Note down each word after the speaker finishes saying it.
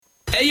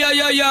Hey, yo,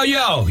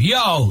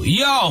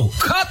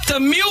 cut the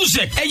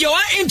music. Hey, yo,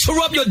 I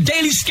interrupt your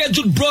daily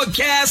scheduled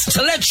broadcast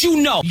to let you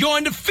know you're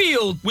in the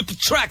field with the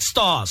Track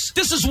Stars.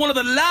 This is one of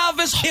the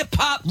loudest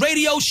hip-hop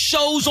radio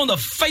shows on the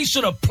face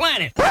of the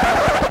planet.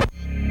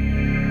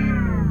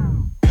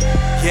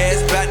 Yeah,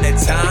 it's about that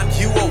time,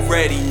 you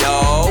already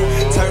know.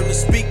 Turn the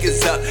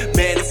speakers up,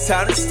 man, it's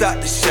time to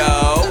start the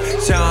show.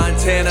 Sean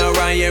Tanner,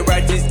 Ryan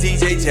Righteous,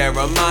 DJ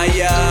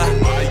Jeremiah.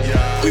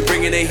 We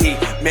bringing the heat,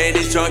 man,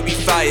 this joint be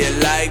fire.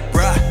 Like,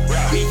 bruh,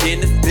 we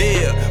in the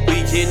field,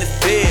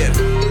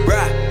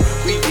 bruh,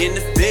 we in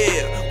the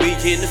field,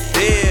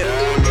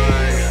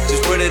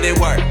 just put it in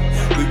work,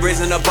 we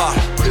raising the bar.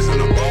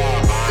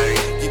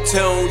 You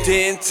tuned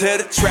in to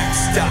the Track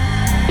Star.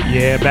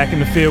 Yeah, back in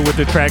the field with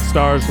the Track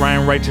Stars,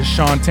 Ryan Righteous,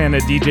 Sean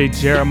Tanner, DJ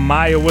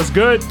Jeremiah. What's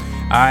good?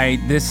 All right,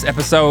 this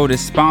episode is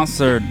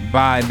sponsored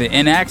by the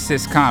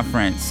Inaxis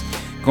Conference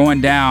going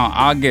down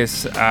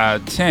August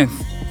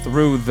 10th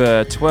through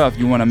the 12th.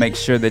 You want to make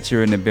sure that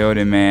you're in the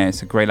building, man.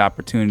 It's a great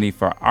opportunity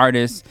for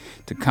artists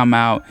to come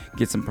out,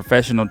 get some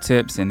professional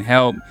tips and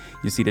help.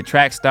 You see the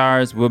Track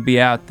Stars will be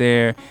out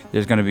there.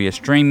 There's going to be a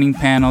streaming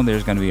panel.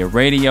 There's going to be a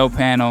radio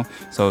panel.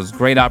 So it's a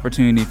great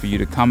opportunity for you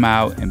to come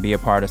out and be a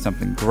part of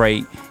something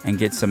great and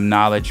get some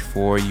knowledge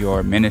for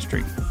your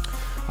ministry.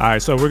 All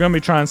right, so we're going to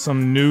be trying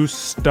some new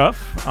stuff.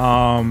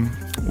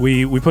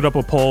 We put up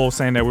a poll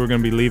saying that we were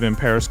going to be leaving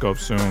Periscope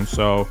soon.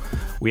 So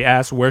we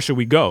asked, where should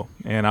we go?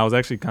 And I was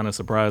actually kind of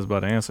surprised by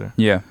the answer.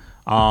 Yeah.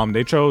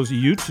 They chose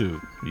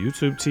YouTube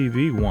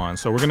TV won.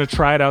 So we're going to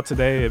try it out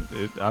today.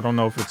 I don't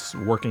know if it's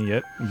working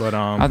yet, but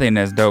I think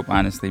that's dope,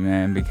 honestly,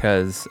 man,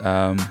 because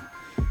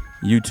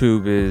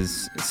YouTube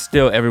is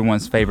still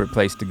everyone's favorite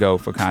place to go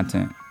for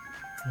content.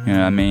 You know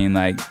what I mean?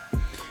 Like,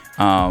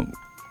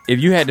 if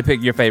you had to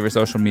pick your favorite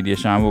social media,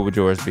 Sean, what would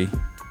yours be?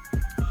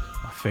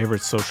 My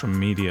favorite social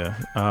media?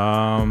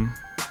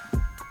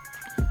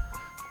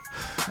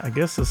 I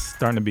guess it's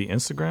starting to be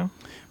Instagram.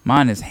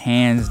 Mine is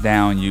hands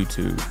down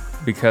YouTube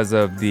because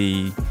of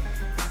the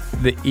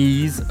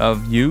ease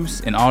of use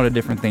and all the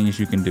different things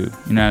you can do.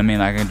 You know what I mean?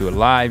 Like I can do a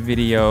live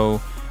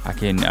video. I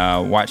can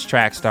watch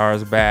Track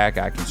Stars back.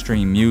 I can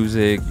stream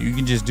music. You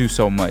can just do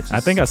so much.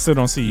 I think I still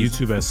don't see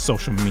YouTube as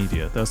social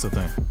media. That's the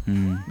thing.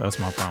 That's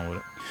my problem with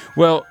it.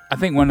 Well, I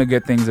think one of the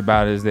good things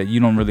about it is that you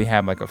don't really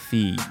have like a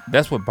feed.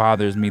 That's what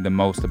bothers me the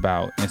most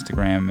about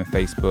Instagram and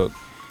Facebook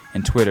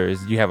and Twitter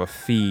is you have a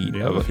feed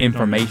of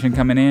information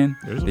coming in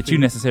that you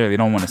necessarily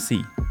don't want to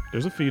see.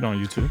 There's a feed on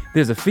YouTube.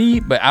 There's a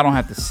feed, but I don't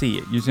have to see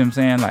it. You see what I'm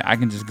saying? Like I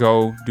can just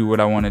go do what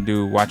I want to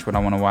do, watch what I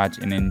want to watch,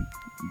 and then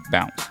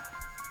bounce.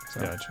 So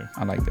Gotcha.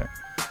 I like that.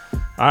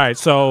 All right.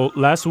 So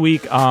last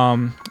week,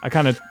 I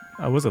kind of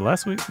was it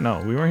last week? No,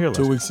 we weren't here last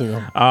week. 2 weeks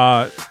ago.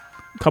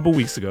 A couple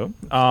weeks ago,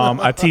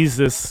 I teased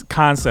this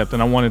concept,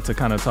 and I wanted to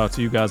kind of talk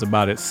to you guys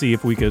about it, see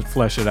if we could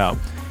flesh it out.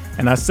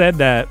 And I said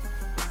that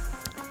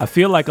I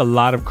feel like a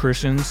lot of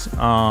Christians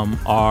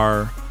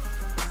are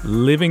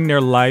living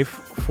their life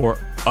for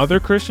other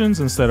Christians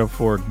instead of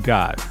for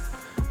God.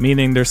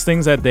 Meaning there's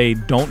things that they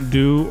don't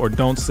do or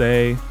don't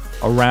say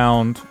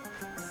around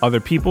other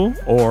people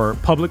or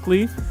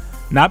publicly,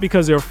 not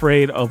because they're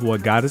afraid of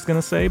what God is going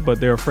to say, but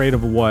they're afraid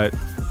of what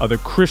other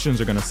Christians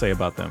are going to say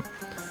about them,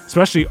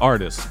 especially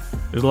artists.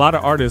 There's a lot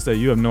of artists that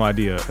you have no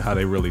idea how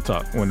they really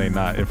talk when they're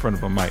not in front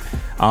of a mic.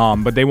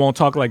 But they won't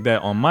talk like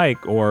that on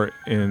mic or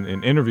in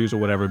interviews or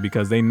whatever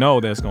because they know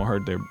that's going to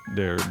hurt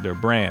their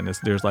brand.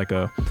 There's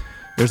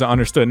an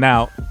understood.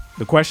 Now,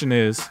 the question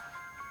is,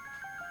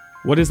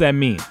 what does that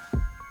mean?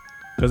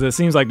 Because it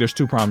seems like there's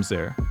two problems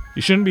there.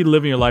 You shouldn't be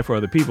living your life for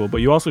other people,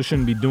 but you also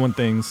shouldn't be doing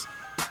things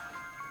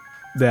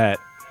that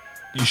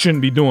you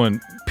shouldn't be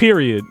doing,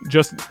 period.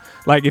 Just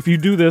like if you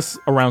do this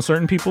around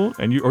certain people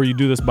and you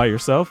do this by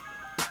yourself,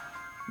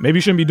 maybe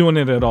you shouldn't be doing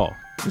it at all.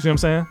 You see what I'm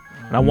saying?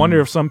 And I wonder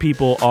if some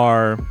people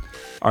are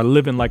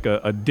living like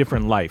a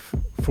different life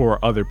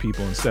for other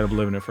people instead of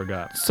living it for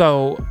God.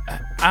 So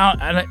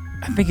I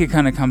think it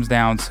kind of comes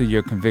down to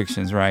your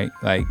convictions, right?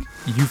 Like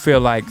you feel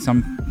like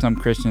some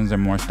Christians are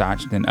more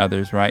staunch than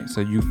others, right?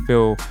 So you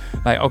feel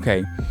like,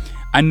 okay,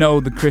 I know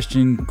the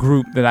Christian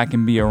group that I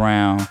can be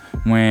around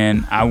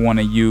when I want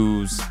to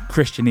use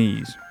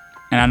Christianese.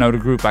 And I know the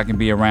group I can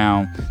be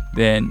around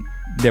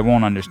that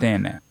won't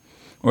understand that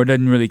or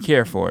doesn't really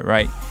care for it,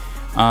 right?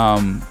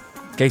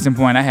 Case in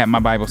point, I had my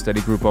Bible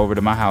study group over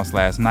to my house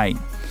last night,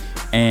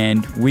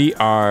 and we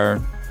are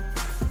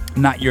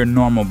not your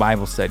normal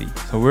Bible study.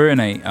 So we're in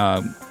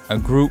a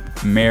group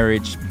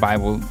marriage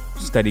Bible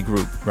study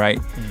group, right?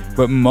 Mm-hmm.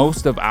 But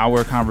most of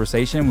our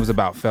conversation was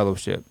about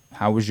fellowship.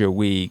 How was your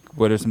week?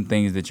 What are some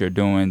things that you're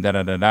doing?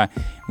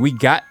 We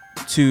got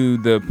to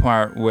the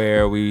part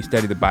where we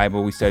study the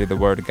Bible, we study the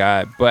Word of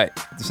God, but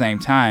at the same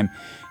time,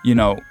 you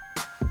know,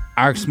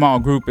 our small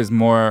group is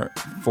more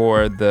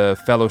for the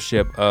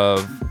fellowship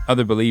of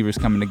other believers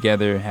coming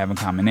together, having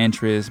common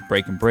interests,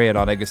 breaking bread,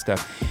 all that good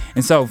stuff.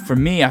 And so for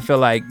me, I feel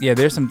like, yeah,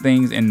 there's some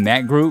things in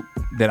that group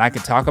that I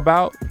could talk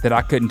about that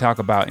I couldn't talk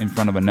about in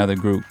front of another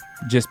group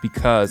just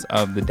because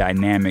of the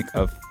dynamic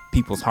of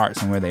people's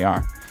hearts and where they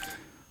are.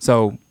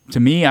 So to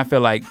me, I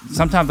feel like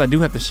sometimes I do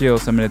have to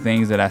shield some of the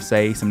things that I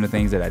say, some of the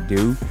things that I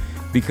do,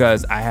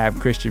 because I have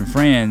Christian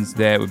friends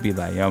that would be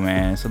like, yo,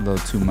 man, it's a little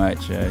too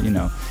much,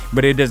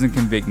 but it doesn't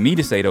convict me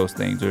to say those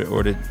things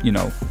or to,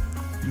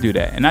 do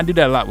that. And I do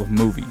that a lot with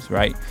movies,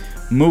 right?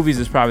 Movies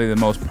is probably the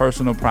most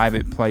personal,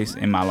 private place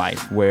in my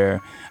life where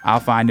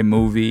I'll find a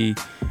movie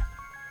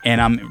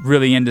and I'm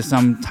really into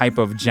some type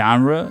of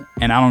genre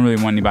and I don't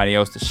really want anybody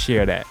else to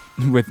share that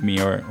with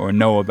me or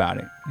know about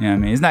it. You know what I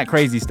mean? It's not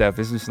crazy stuff.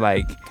 It's just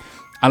like,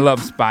 I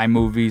love spy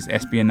movies,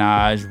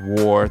 espionage,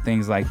 war,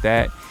 things like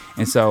that.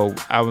 And so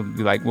I would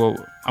be like, well,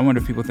 I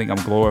wonder if people think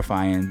I'm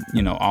glorifying,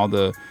 all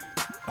the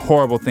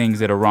horrible things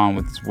that are wrong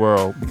with this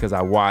world because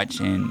I watch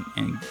and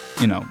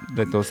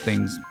let those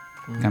things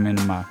come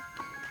into my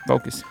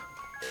focus.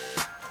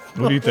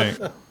 What do you think?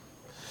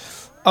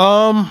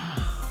 I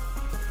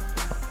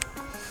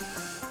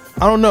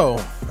don't know.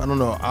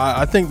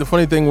 I think the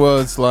funny thing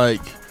was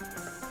like,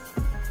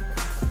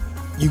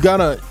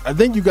 I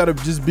think you gotta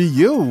just be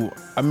you.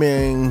 I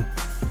mean,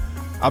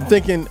 I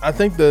think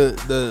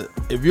the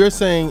if you're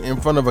saying in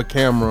front of a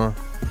camera,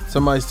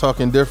 somebody's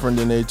talking different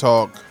than they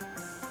talk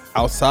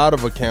outside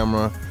of a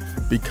camera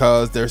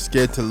because they're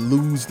scared to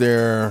lose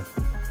their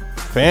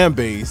fan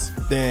base,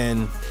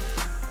 then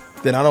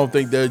I don't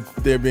think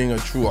they're being a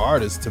true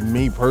artist to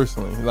me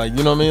personally. Like,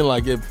 you know what I mean?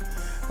 Like if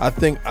I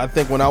think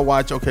when I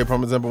watch, for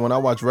example, when I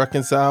watch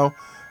Reconcile,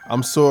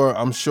 I'm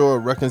sure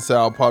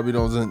Reconcile probably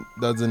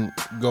doesn't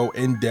go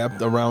in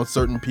depth around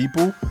certain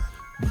people,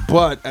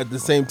 but at the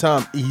same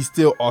time, he's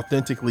still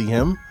authentically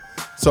him.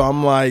 So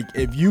I'm like,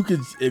 if you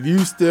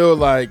still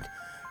like,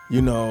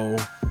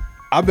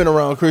 I've been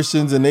around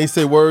Christians and they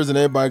say words and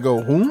everybody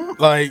go, whom?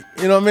 Like,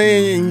 you know what I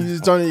mean? And you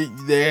just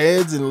turn their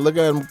heads and look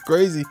at them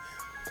crazy.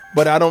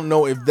 But I don't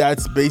know if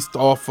that's based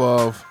off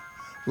of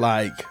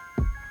like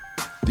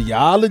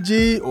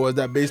theology or is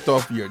that based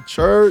off of your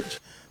church?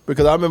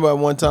 Because I remember at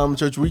one time, the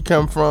church we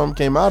came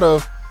out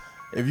of,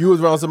 if you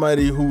was around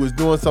somebody who was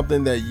doing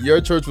something that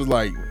your church was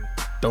like,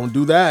 don't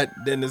do that,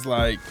 then it's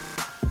like,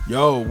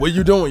 yo, what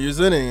you doing? You're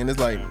sinning. And it's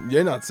like,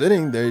 you're not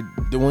sinning. They're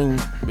doing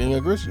being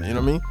a Christian. You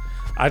know what I mean?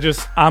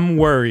 I'm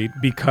worried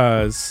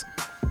because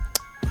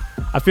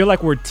I feel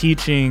like we're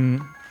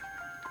teaching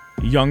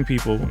young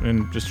people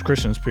and just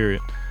Christians,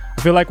 period.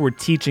 I feel like we're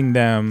teaching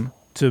them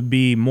to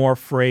be more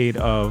afraid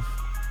of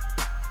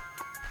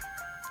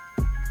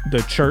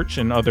the church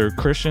and other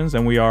Christians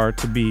than we are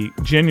to be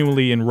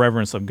genuinely in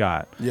reverence of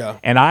God. Yeah.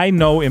 And I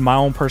know in my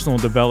own personal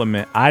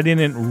development, I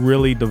didn't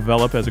really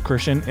develop as a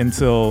Christian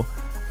until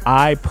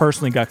I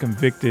personally got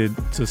convicted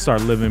to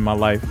start living my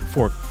life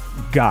for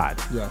God.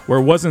 Yeah. Where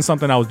it wasn't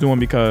something I was doing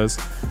because,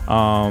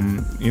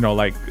 when we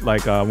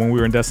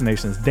were in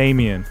Destinations,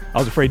 Damien, I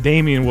was afraid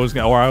Damien I was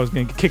going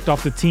to get kicked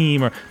off the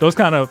team, or those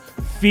kind of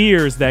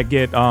fears that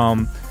get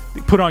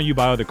put on you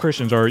by other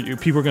Christians, or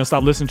people are going to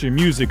stop listening to your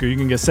music, or you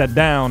can get set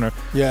down, or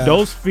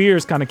those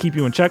fears kind of keep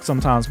you in check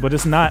sometimes. But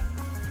that's not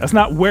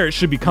where it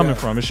should be coming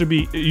from.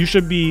 You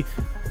should be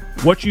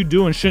what you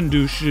do and shouldn't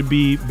do should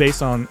be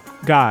based on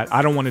God.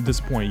 I don't want to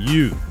disappoint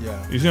you.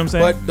 Yeah. You see what I'm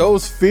saying? But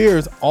those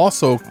fears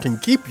also can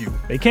keep you.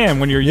 They can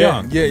when you're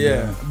young.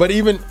 Yeah. But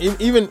even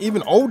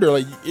older,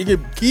 like it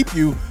can keep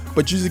you,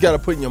 but you just got to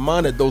put in your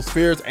mind that those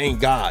fears ain't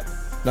God.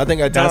 And I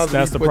think at times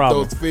that's we the put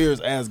problem. those fears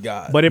as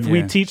God. But if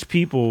we teach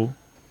people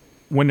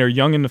when they're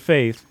young in the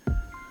faith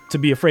to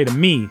be afraid of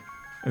me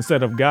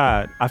instead of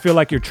God, I feel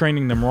like you're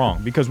training them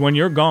wrong. Because when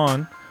you're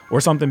gone or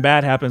something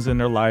bad happens in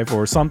their life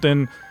or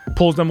something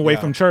pulls them away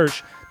from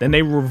church, then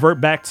they revert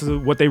back to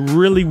what they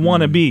really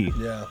want to be.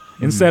 Yeah.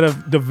 Instead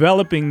of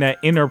developing that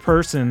inner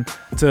person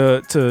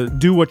to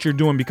do what you're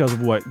doing because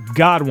of what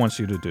God wants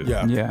you to do.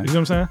 Yeah. You see what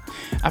I'm saying?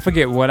 I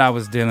forget what I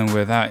was dealing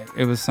with.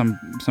 It was some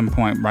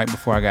point right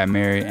before I got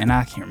married, and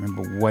I can't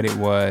remember what it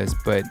was,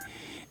 but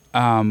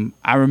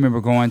I remember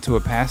going to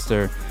a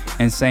pastor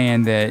and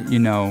saying that,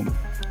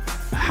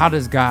 how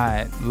does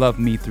God love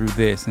me through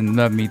this and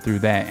love me through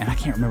that? And I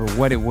can't remember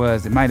what it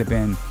was. It might have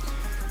been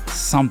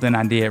something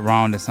I did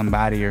wrong to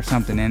somebody or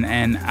something.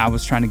 And I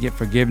was trying to get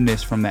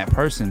forgiveness from that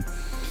person.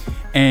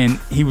 And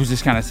he was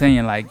just kind of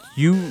saying, like,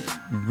 you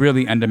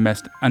really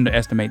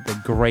underestimate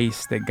the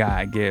grace that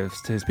God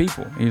gives to his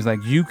people. He was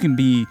like, you can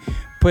be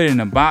put in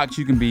a box,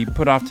 you can be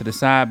put off to the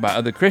side by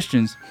other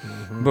Christians.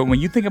 Mm-hmm. But when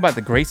you think about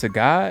the grace of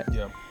God,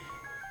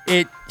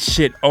 it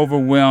should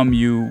overwhelm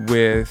you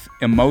with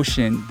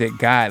emotion that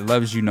God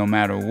loves you no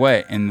matter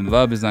what. And the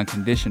love is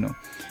unconditional.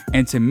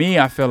 And to me,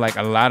 I feel like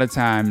a lot of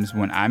times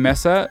when I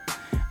mess up,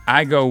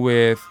 I go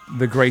with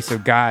the grace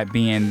of God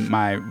being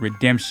my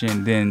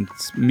redemption, then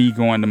me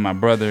going to my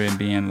brother and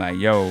being like,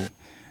 yo,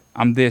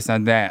 I'm this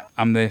and that,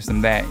 I'm this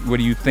and that. What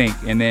do you think?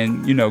 And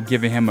then,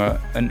 giving him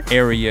an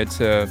area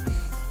to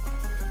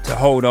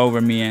hold over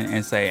me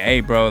and say,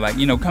 hey, bro, like,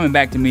 coming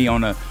back to me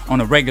on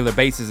a regular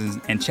basis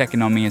and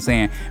checking on me and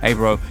saying, hey,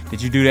 bro,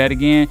 did you do that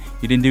again?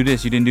 You didn't do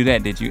this, you didn't do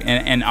that, did you?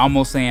 And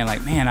almost saying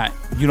like, man,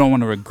 you don't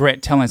want to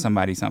regret telling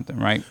somebody something,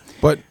 right?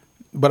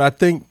 But I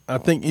think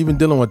even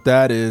dealing with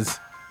that is,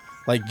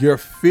 like, your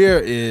fear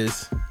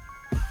is,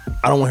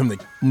 I don't want him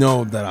to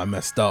know that I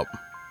messed up.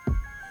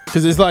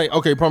 Because it's like,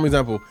 okay, prime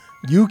example,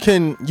 you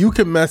can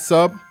mess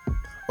up,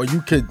 or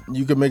you could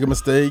make a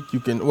mistake. You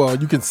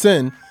can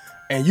sin,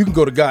 and you can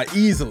go to God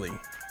easily.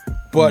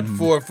 But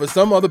for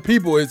some other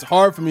people, it's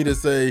hard for me to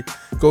say,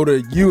 go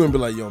to you and be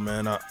like, yo,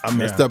 man, I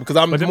messed up. Because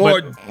I'm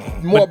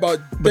more about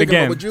thinking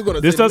about what you're going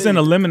to say. This doesn't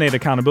eliminate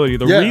accountability.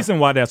 The Yeah. reason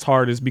why that's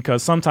hard is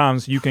because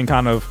sometimes you can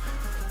kind of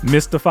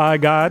mystify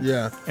God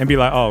and be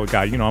like, oh,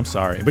 God, I'm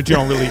sorry. But you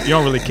don't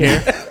really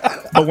care.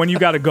 But when you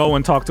got to go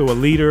and talk to a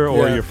leader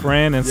or your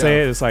friend and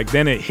say it, it's like,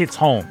 then it hits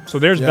home. So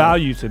there's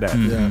value to that.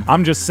 Yeah.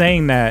 I'm just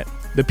saying that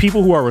the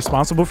people who are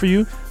responsible for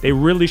you, they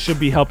really should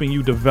be helping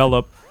you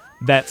develop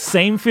that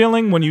same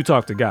feeling when you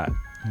talk to God.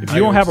 If you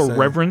don't have a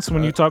reverence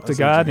when you talk to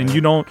God and you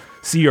don't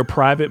see your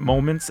private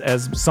moments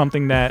as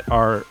something that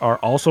are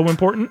also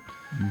important,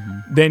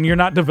 then you're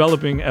not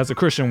developing as a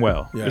Christian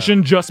well. Yeah. It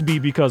shouldn't just be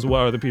because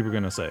what other people are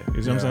going to say.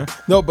 You see what I'm saying?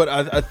 No, but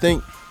I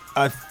think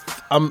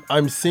I'm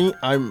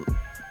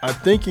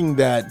thinking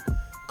that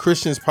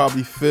Christians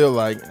probably feel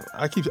like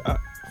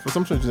for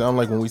some churches, I don't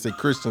like when we say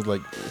Christians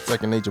like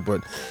second nature,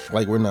 but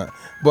like we're not.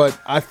 But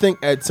I think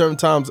at certain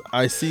times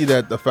I see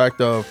that the fact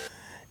of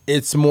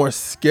it's more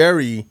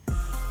scary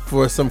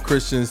for some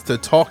Christians to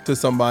talk to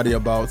somebody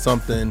about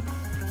something,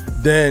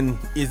 then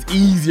it's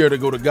easier to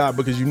go to God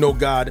because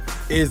God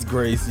is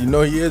grace.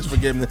 He is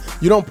forgiveness.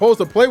 You don't supposed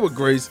to play with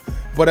grace,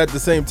 but at the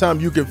same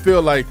time, you can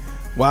feel like,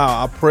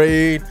 wow, I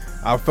prayed,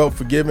 I felt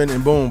forgiven,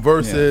 and boom,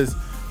 versus,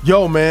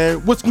 yo,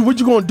 man, what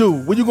you gonna do?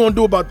 What you gonna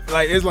do about,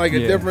 like, it's like a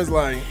difference,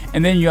 like.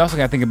 And then you also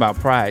got to think about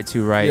pride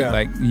too, right? Yeah.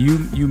 Like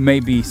you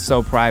may be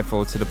so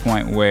prideful to the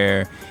point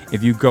where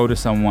if you go to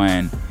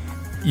someone,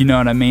 you know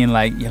what I mean?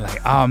 Like, you're like,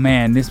 oh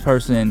man, this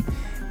person,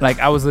 like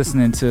I was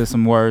listening to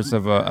some words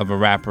of a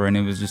rapper and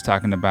it was just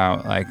talking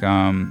about like,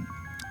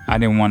 I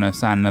didn't want to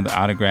sign another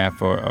autograph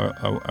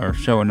or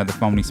show another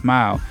phony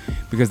smile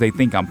because they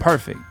think I'm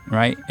perfect,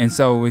 right? And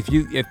so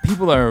if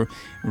people are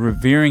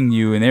revering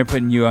you and they're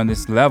putting you on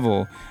this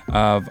level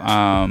of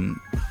oh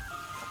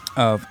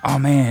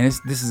man,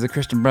 this is a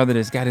Christian brother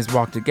that's got his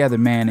walk together,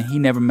 man, and he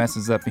never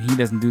messes up and he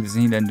doesn't do this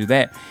and he doesn't do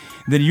that,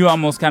 then you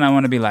almost kind of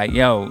want to be like,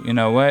 yo, you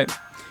know what?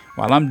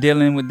 While I'm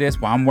dealing with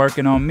this, while I'm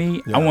working on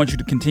me, I want you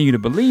to continue to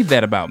believe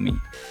that about me,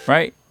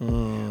 right?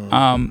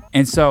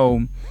 And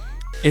so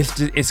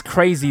it's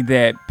crazy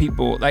that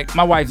people, like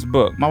my wife's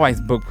book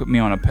put me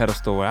on a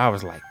pedestal where I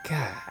was like,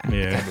 God, I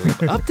gotta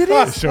live up to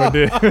this. Sure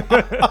did.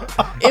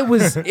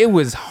 It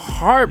was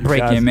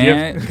heartbreaking,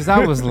 man, because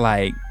I was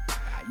like,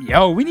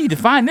 yo, we need to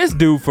find this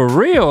dude for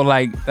real.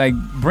 Like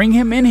bring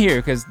him in here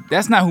because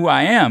that's not who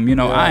I am.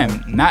 I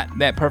am not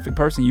that perfect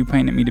person you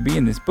painted me to be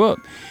in this book.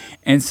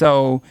 And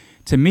so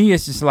to me,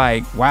 it's just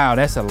like, wow,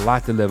 that's a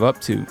lot to live up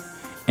to.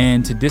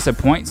 And to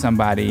disappoint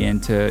somebody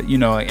and to,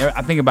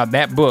 I think about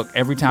that book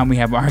every time we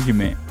have an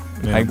argument,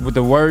 like with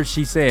the words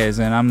she says.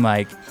 And I'm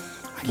like,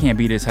 I can't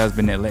be this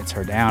husband that lets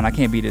her down. I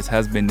can't be this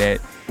husband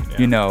that,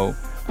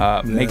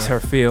 makes her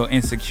feel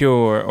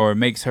insecure or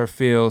makes her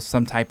feel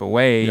some type of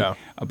way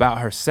about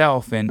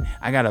herself. And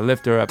I got to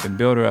lift her up and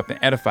build her up and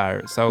edify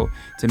her. So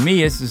to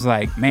me, it's just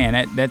like,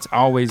 man, that's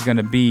always going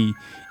to be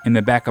in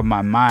the back of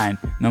my mind,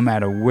 no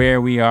matter where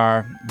we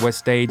are, what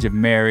stage of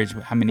marriage,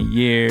 how many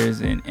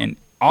years, and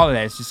all of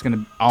that is just going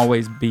to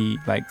always be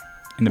like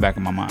in the back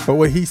of my mind. But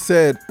what he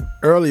said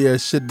earlier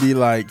should be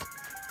like,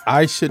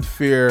 I should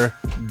fear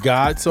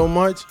God so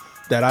much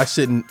that I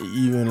shouldn't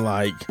even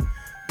like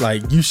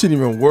you shouldn't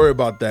even worry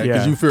about that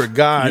because you fear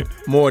God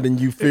more than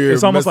you fear.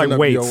 It's almost like messing up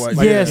weights. your wife.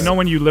 Like, you know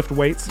when you lift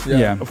weights?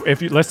 Yeah.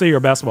 If you, let's say you're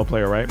a basketball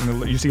player, right?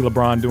 And you see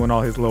LeBron doing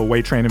all his little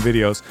weight training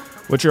videos.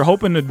 What you're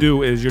hoping to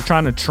do is you're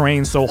trying to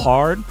train so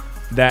hard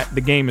that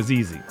the game is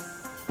easy.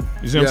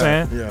 You see what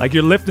I'm saying? Yeah. Like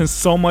you're lifting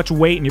so much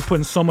weight and you're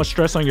putting so much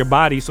stress on your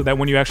body so that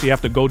when you actually have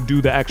to go do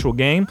the actual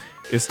game,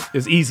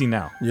 it's easy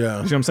now.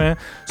 Yeah. You see what I'm saying?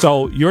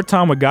 So your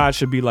time with God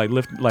should be like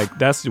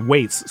that's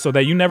weights so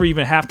that you never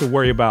even have to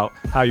worry about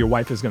how your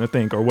wife is going to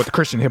think or what the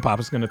Christian hip hop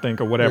is going to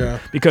think or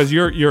whatever because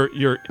you're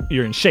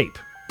in shape.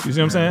 You see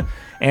what I'm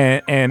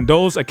saying? And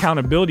those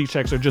accountability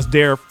checks are just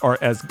there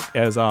as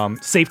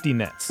safety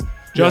nets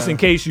just in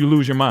case you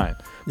lose your mind.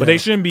 But they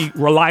shouldn't be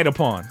relied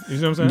upon. You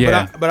see what I'm saying?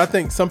 Yeah. But I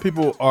think some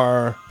people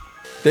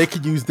they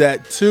could use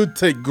that to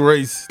take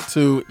grace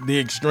to the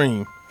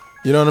extreme.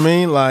 You know what I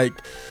mean? Like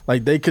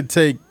they could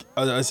take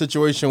a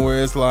situation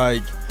where it's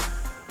like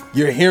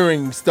you're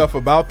hearing stuff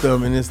about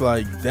them and it's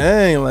like,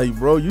 dang, like,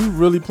 bro, you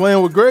really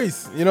playing with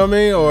grace. You know what I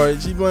mean? Or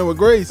she playing with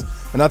grace.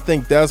 And I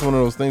think that's one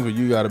of those things where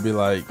you got to be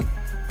like,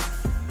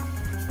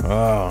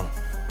 oh,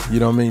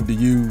 you know what I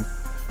mean?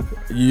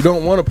 You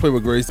don't want to play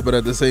with grace, but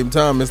at the same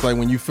time, it's like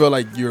when you feel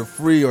like you're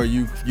free or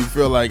you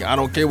feel like I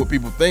don't care what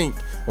people think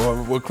or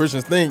what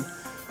Christians think,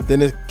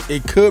 then it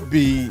could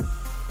be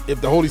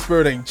if the Holy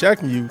Spirit ain't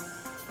checking you.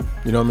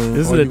 You know what I mean?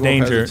 This is the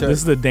danger. This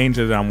is the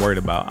danger that I'm worried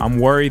about. I'm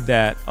worried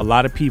that a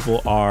lot of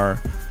people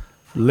are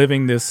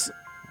living this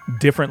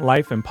different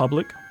life in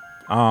public.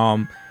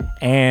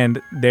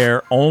 and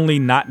they're only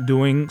not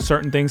doing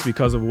certain things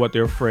because of what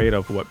they're afraid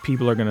of what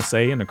people are going to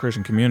say in the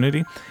Christian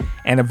community.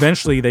 And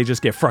eventually they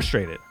just get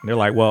frustrated. They're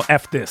like, well,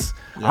 F this.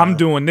 I'm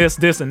doing this,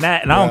 and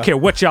that, and I don't care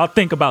what y'all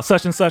think about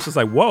such and such. It's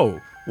like,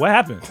 whoa, what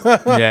happened?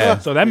 Yeah.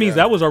 So that means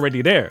that was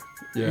already there.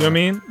 You know what I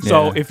mean? Yeah.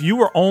 So if you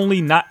were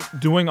only not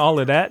doing all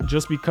of that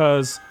just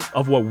because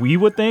of what we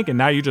would think, and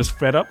now you're just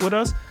fed up with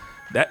us,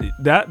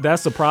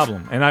 that's the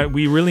problem. And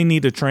we really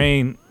need to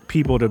train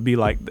people to be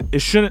like, it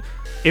shouldn't.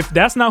 If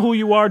that's not who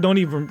you are, don't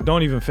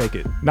even fake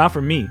it. Not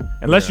for me.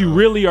 Unless you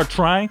really are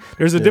trying.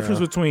 There's a difference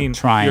between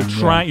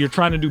you're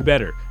trying to do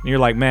better, and you're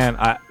like, man,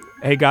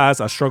 hey guys,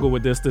 I struggle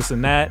with this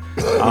and that.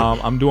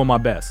 I'm doing my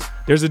best.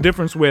 There's a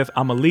difference with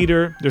I'm a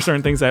leader. There's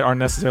certain things that aren't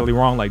necessarily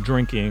wrong, like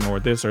drinking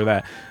or this or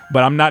that,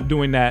 but I'm not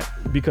doing that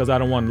because I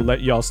don't want to let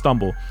y'all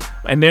stumble.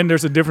 And then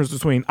there's a difference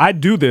between I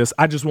do this,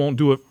 I just won't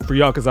do it for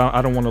y'all because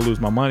I don't want to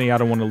lose my money. I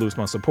don't want to lose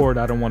my support.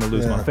 I don't want to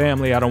lose my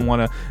family. I don't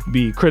want to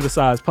be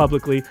criticized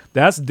publicly.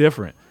 That's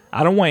different.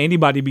 I don't want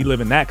anybody to be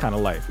living that kind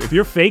of life. If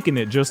you're faking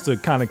it just to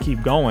kind of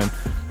keep going,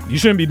 you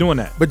shouldn't be doing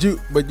that. But you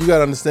got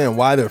to understand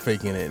why they're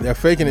faking it. They're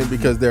faking it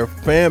because their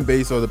fan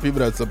base or the people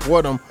that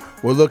support them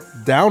will look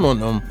down on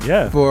them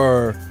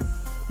for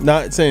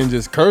not saying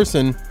just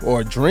cursing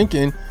or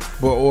drinking,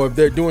 or if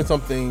they're doing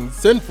something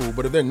sinful.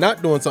 But if they're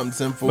not doing something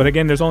sinful. But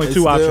again, there's only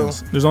two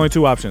options. There's only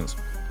two options.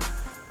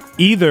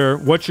 Either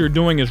what you're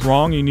doing is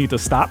wrong, you need to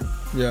stop.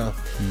 Yeah.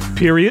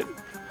 Period.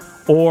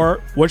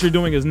 Or what you're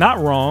doing is not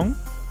wrong,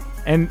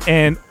 and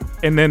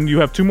then you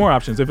have two more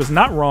options. If it's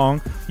not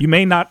wrong, you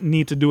may not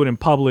need to do it in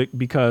public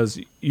because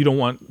you don't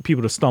want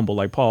people to stumble,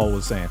 like Paul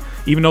was saying.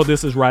 Even though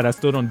this is right, I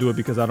still don't do it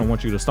because I don't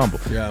want you to stumble.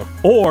 Yeah.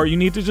 Or you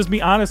need to just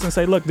be honest and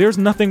say, look, there's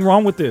nothing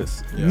wrong with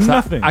this. Yeah.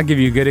 Nothing. So I'll give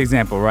you a good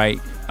example, right?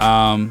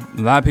 A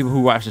lot of people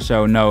who watch the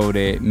show know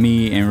that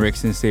me and Rick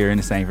Sincere are in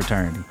the same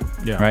fraternity.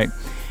 Yeah. Right?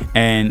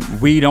 And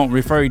we don't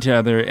refer each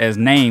other as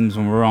names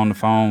when we're on the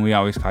phone. We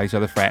always call each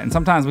other frat. And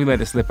sometimes we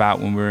let it slip out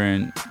when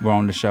we're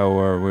on the show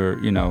or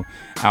we're,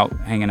 out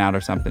hanging out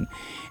or something.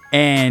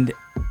 And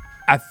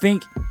I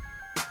think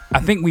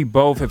we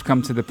both have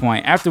come to the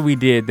point after we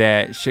did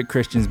that, should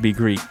Christians be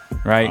Greek,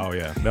 right? Oh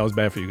yeah, that was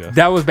bad for you guys.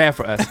 That was bad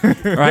for us,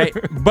 right?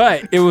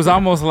 But it was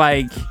almost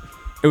like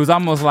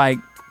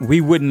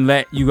we wouldn't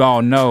let you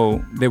all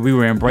know that we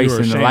were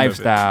embracing the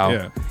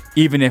lifestyle,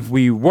 even if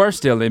we were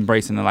still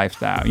embracing the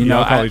lifestyle. You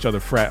know, call each other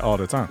frat all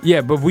the time.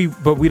 Yeah, but we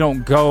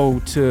don't go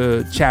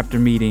to chapter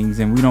meetings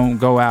and we don't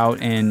go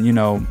out and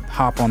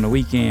hop on the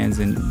weekends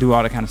and do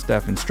all that kind of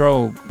stuff and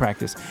stroll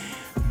practice.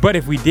 But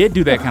if we did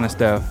do that kind of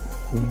stuff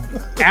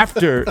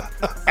after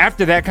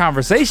that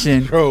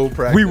conversation,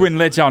 we wouldn't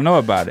let y'all know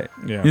about it.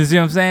 Yeah. You see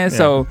what I'm saying? Yeah.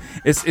 So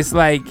it's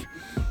like.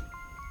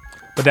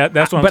 But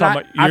that's what I'm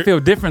talking about. I feel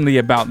differently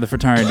about the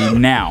fraternity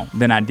now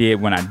than I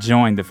did when I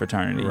joined the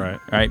fraternity.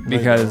 Right?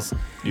 Because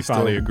you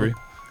finally agree.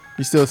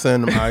 You still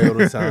send them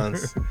iota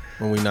signs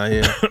when we not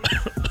here?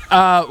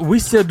 We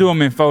still do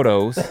them in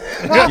photos.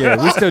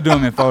 Yeah, we still do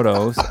them in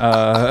photos.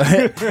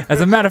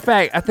 As a matter of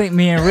fact, I think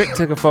me and Rick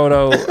took a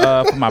photo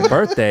for my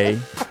birthday,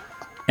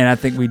 and I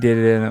think we did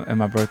it in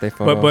my birthday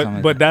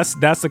photo. But that's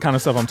the kind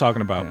of stuff I'm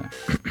talking about.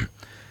 Yeah.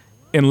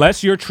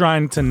 Unless you're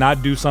trying to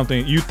not do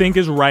something you think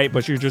is right,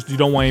 but you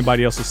don't want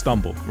anybody else to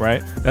stumble,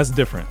 right? That's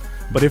different.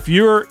 But if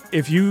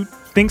you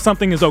think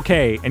something is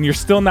okay and you're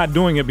still not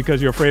doing it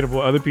because you're afraid of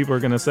what other people are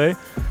going to say,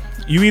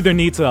 you either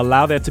need to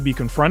allow that to be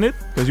confronted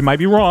because you might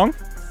be wrong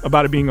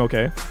about it being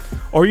okay,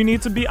 or you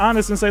need to be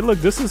honest and say, look,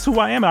 this is who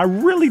I am. I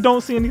really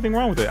don't see anything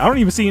wrong with it. I don't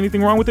even see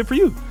anything wrong with it for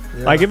you.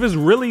 Yeah. Like if it's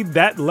really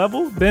that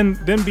level, then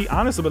be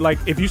honest. But like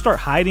if you start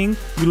hiding,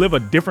 you live a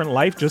different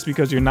life just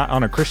because you're not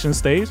on a Christian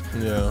stage.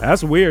 Yeah,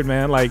 that's weird,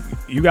 man. Like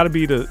you got to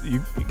be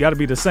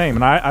the same.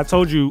 And I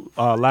told you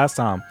last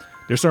time,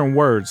 there's certain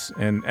words,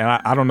 and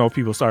I don't know if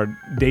people start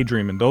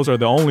daydreaming. Those are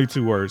the only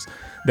two words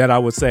that I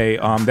would say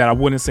that I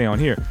wouldn't say on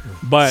here.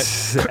 But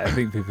I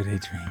think people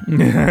daydream.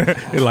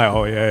 You're like,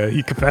 oh yeah,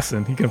 he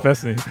confessing.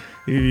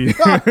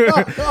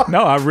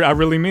 No, I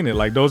really mean it.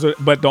 Like those are.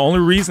 But the only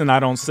reason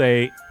I don't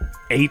say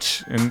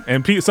H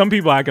and some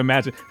people I can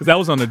imagine, because that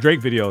was on the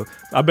Drake video.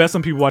 I bet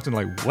some people watching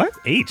like, what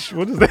H?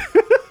 What is that?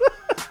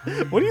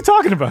 What are you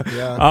talking about?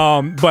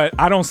 Yeah. But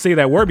I don't say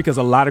that word because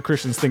a lot of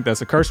Christians think that's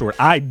a curse word.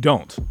 I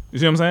don't. You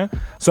see what I'm saying?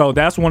 So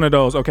that's one of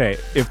those, okay,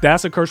 if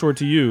that's a curse word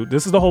to you,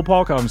 this is the whole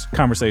Paul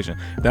conversation.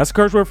 If that's a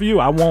curse word for you,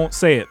 I won't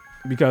say it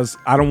because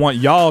I don't want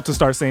y'all to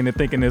start saying it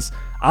thinking this,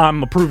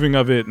 I'm approving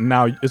of it and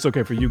now it's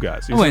okay for you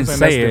guys. You I wouldn't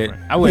say it.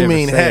 I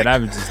wouldn't say it. I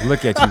would just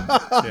look at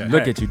you.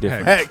 Look at you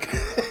different. Heck.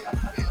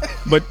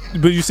 But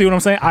you see what I'm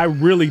saying? I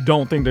really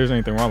don't think there's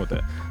anything wrong with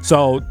that.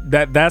 So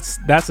that's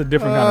a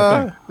different kind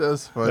of thing.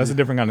 That's funny. That's a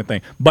different kind of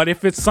thing. But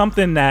if it's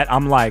something that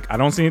I'm like, I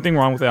don't see anything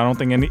wrong with it. I don't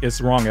think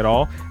it's wrong at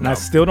all. And I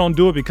still don't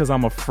do it because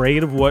I'm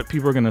afraid of what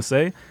people are going to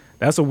say.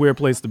 That's a weird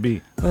place to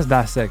be. Let's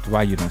dissect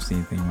why you don't see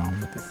anything wrong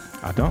with it.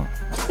 I don't.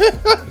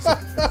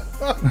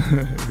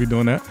 We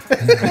doing that?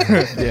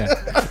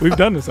 Yeah. We've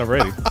done this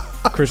already.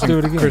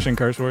 Christian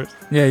curse words.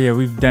 Yeah,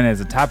 we've done it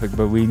as a topic,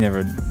 but we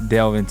never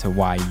delve into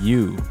why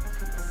you.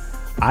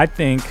 I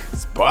think.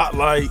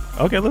 Spotlight.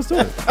 Okay, let's do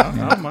it. I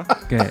don't mind.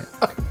 Go ahead.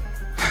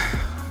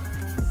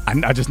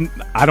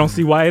 I don't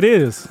see why it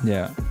is.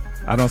 Yeah.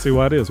 I don't see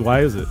why it is.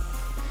 Why is it?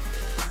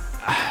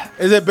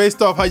 Is it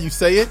based off how you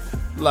say it?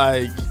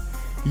 Like,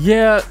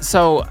 Yeah.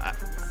 So,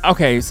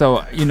 okay.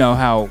 So you know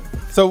how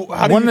so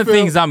how do one you of the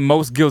feel? things I'm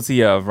most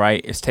guilty of,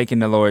 right, is taking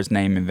the Lord's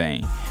name in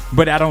vain.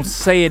 But I don't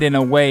say it in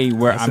a way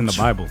where That's I'm in the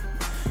Bible.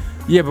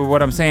 Yeah, but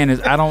what I'm saying is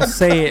I don't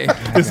say it.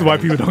 This is why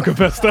people don't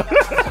confess stuff.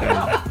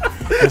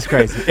 It's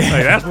crazy.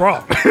 Like, that's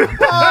wrong.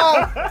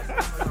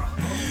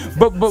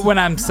 But when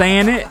I'm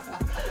saying it,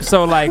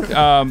 so like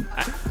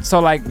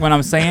when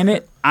I'm saying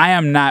it, I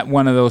am not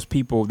one of those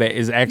people that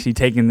is actually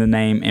taking the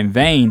name in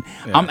vain.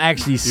 Yeah. I'm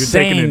actually You're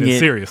saying taking it it. in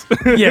serious.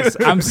 Yes,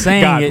 I'm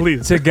saying God, it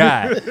please. to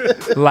God.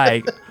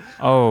 Like,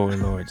 oh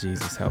Lord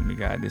Jesus, help me,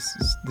 God. This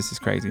is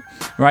crazy,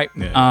 right?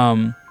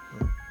 Yeah.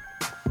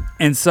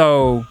 And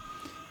so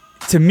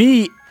to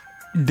me,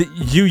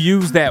 you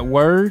use that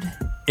word,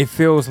 it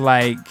feels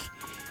like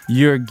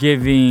you're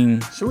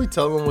giving. Should we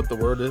tell them what the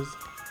word is?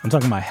 I'm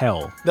talking about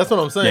hell. That's what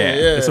I'm saying.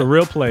 Yeah. Yeah, It's a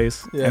real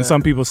place, Yeah. and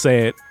some people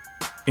say it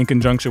in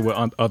conjunction with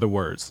other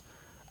words.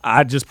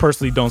 I just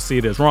personally don't see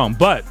it as wrong.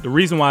 But the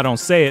reason why I don't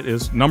say it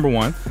is, number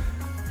one,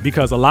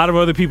 because a lot of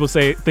other people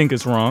think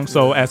it's wrong.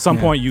 So at some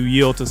point you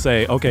yield to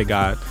say, okay,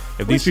 God,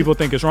 if these people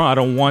think it's wrong, I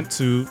don't want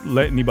to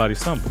let anybody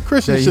stumble.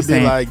 Christians So should be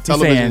saying- like he's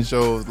television saying-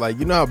 shows. Like,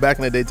 you know how back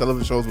in the day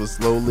television shows was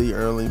slowly,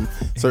 early,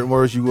 certain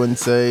words you wouldn't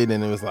say,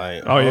 then it was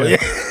like, Oh, yeah.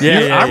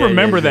 Yeah, I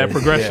remember that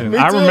progression. Me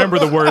I too. remember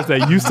the words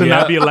that used to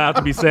not be allowed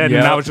to be said,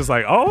 and Yeah. I was just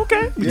like, oh,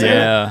 okay.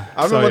 Yeah.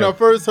 I remember So, when yeah. I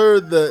first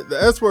heard the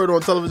S word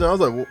on television, I was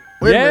like,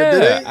 wait a minute. Yeah.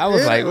 Did they, I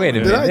was like, wait a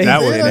did minute. I They just That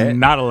say was that?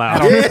 not allowed.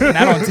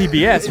 Not on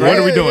TBS, right? What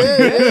are we doing?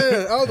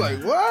 Yeah. I was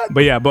like, what?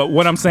 But yeah, but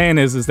what I'm saying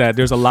is that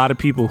there's a lot of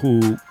people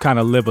who kind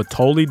of live a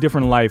totally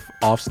different life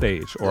off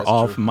stage or That's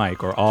off true.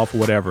 mic or off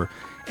whatever,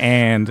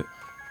 and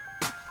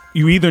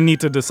you either need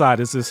to decide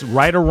is this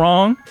right or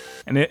wrong,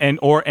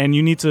 and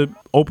you need to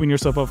open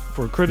yourself up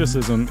for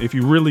criticism if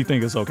you really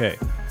think it's okay,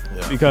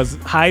 because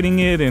hiding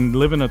it and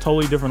living a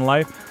totally different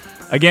life.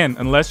 Again,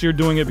 unless you're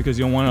doing it because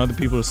you don't want other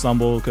people to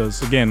stumble,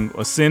 because again,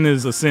 a sin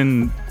is a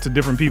sin to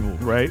different people,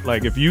 right?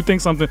 Like if you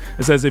think something,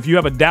 it says if you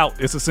have a doubt,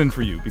 it's a sin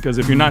for you, because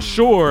if you're not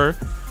sure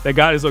that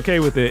God is okay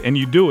with it and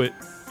you do it,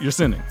 you're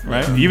sinning,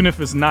 right? Even if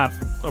it's not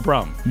a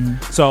problem.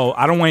 So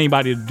I don't want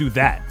anybody to do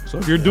that. So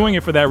if you're doing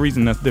it for that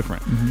reason, that's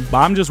different. But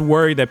I'm just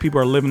worried that people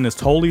are living this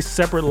totally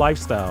separate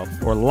lifestyle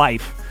or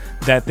life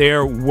that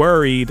they're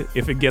worried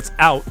if it gets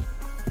out,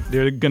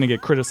 they're going to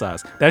get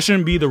criticized. That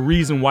shouldn't be the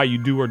reason why you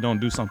do or don't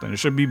do something. It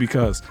should be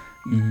because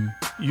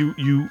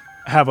you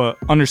have a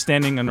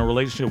understanding and a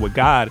relationship with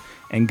God,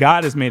 and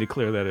God has made it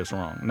clear that it's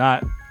wrong,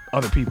 not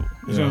other people.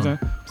 You see what I'm saying?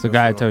 So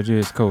God told you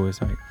it's cool.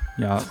 It's like,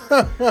 y'all,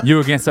 you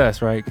against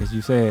us, right? Because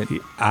you said.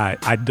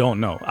 I don't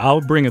know.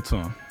 I'll bring it to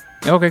him.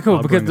 Okay, cool.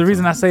 I'll Because bring the it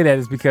reason to I say that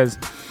is because,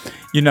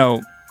 you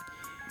know,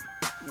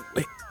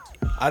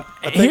 I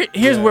think,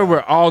 here's where we're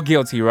all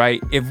guilty,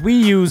 right? If we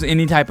use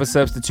any type of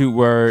substitute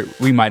word,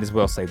 we might as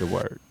well say the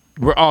word.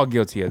 We're all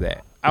guilty of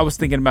that. I was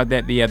thinking about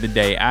that the other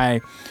day. I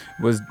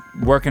was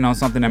working on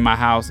something in my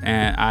house,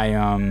 and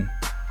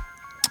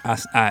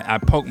I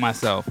poked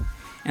myself,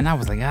 and I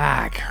was like,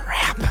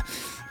 crap.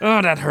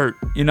 Oh, that hurt.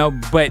 You know,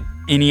 but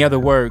any other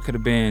word could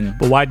have been,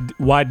 But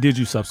why did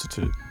you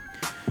substitute?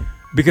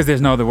 because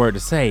there's no other word to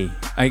say.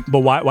 Like, But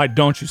why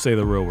don't you say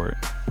the real word?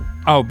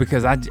 oh,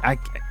 because I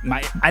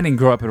didn't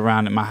grow up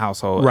around in my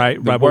household.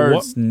 Right, The right, but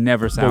words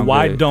never sound But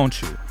why good.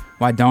 don't you?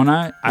 Why don't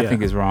I? I Yeah.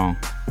 think it's wrong.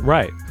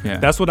 Right. Yeah.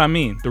 That's what I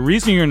mean. The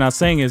reason you're not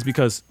saying is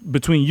because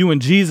between you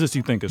and Jesus,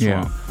 you think it's Yeah.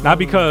 wrong. Not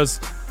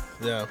because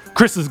yeah.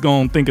 Chris is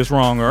going to think it's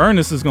wrong or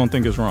Ernest is going to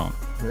think it's wrong.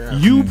 Yeah.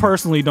 You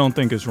personally don't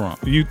think it's wrong.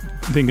 You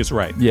think it's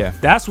right. Yeah.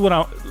 That's what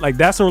I like.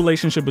 That's a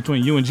relationship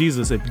between you and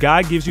Jesus. If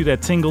God gives you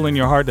that tingle in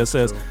your heart that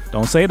says,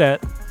 don't say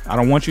that. I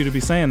don't want you to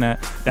be saying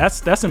that.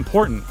 That's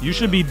important. You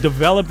should be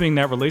developing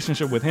that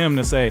relationship with him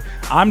to say,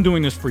 I'm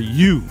doing this for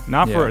you,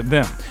 not Yeah. for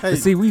them. Hey, But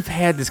see, we've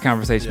had this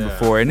conversation Yeah.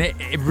 before, and it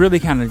really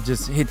kind of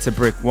just hits a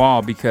brick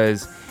wall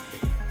because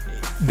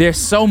there's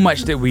so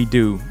much that we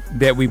do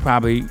that we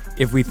probably,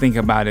 if we think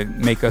about it,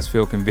 make us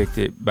feel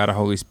convicted by the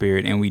Holy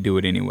Spirit, and we do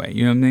it anyway.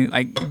 You know what I mean?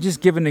 Like,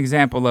 just give an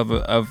example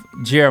of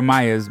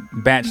Jeremiah's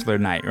bachelor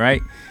night,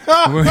 right?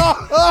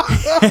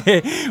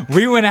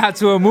 We went out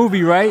to a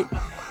movie, right?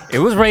 It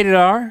was rated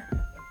R.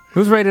 It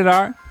was rated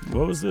R.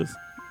 What was this?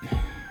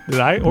 Did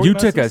I You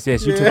organize took this? us,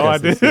 yes, you Yeah. took Oh, I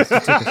us. did. Yes, you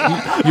took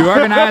us. You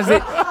organized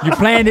it, you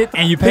planned it,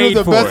 and you he was paid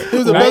the for best. it. He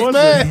was the What best was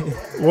man.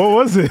 What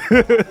was it?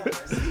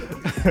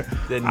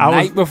 The I was-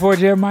 night before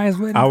Jeremiah's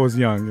wedding. I was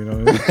young, you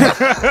know.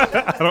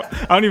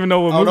 I don't even know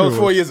what Oh, movie that was it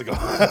 4 was. years ago.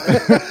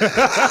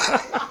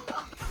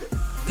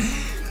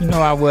 You know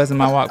I was in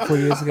my walk 4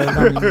 years ago.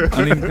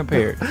 Don't even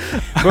compare it.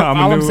 But I'm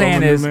a all I'm new- saying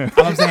I'm a new is,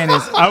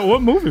 man.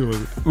 What movie was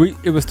it?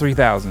 it was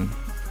 3,000.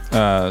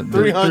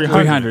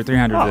 300.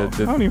 300. Oh,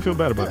 the- I don't even feel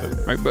bad about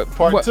that. right, but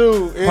Part what-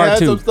 2. It Part had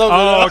two. some stuff.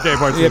 Oh, okay,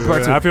 part two. Yeah,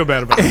 part two. I feel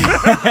bad about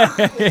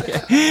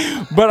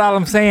that. But all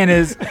I'm saying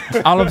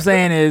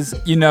is,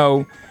 you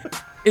know,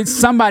 it's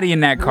somebody in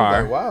that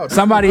car. like, wow, this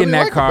somebody is in really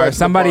that like a car. bachelor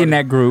Somebody in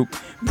party. that group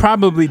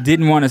probably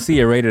didn't want to see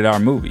a rated R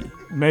movie.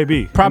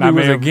 Maybe. Probably And I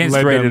was may have against let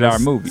them rated R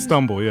movies.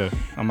 Stumble, yeah.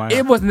 I might It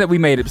have. wasn't that we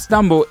made it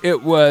stumble.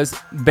 It was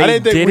they I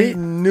didn't think did we it.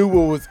 knew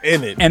what was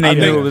in it. And they I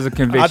knew think- it was a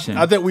conviction.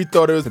 I think we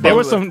thought it was. There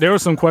probably-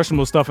 was some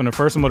questionable stuff in the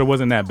first one, but it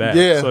wasn't that bad.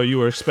 Yeah. So you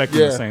were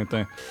expecting Yeah. the same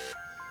thing.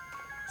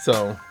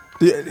 So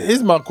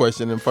here's my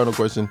question and final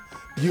question: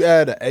 you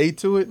add an A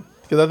to it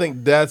because I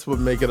think that's what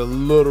make it a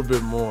little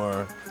bit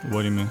more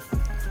What do you mean?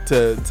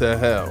 to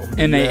hell.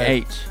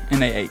 NAH.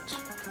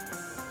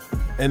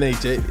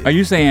 NHA. Are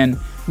you saying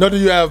No, do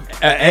you have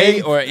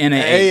A or an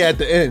NAH? A at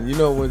the end? You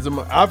know when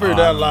somebody, I've heard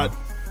that a lot.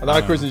 A lot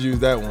of Christians use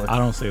that one. I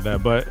don't say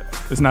that, but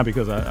it's not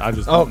because I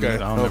just Okay, I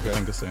don't ever okay.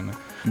 think of saying that.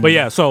 But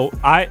yeah, so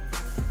I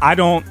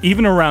don't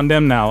even around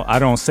them now. I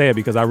don't say it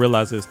because I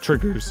realize it's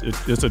triggers.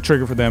 It's a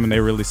trigger for them, and they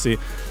really see it.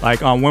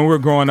 Like when we were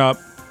growing up,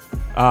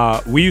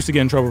 we used to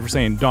get in trouble for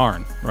saying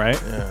 "darn," right?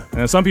 Yeah.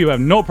 And some people have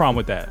no problem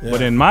with that.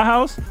 But Yeah. in my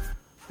house,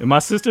 if my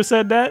sister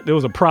said that, there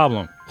was a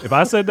problem. If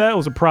I said that, it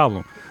was a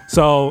problem.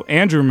 So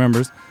Andrew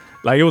remembers.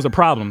 Like it was a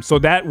problem. So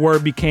that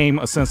word became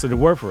a sensitive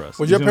word for us.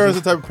 Was You your see what I'm parents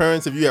the saying? type of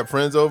parents if you had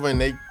friends over and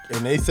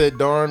they said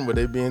darn, would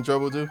they be in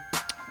trouble too?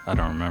 I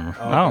don't remember.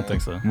 I don't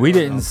think so. We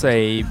didn't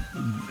say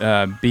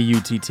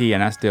BUTT,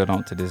 and I still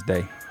don't to this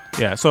day.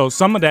 Yeah, so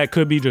some of that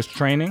could be just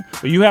training,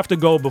 but you have to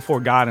go before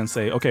God and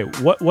say, okay,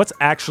 what's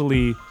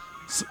actually,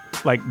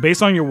 like,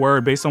 based on your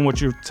word, based on what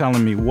you're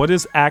telling me, what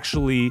is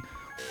actually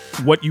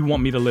what you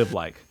want me to live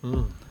like?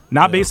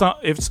 Not based on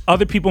if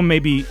other people may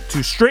be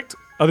too strict,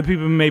 other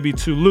people may be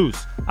too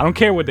loose. I don't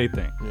care what they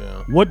think.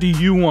 Yeah. What do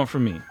you want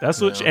from me?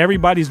 That's what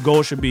everybody's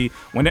goal should be.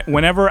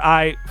 Whenever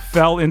I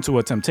fell into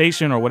a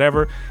temptation or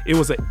whatever, it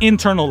was an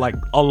internal like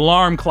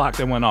alarm clock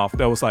that went off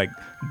that was like,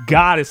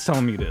 God is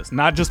telling me this,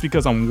 not just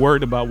because I'm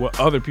worried about what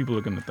other people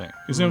are going to think.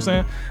 You see what I'm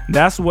saying?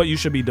 That's what you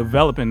should be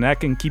developing. That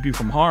can keep you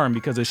from harm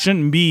because it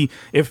shouldn't be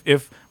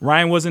if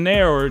Ryan wasn't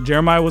there or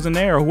Jeremiah wasn't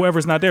there or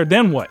whoever's not there,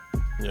 then what?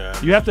 Yeah.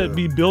 You have to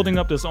be building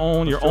up your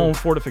own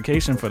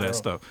fortification for that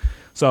stuff.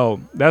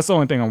 So that's the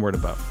only thing I'm worried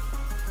about.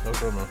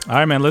 Okay, man. All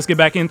right, man, let's get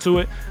back into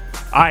it.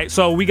 All right,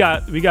 so we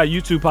got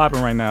YouTube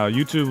popping right now.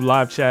 YouTube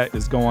live chat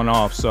is going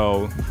off,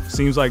 so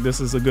seems like this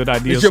is a good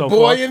idea Is your so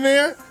boy far. in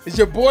there? Is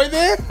your boy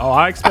there? Oh,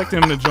 I expect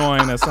him to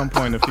join at some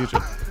point in the future.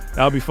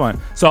 That'll be fun.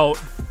 So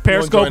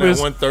Periscope is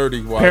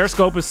 1:30. Watch.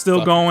 Periscope is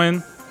still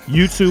going.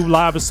 YouTube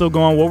Live is still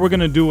going. What we're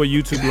gonna do with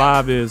YouTube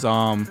Live is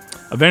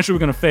eventually we're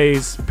gonna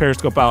phase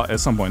Periscope out at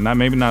some point.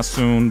 Maybe not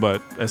soon,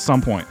 but at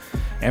some point.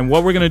 And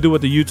what we're gonna do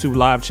with the YouTube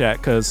live chat,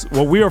 because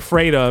what we're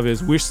afraid of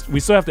is we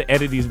still have to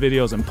edit these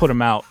videos and put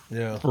them out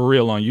for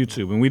real on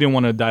YouTube, and we didn't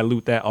want to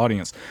dilute that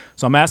audience.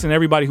 So I'm asking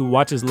everybody who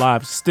watches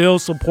live still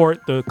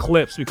support the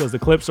clips because the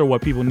clips are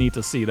what people need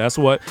to see. That's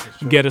what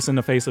get us in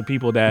the face of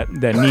people that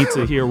need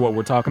to hear what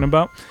we're talking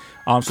about.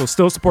 So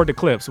still support the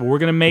clips. But we're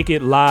gonna make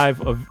it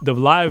live, the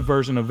live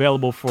version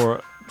available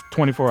for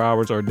 24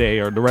 hours or a day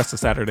or the rest of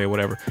Saturday,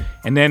 whatever.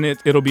 And then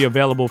it'll be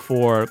available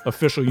for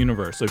Official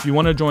Universe. So if you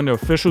want to join the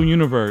Official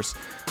Universe,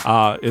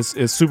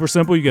 it's super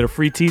simple. You get a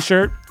free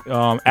t-shirt.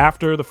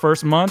 After the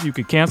first month, you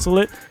could cancel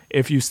it.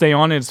 If you stay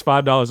on it, it's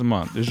 $5 a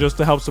month. It's just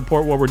to help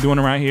support what we're doing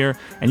around here.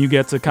 And you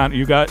get to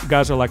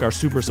guys are like our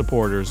super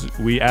supporters.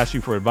 We ask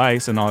you for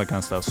advice and all that kind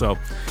of stuff. So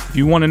if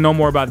you want to know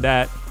more about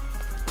that,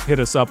 hit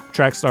us up,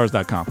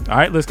 trackstars.com. All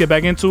right, let's get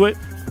back into it.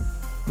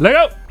 Let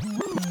go.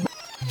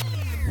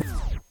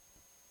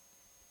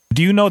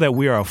 Do you know that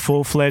we are a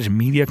full-fledged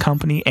media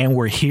company and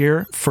we're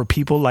here for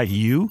people like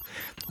you?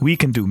 We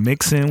can do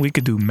mixing, we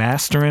can do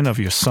mastering of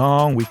your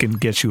song, we can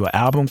get you an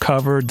album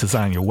cover,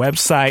 design your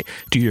website,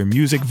 do your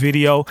music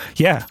video.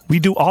 Yeah, we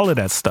do all of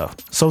that stuff.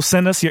 So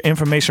send us your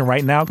information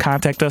right now,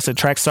 contact us at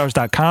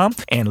trackstars.com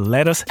and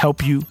let us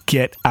help you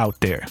get out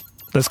there.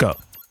 Let's go.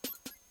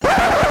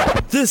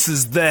 This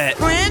is that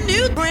brand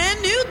new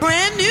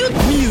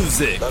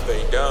music. Love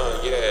ain't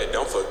done yet,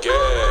 don't forget.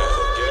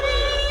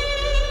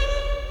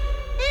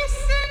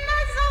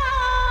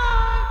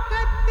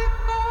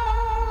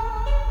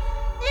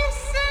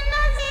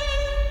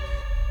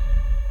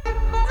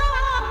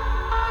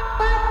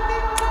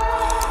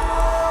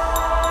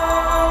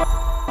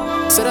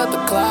 Set up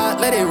the clock,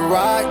 let it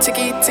rock,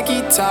 ticky,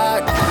 ticky,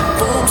 tock.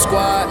 Boom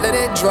squad, let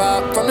it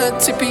drop from the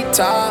tippy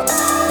top.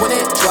 When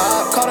it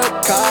drop, call the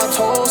cops,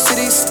 whole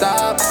city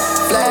stop.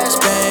 Flash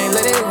bang,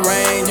 let it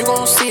rain, you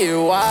gon' see it,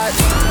 watch.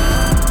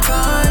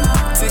 Time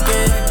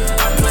ticking,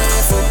 I'm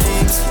playing for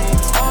keeps.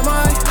 All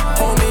my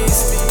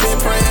homies been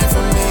praying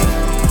for me.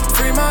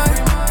 Free my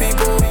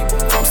people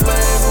from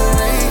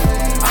slavery.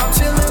 I'm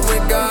chillin'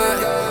 with God,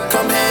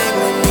 come hang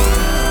with me.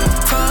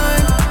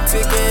 Time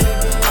ticking,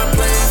 I'm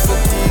playing for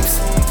keeps.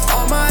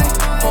 All my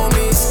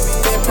homies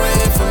been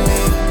praying for me.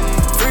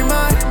 Free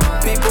my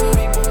people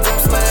from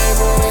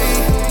slavery.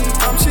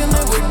 I'm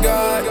chillin' with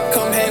God,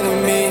 come hang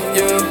with me,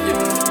 yeah.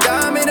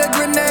 God made a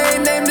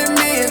grenade, named it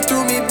me and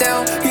threw me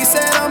down. He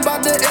said I'm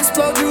about to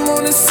explode, you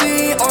wanna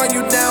see, are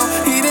you down?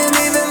 He didn't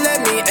even let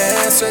me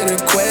answer the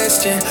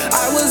question.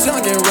 I was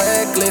young and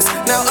reckless,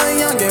 now I'm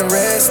young and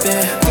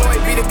resting. Glory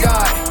be to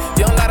God,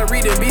 you don't gotta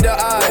read it, be the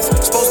eye.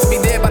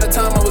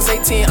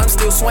 18, I'm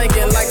still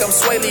swinging like I'm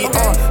Swaley.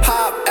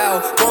 Hop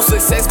out. Most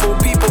successful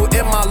people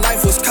in my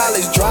life was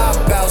college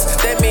dropouts.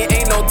 That mean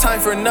ain't no time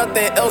for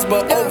nothing else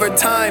but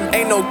overtime.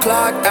 Ain't no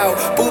clock out.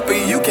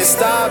 Boopy, you can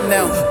stop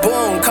now.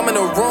 Boom, come in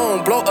the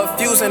room, blow a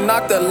fuse and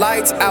knock the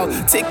lights out.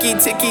 Ticky,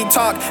 ticky,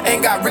 talk.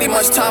 Ain't got really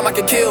much time I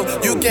can kill.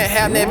 You can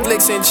have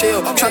Netflix and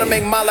chill. Tryna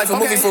make my life a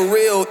movie for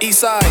real.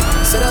 Eastside.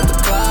 Set up the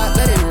clock,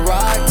 let it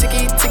rock.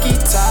 Ticky, ticky,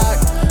 tock.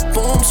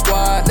 Boom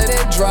squad, let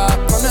it drop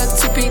from the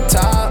tippy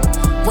top.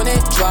 When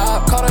it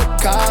drop, call the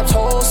cops,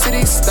 whole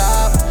city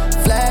stop.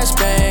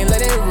 Flashbang,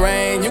 let it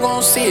rain, you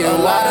gon' see it. A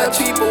lot of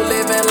people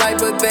living life,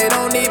 but they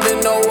don't even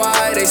know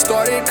why. They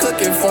started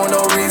cooking for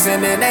no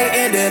reason and they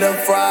ended up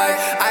fried.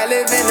 I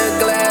live in a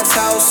glass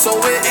house, so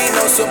it ain't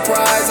no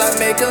surprise. I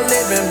make a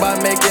living by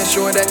making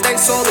sure that they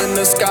soul in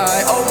the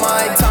sky. Oh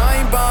my,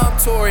 time bomb,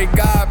 Tory,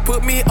 God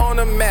put me on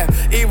the map.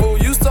 Evil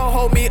used to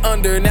hold me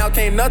under, now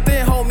can't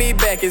nothing hold me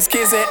back. It's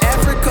kids in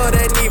Africa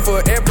that need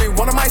for every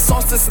one of my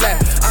songs to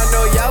slap. I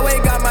know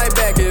Yahweh got my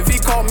back. If he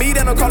call me,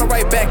 then I'll call him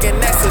right back. And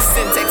that's the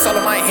syntax all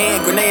in my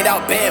hand. Grenade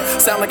out, bam.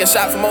 Sound like a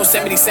shot from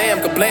Yosemite Sam.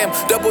 Kablam.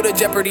 Double the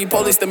jeopardy.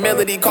 Police the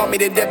melody. Call me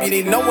the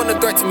deputy. No one a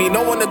threat to me.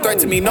 No one a threat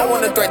to me. No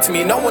one a threat to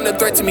me. No one a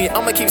threat to me.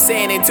 I'ma keep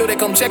saying it till they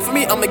come check for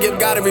me. I'ma give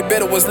God every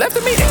bit of what's left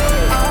of me. I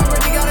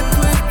already got a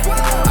click.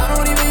 I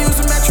don't even use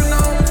a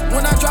metronome.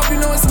 When I drop, you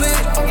know it's lit.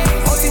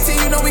 OTT,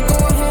 you know we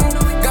going home.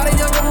 Got a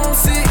younger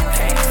homesick.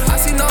 I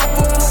see no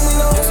for home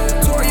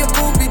alone. Tory and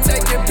Boo be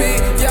taking pic.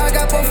 Yeah, I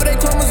got both of their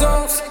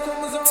chromosomes.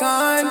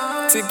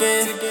 Time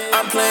ticking,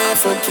 I'm playing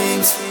for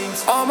keeps.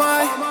 All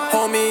my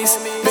homies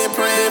been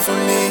praying for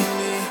me.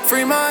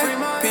 Free my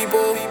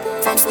people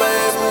from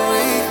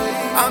slavery.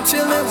 I'm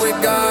chilling with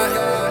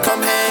God,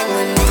 come hang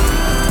with me.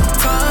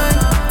 Time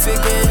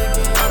ticking,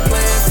 I'm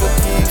playing for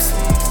keeps.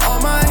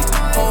 All my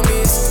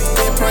homies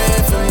been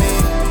praying for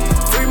me.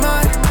 Free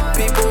my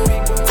people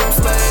from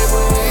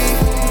slavery.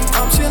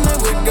 I'm chilling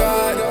with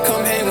God,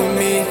 come hang with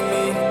me.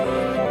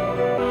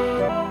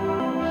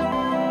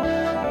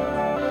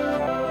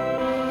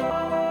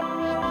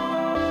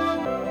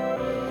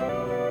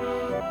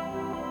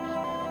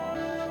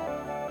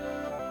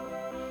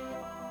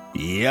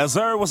 Yes,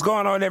 sir. What's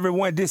going on,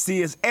 everyone? This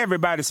is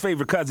everybody's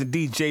favorite cousin,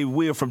 DJ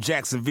Will from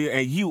Jacksonville,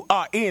 and you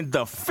are in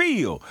the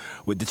field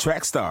with the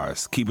Track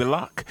Stars. Keep it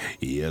locked.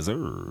 Yes,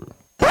 sir.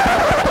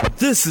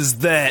 This is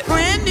that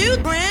brand new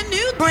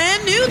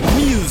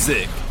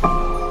music.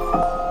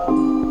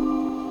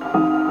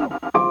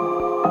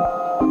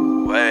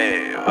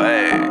 Wait.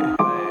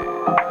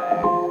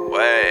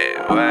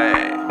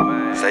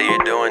 Say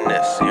you're doing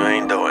this, you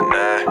ain't doing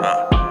that,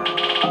 huh?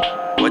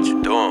 What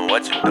you doing,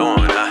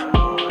 huh?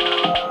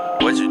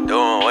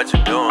 What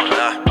you doing,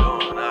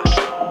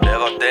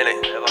 Never did it,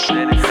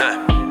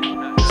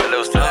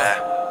 Salutes to that.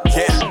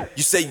 Yeah,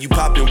 you say you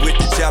poppin' with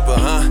the chopper,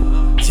 huh?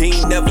 You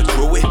ain't never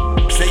drew it.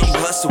 Say you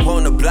hustle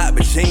on the block,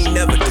 but you ain't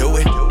never do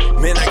it.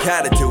 Man, I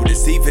gotta do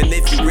this, even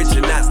if you rich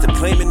or not. Stop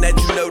claiming that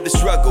you know the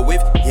struggle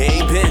if you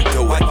ain't been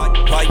through it.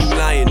 Why you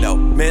lying though?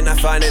 Man, I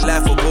find it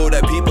laughable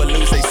that people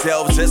lose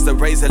themselves just to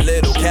raise a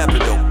little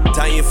capital.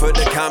 Dying for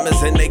the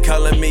commas and they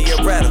calling me a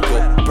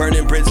radical.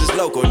 Burning bridges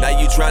local, now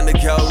you trying to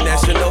go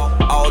national.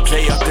 All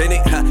day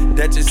authentic,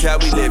 that's just how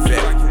we live it.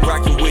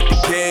 Rocking with the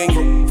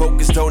king,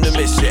 focused on the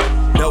mission.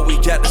 Know we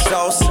got the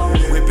sauce,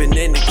 whipping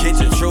in the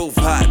kitchen. Truth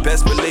hot,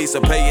 best believe,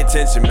 so pay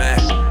attention, man.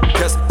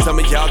 Cause some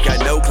of y'all got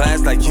no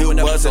class like you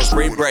was on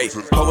spring break.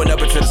 Pulling up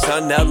until the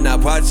sun up, now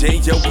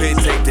watching your pit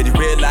tape. Did you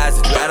realize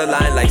that you out of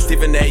line like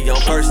Stephen A on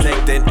first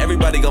take? Then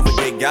everybody gon'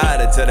 forget God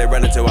until they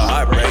run into a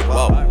heartbreak.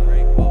 Whoa.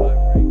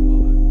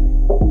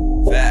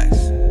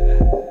 Facts,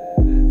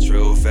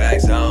 true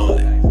facts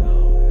only.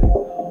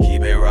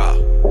 Keep it raw.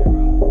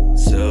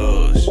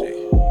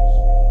 Sushi.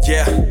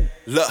 Yeah,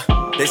 look,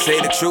 they say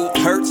the truth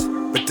hurts,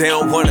 but they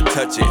don't wanna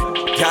touch it.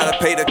 Gotta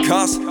pay the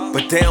cost,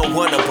 but they don't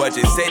wanna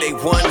budget. Say they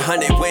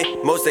 100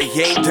 when most they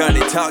ain't done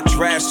it. Talk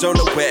trash on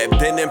the web,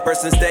 then in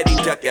person steady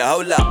duck it.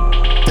 Hold up,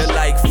 they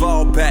like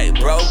fall back,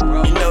 bro.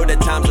 You know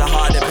that times are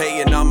hard to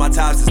pay and all my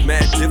times is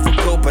mad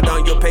difficult. But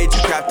on your page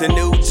you cop the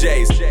new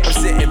J's. I'm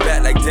sitting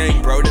back like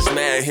dang, bro, this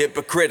man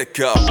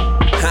hypocritical.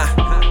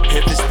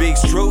 If it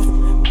speaks truth,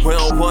 we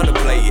don't wanna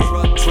play it.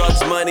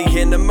 Drugs, money,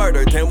 and the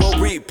murder, then we'll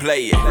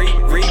replay it.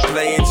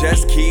 Replaying,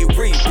 just keep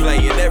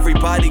replaying.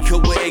 Everybody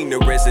cool with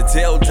ignorance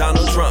until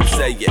Donald Trump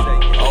say it.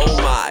 Oh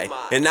my,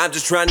 and I'm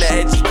just trying to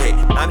educate.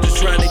 I'm just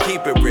trying to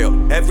keep it real.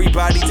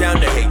 Everybody down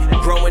to hate.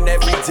 Growing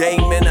every day,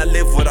 man, I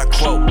live what I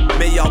quote.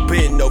 Man, y'all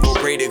been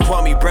overrated.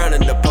 Kwame Brown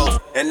in the post.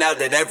 And now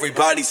that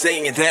everybody's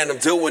saying that I'm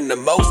doing the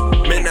most,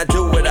 man, I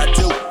do what I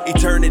do.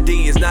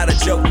 Eternity is not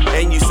a joke.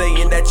 And you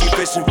saying that you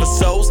fishing for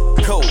souls?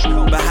 Cool,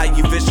 but how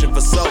you fishing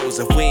for souls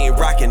if we ain't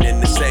rocking in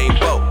the same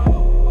boat?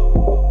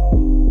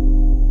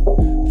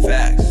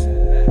 Facts,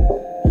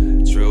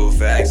 true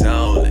facts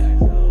only.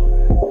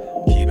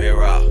 Keep it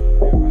raw.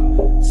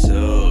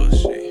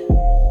 Sushi.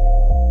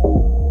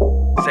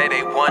 Say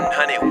they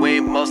 100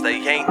 when most they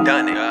ain't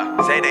done it.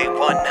 Say they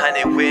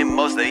 100 when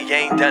most they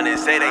ain't done it.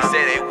 Say they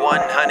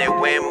 100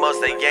 when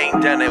most they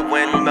ain't done it.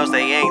 When most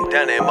they ain't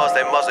done it. Most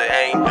they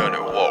ain't done it.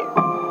 Whoa.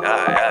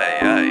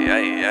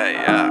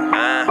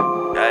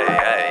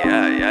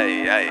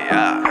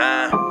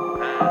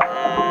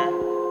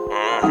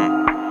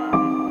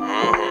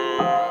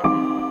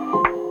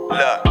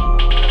 Look,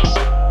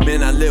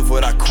 man, I live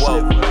what I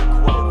quote.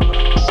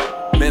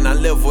 Man, I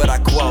live what I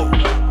quote.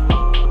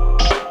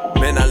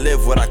 Man, I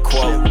live what I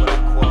quote.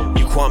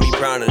 You Kwame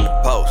Brown in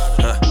the post,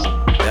 huh?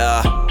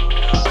 Yeah.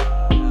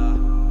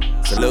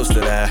 Salutes to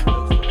that.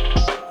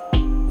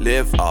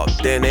 Live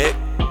authentic.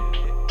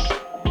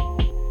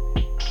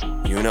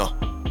 You know.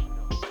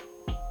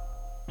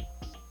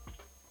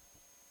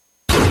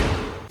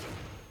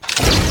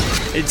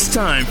 It's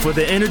time for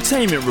the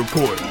Entertainment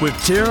Report with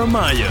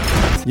Jeremiah.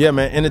 Yeah,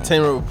 man,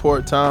 Entertainment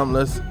Report time.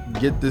 Let's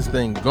get this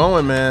thing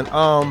going, man.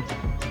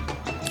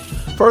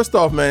 First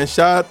off, man,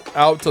 shout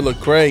out to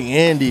Lecrae,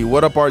 Andy,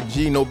 What Up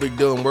RG, No Big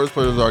Deal, and Worst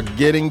Players are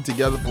getting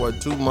together for a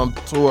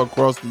 2-month tour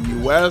across the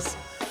U.S.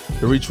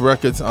 The Reach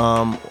Records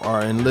are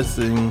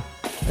enlisting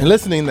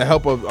the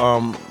help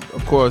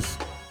of course,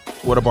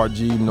 What Up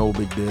RG, No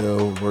Big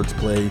Deal, Words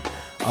Play,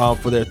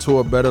 for their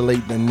tour Better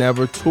Late Than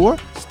Never tour.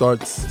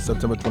 Starts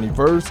September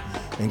 21st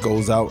and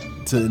goes out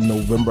to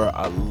November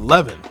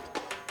 11th.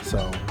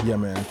 So, yeah,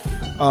 man.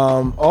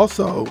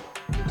 Also,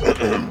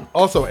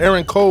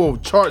 Aaron Cole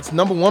charts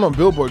 #1 on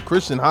Billboard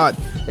Christian Hot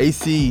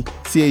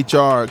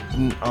ACCHR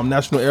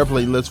National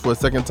Airplay list for a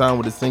second time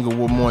with his single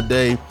One More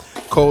Day.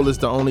 Cole is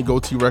the only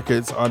Go-T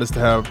Records artist to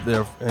have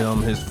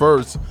his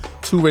first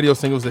 2 radio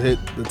singles to hit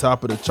the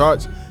top of the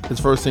charts. His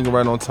first single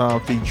Right on Time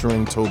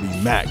featuring Toby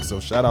Mac. So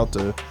shout out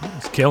to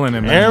He's killing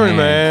it, man. Aaron,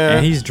 man.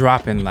 And he's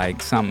dropping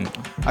like something.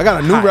 I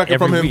got a new hot record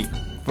from every him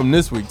week. from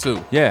this week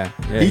too. Yeah.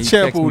 He texted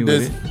sampled me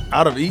this with it.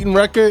 Out of Eden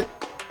record.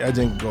 That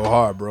didn't go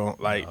hard, bro.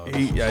 Like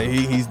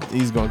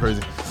he's going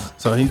crazy.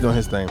 So he's doing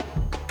his thing.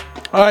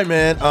 All right,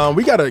 man.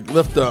 We gotta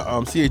lift the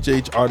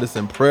CHH artist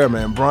in prayer,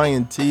 man.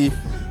 Brian T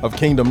of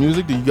Kingdom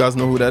Music. Do you guys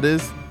know who that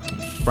is?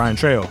 Brian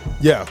Trail.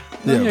 Yeah.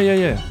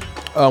 Yeah.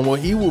 Well,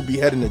 he will be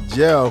heading to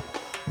jail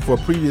for a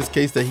previous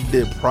case that he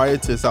did prior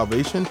to his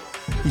salvation.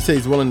 He says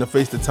he's willing to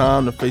face the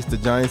time, to face the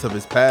giants of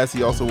his past.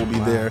 He also will be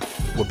there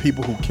with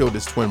people who killed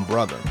his twin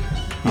brother.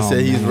 He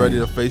said he's ready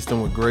to face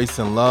them with grace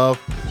and love.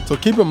 So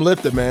keep him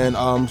lifted, man.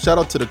 Shout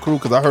out to the crew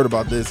because I heard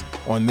about this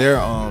on their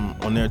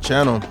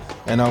channel,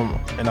 and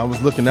I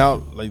was looking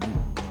out, like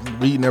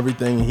reading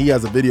everything. He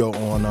has a video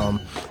on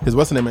his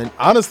what's the name, man.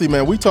 Honestly,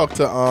 man, we talked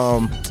to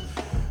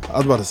I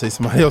was about to say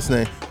somebody else's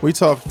name. We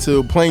talked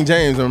to Plain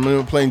James, and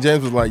remember Plain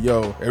James was like,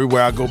 yo,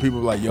 everywhere I go, people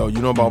were like, yo,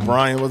 you know about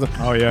Brian? Wasn't?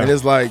 Oh, yeah. And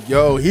it's like,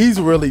 yo, he's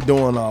really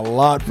doing a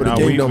lot for the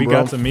kingdom, we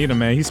bro. got to meet him,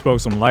 man. He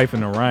spoke some life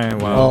into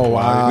Ryan. Oh,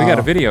 wow. We got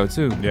a video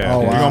too. Yeah, Oh,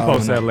 we're wow. gonna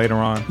post that later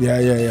on.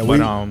 Yeah. But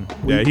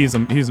he's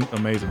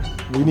amazing.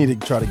 We need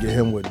to try to get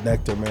him with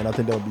Nectar, man. I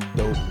think that would be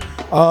dope.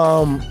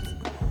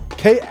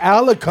 K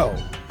Alico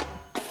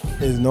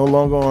is no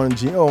longer on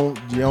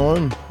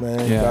GOM,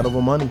 man. Yeah. Got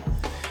over money.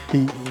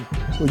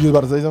 Were you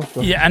about to say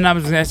something? Yeah, and I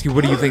was gonna ask you,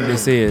 what do you think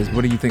this is?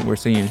 What do you think we're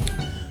seeing?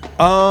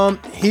 I'll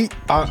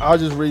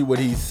just read what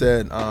he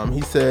said. He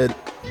said,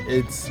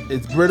 it's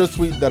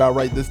bittersweet that I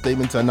write this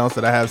statement to announce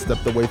that I have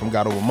stepped away from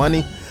God Over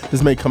Money.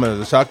 This may come as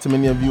a shock to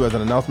many of you as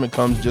an announcement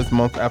comes just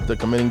months after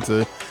committing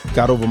to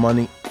God Over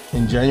Money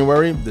in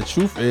January. The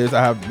truth is I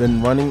have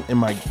been running in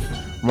my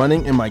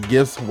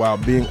gifts while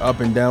being up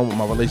and down with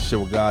my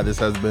relationship with God. This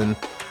has been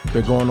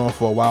going on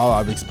for a while.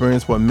 I've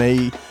experienced what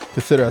may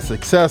consider a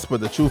success,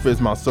 but the truth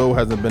is my soul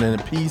hasn't been in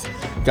peace.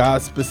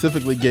 God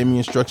specifically gave me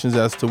instructions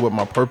as to what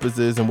my purpose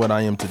is and what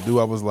I am to do.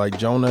 I was like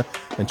Jonah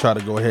and try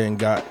to go ahead and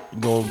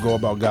go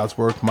about God's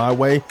work my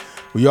way.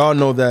 We all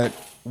know that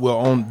will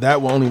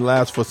only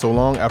last for so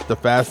long. After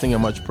fasting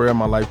and much prayer,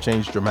 my life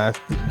changed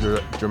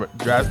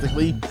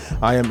drastically.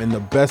 I am in the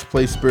best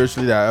place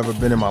spiritually that I've ever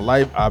been in my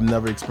life. I've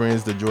never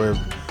experienced the joy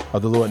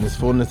of the Lord in his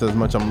fullness as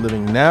much I'm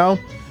living now.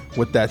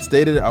 With that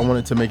stated, I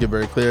wanted to make it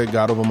very clear,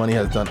 God Over Money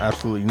has done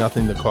absolutely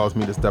nothing to cause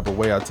me to step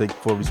away. I take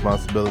full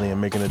responsibility in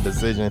making a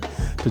decision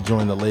to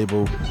join the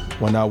label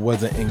when I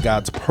wasn't in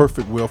God's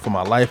perfect will for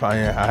my life. I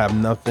have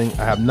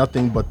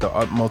nothing but the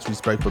utmost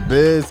respect for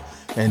Biz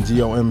and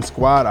GOM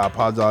Squad. I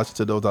apologize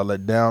to those I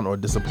let down or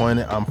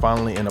disappointed. I'm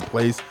finally in a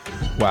place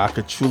where I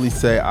could truly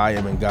say I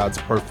am in God's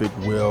perfect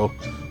will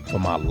for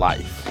my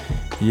life.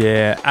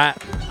 Yeah, I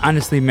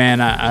honestly, man,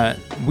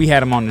 we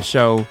had him on the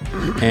show,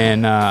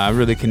 and I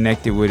really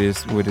connected with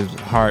his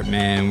heart,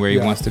 man, where he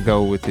wants to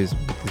go with his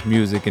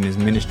music and his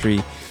ministry.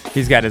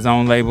 He's got his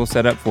own label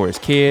set up for his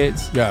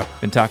kids. Yeah,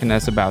 been talking to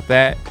us about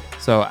that.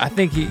 So I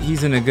think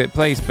he's in a good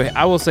place. But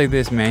I will say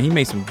this, man, he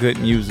made some good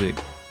music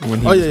when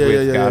he was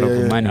with God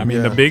Over Money. I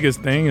mean, the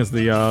biggest thing is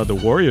the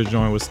Warriors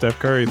joint with Steph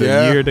Curry.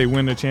 The year they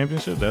win the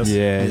championship. That's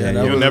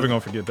you're never gonna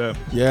forget that.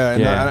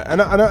 Yeah,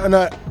 and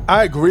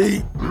I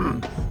agree.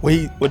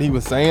 What he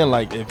was saying,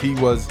 like if he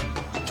was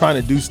trying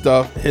to do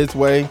stuff his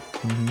way,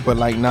 but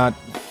like not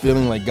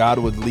feeling like God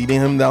was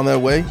leading him down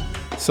that way.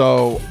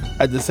 So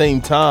at the same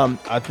time,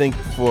 I think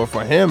for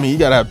him, he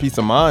gotta have peace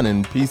of mind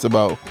and peace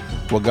about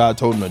what God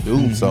told him to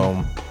do.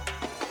 So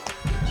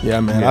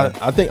yeah, man,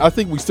 I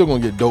think we still gonna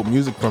get dope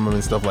music from him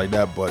and stuff like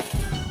that. But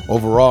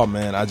overall,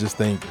 man, I just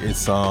think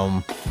it's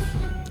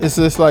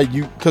just like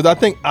because I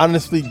think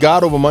honestly,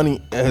 God Over Money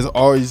has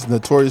always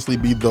notoriously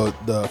be the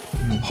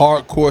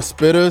hardcore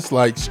spitters,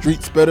 like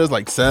street spitters,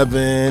 like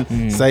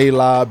Seven,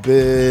 Selah,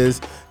 Biz,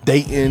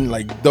 Dayton,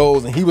 like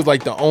those, and he was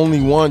like the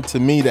only one to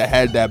me that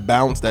had that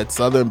bounce, that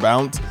southern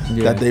bounce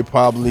that they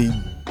probably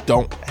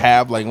don't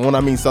have. Like when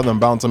I mean southern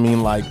bounce, I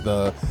mean like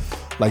the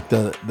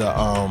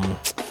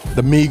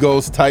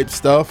Migos type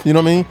stuff, you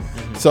know what I mean?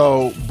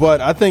 So,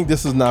 but I think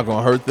this is not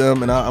gonna hurt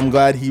them, and I'm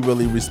glad he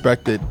really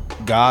respected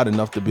God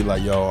enough to be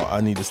like, yo, I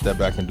need to step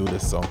back and do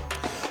this. So, all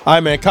right,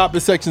 man.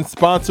 Comment section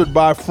sponsored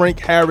by Frank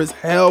Harris,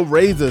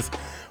 Hellraisers,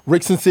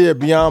 Rick Sincere,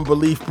 Beyond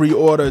Belief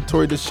pre-order,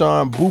 Tori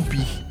Deshawn,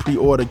 Boopy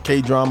pre-order,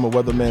 K-Drama,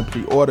 Weatherman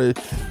pre-order,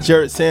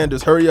 Jared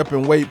Sanders, Hurry Up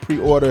and Wait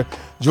pre-order,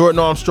 Jordan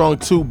Armstrong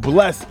 2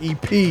 Bless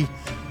EP.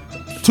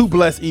 2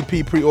 Bless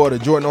EP pre-order.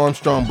 Jordan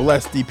Armstrong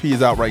Blessed EP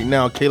is out right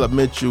now. Caleb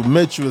Mitchell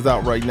is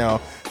out right now.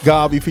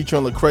 Gavi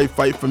featuring Lecrae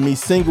Fight For Me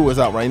single is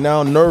out right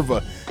now.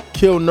 Nerva,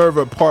 Kill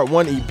Nerva Part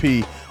 1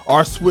 EP.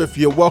 R Swift,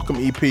 You're Welcome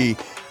EP.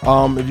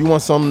 If you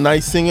want some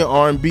nice singing,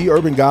 R&B,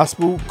 urban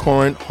gospel,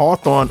 Corin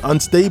Hawthorne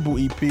Unstable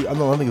EP. I think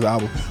it's an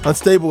album.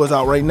 Unstable is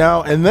out right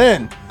now. And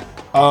then,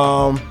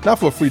 not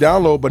for a free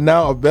download, but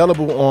now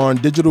available on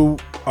digital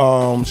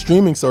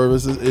streaming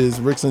services is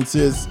Rick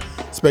Sincere's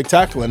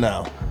Spectacular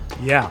now.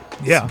 Yeah.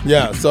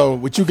 So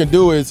what you can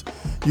do is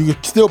you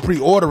can still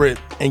pre-order it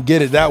and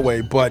get it that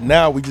way. But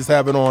now we just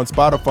have it on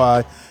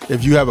Spotify.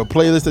 If you have a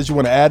playlist that you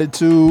want to add it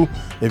to,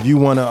 if you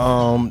want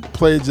to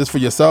play it just for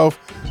yourself,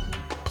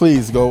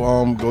 please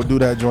go do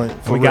that joint.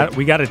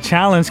 We got a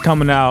challenge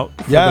coming out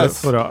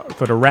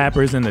for the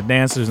rappers and the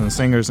dancers and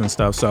singers and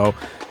stuff. So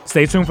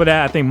stay tuned for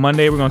that. I think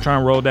Monday we're gonna try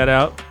and roll that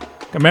out.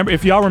 Remember,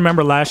 if y'all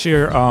remember last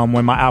year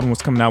when my album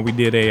was coming out, we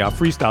did a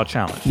freestyle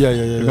challenge. Yeah.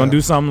 We're gonna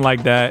do something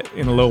like that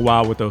in a little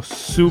while with a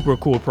super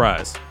cool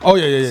prize. Oh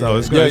yeah. So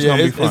it's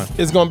gonna be fun.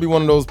 It's gonna be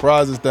one of those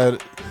prizes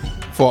that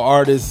for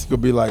artists could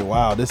be like,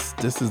 wow, this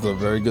is a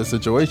very good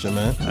situation,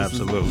 man.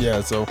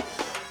 Absolutely. So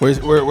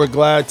we're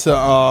glad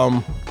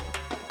to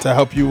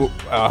help you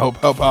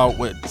help out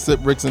with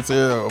Rick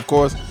Sincere, of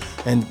course,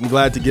 and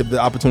glad to give the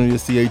opportunity to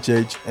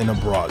CHH and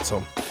abroad.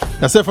 So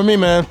that's it for me,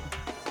 man.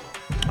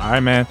 All right,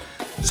 man.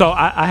 So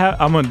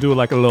I'm going to do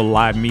like a little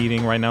live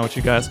meeting right now with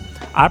you guys.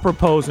 I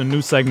propose a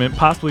new segment,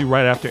 possibly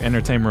right after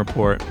Entertainment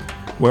Report,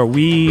 where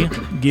we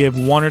give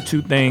one or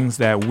two things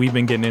that we've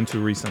been getting into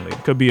recently.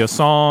 It could be a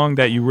song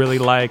that you really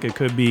like. It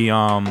could be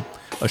a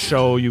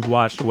show you've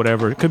watched,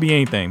 whatever. It could be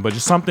anything, but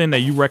just something that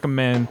you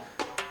recommend,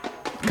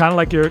 kind of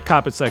like your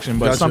Coppet section,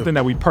 but something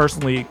that we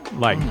personally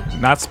like.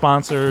 Not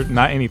sponsored,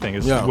 not anything.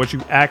 It's just what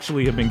you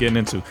actually have been getting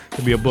into. It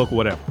could be a book,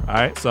 whatever. All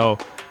right, so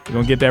we're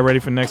going to get that ready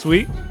for next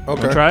week.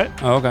 Okay. Try it?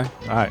 Oh, okay.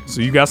 All right.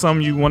 So you got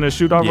something you want to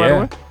shoot off right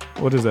away?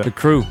 What is that? The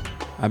Crew.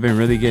 I've been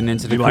really getting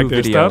into the Crew like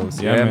their videos.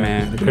 Stuff? Yeah,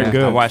 man. They're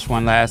good. I watched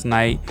one last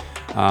night.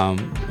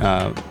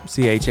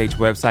 CHH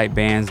website,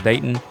 Bands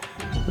Dayton.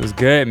 It was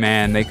good,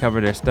 man. They cover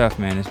their stuff,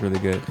 man. It's really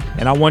good.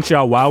 And I want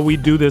y'all, while we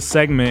do this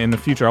segment in the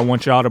future, I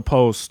want y'all to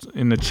post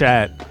in the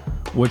chat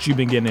what you've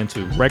been getting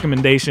into.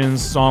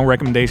 Recommendations, song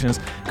recommendations.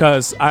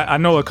 Because I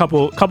know a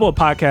couple of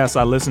podcasts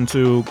I listen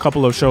to, a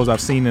couple of shows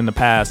I've seen in the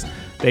past.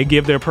 They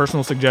give their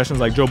personal suggestions,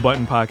 like Joe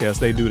Budden podcast.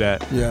 They do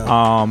that.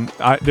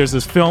 Yeah. There's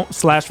this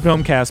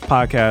Filmcast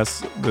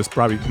podcast. That's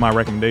probably my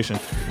recommendation.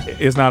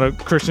 It's not a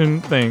Christian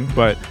thing,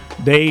 but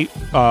they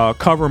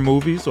cover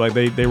movies. Like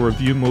they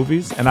review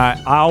movies, and I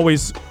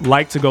always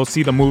like to go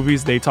see the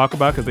movies they talk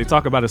about because they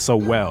talk about it so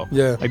well.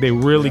 Yeah. Like they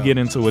really get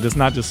into it. It's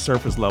not just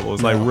surface level.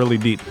 It's like really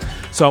deep.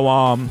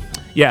 So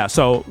yeah,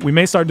 so we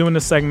may start doing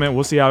this segment.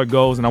 We'll see how it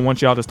goes, and I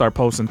want y'all to start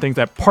posting things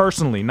that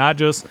personally, not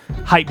just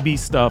hype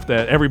beast stuff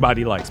that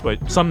everybody likes,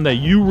 but something that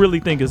you really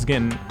think is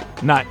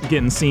not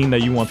getting seen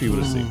that you want people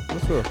to see.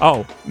 Sure.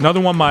 Oh,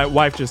 another one my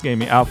wife just gave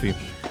me, Alfie.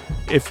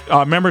 If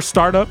remember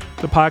Startup,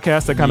 the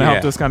podcast that kind of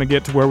helped us kind of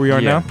get to where we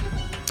are now?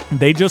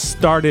 They just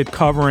started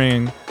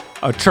covering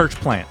a church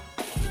plant.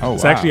 Oh,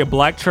 it's actually a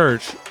black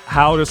church.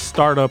 How to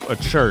start up a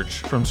church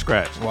from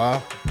scratch.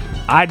 Wow.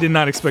 I did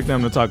not expect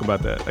them to talk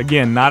about that.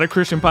 Again, not a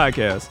Christian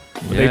podcast,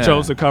 but they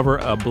chose to cover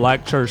a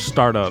black church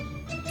startup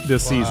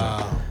this season.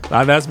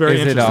 That's very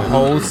interesting. Is it a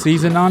whole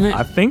season on it?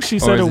 I think she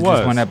said or is it was.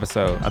 Just one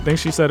episode. I think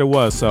she said it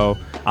was. So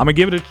I'm gonna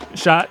give it a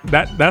shot.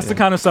 That's the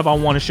kind of stuff I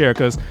want to share,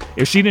 because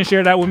if she didn't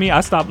share that with me,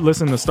 I stopped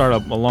listening to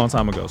Startup a long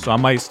time ago. So I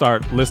might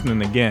start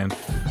listening again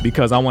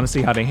because I want to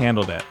see how they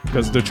handle that.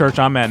 Because the church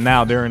I'm at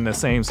now, they're in the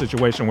same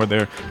situation where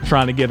they're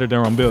trying to get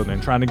their own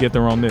building, trying to get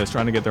their own this,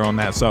 trying to get their own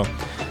that. So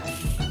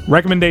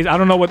recommendation, I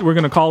don't know what we're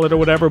going to call it or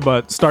whatever,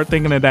 but start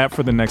thinking of that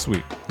for the next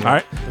week. All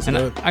right? And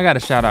I got a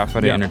shout out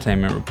for the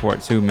Entertainment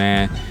Report too,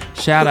 man.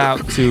 Shout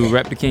out to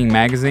Rep the King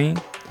magazine.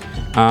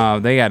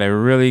 They got a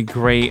really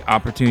great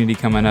opportunity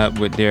coming up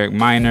with Derek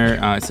Minor.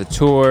 It's a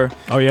tour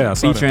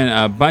featuring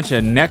a bunch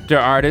of Nectar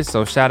artists,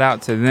 so shout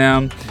out to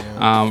them.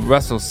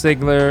 Russell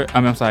Sigler.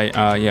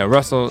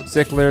 Russell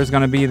Sigler is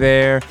going to be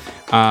there.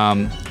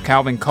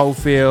 Calvin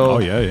Cofield. Oh,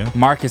 yeah.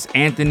 Marcus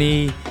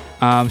Anthony.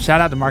 Shout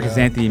out to Marcus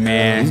Anthony,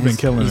 man. He's been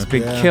killing it. He's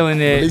been killing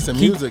it. Releasing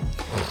music.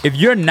 If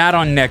you're not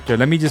on Nectar,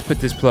 let me just put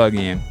this plug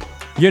in.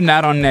 You're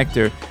not on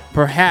Nectar.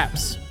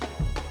 Perhaps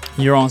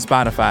you're on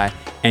Spotify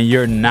and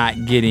you're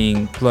not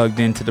getting plugged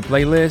into the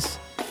playlist.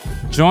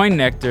 Join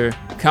Nectar.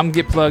 Come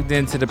get plugged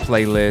into the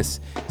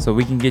playlist so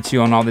we can get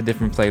you on all the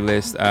different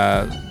playlists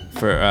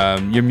for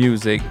your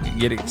music.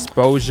 Get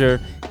exposure.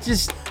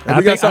 And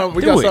we got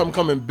something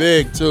coming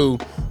big too.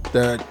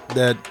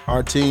 That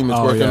our team is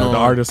working on. The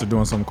artists are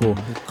doing something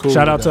cool.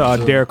 Shout out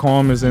to Derek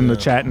Holm is in the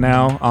chat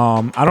now.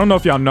 I don't know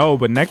if y'all know,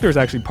 but Nectar is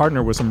actually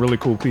partnered with some really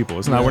cool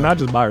people. We're not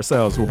just by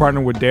ourselves. We're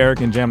partnering with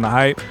Derek and Jam the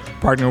Hype.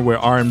 Partnering with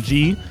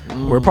RMG.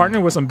 We're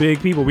partnering with some big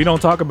people we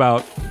don't talk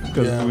about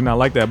because we're not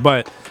like that.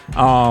 But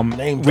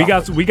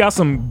we got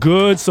some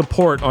good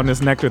support on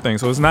this Nectar thing.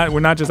 So we're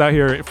not just out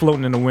here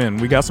floating in the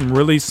wind. We got some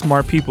really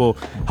smart people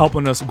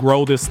helping us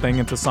grow this thing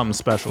into something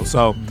special.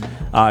 So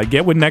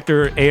get with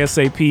Nectar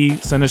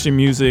ASAP. Send us your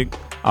music.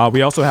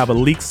 We also have a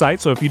leak site,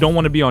 so if you don't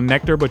want to be on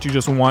Nectar but you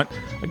just want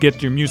to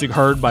get your music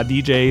heard by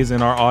DJs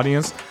in our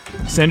audience,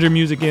 send your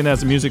music in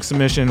as a music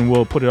submission and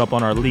we'll put it up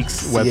on our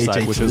Leaks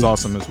website, which is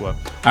awesome as well.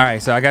 All right,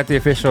 so I got the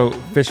official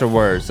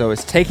word. So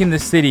it's Taking the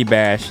City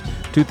Bash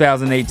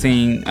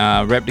 2018,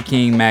 Rep the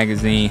King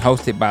magazine,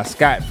 hosted by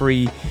Scott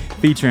Free,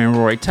 featuring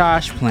Roy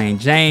Tosh, playing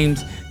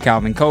James,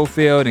 Calvin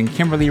Cofield and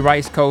Kimberly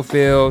Rice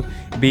Cofield,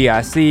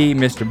 BIC,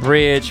 Mr.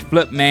 Bridge,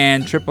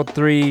 Flipman,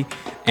 333,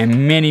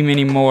 and many,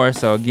 many more.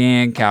 So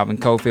again, Calvin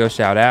Cofield,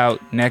 shout out,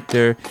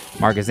 Nectar,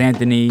 Marcus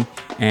Anthony,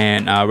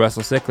 and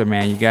Russell Sigler,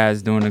 man. You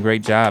guys doing a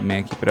great job,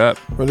 man. Keep it up.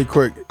 Really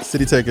quick,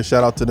 City Taker,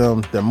 shout out to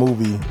them, their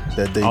movie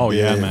that they did. Oh,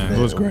 yeah, man. It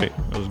was great.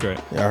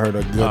 Yeah, I heard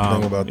a good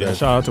thing about that.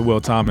 Shout out to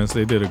Will Thomas.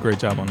 They did a great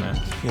job on that.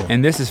 Yeah.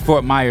 And this is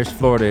Fort Myers,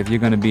 Florida. If you're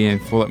going to be in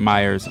Fort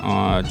Myers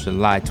on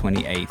July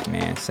 28th,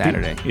 man,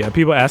 Saturday. Yeah,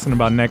 people asking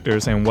about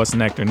Nectar, saying what's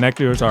Nectar?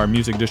 Nectar is our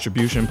music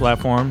distribution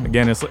platform.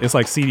 Again, it's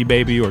like CD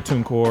Baby or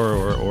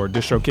TuneCore or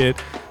DistroKid.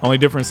 Only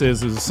difference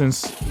is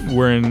since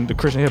we're in the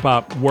Christian hip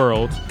hop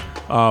world,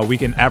 we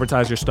can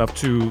advertise your stuff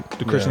to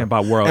the Christian hip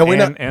hop world,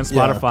 and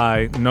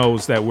Spotify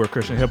knows that we're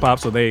Christian hip hop,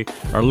 so they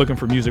are looking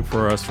for music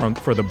for us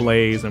for the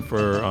Blaze and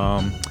for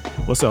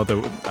what's the other?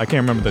 I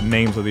can't remember the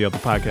names of the other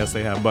podcasts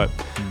they have, but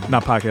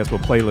not podcasts,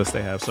 but playlists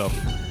they have. So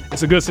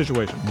it's a good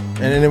situation.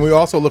 And then we're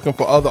also looking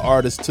for other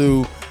artists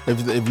too.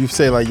 If you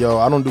say like, yo,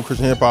 I don't do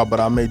Christian hip hop, but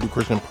I may do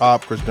Christian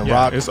pop, Christian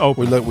rock. It's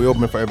open. We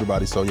open for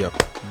everybody. So yeah.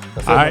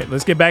 All right,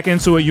 let's get back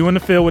into it. You in the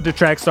field with the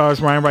track stars,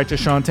 Ryan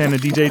Righteous, Sean Tanner,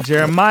 DJ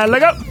Jeremiah.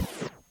 Let go.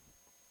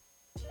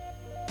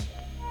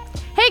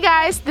 Hey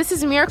guys, this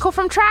is Miracle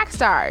from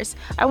Trackstars.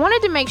 I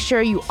wanted to make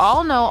sure you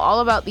all know all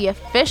about the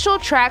official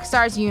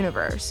Trackstars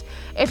universe.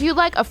 If you'd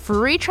like a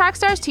free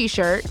Trackstars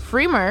t-shirt,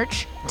 free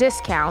merch,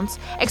 discounts,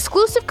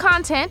 exclusive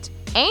content,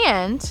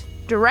 and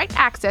direct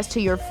access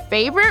to your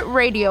favorite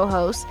radio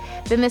hosts,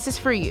 then this is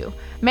for you.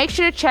 Make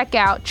sure to check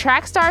out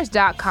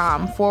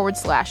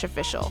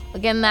trackstars.com/official.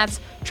 Again, that's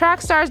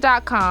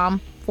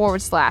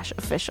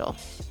trackstars.com/official.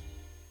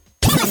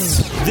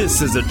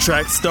 This is a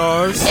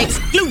Trackstars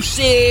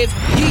exclusive.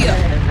 Yeah.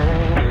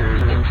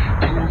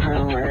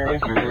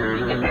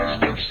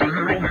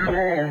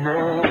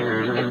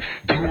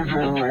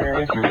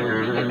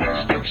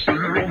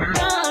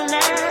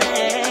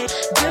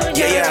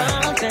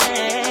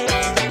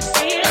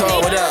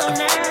 Cole, what up?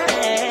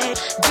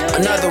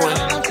 Another one.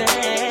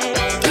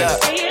 Look,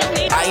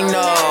 I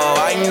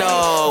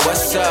know.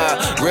 What's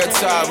up? Real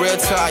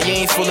talk, you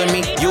ain't fooling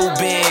me. You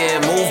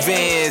been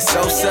moving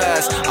so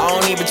sus. I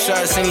don't even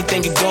trust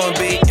anything you're doing,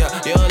 B.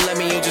 Yeah, you don't let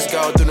me, you just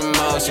go through the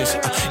motions.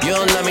 You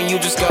don't let me, you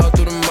just go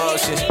through the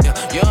motions. Yeah,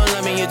 you don't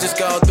let me, you just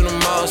go through the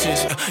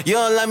motions. You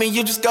don't let me,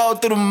 you just go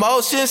through the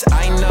motions.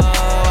 I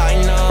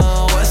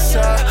know. What's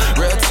up?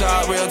 Real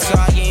talk,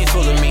 you ain't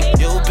fooling me.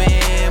 You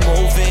been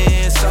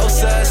moving so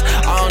sus.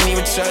 I don't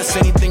even trust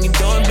anything you're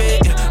doing, B.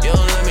 Yeah, you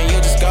don't let me, you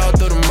just go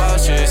through the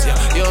motions. Yeah,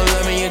 you don't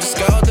let me, you just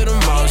go through the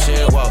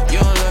motions. Whoa, you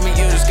don't let me,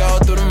 you just go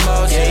through the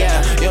motions.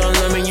 Yeah, you don't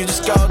let me, you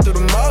just go through the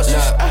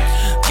motions.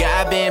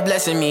 God been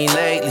blessing me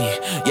lately.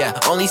 Yeah,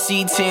 only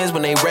see 10s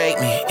when they rate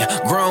me. Yeah,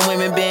 grown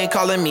women been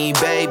calling me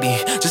baby.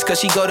 Just cause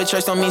she go to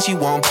church don't mean she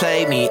won't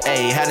play me.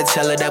 Ayy, had to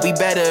tell her that we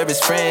better as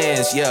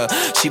friends. Yeah,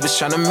 she was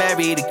tryna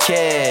marry the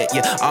kid.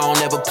 Yeah, I don't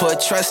ever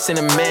put trust in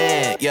a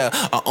man. Yeah,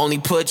 I only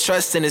put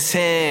trust in his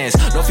hands.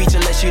 No feature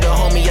unless you the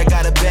homie, I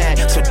got a bag.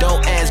 So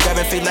don't ask,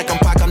 grabbing feet like I'm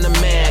Pac, I'm the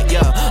man.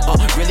 Yeah,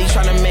 really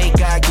tryna make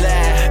God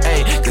glad.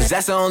 Ayy, cause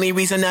that's the only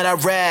reason that I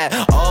rap.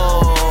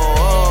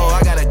 Oh,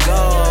 I gotta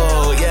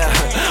go. Yeah,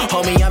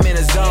 homie, I'm in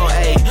a zone.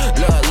 Ayy,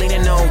 look,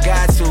 leaning on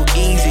God too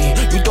easy.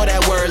 You throw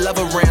that word love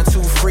around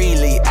too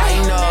freely. I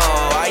know.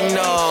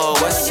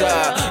 What's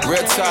up?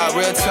 Real talk,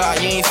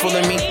 you ain't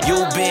fooling me.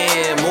 You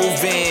been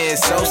moving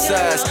so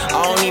sus.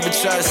 I don't even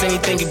trust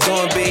anything you're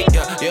doing, B.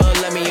 Yeah, you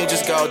don't let me, you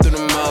just go through the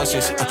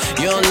motions.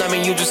 You don't let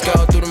me, you just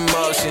go through the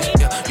motions.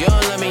 Yeah, you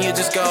don't let me, you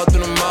just go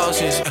through the motions.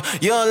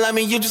 emotions. You don't love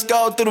me, you just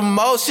go through the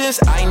motions.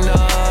 I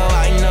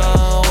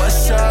know,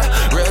 what's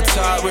up? Real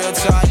talk,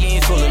 you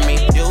ain't fooling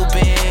me. You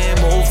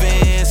been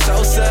moving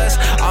so sus.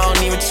 I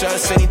don't even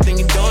trust anything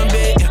you're doing,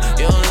 bitch.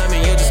 You don't love me,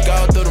 you just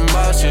go through the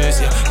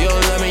motions. You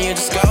don't love me, you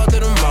just go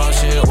through the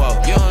motions. Whoa,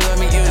 you don't love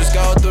me, you just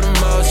go through the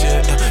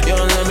motions. You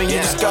don't love me,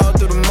 you just go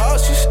through the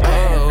motions. Oh,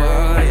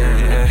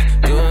 yeah,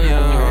 do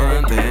your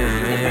own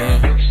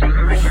thing.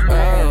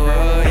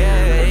 Oh,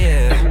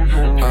 yeah,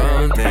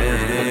 own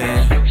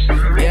thing.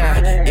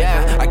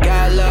 Yeah, I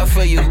got love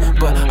for you,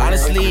 but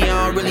honestly, I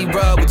don't really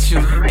rub with you.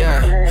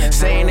 Yeah,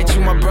 saying that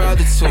you my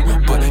brother too,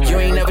 but you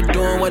ain't never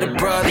doing what a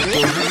brother do.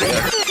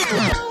 Yeah.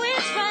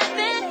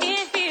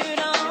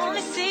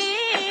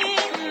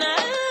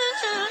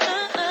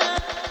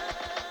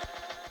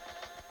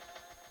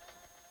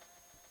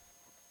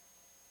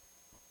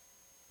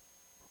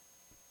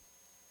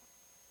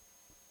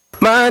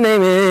 My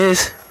name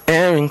is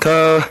Aaron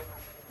Cole,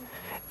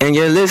 and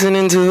you're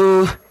listening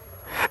to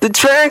the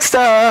Track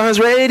Stars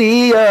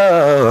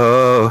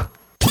Radio.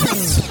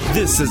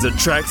 This is a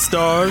Track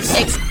Stars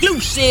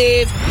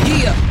exclusive.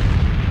 Yeah.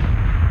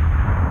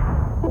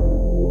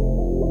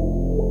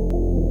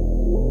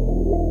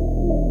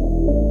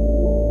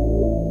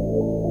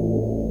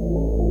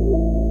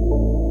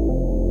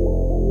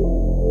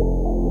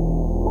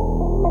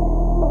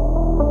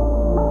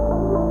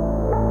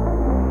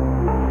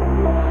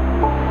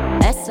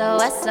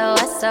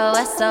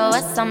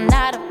 SOS, I'm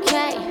not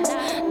okay.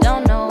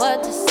 Don't know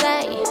what to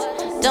say.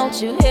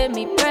 Don't you hear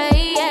me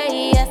pray?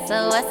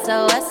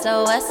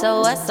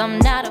 SOS, I'm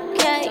not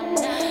okay.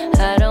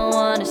 I don't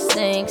wanna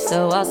sing,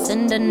 so I'll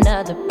send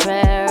another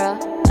prayer.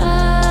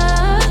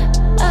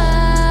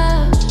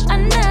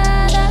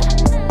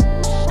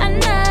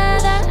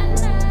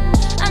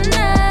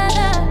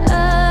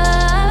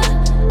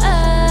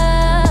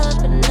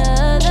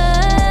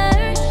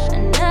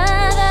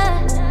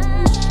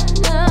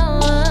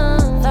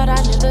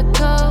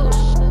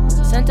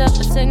 Up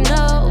a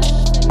signal,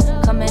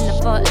 coming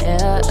up for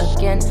air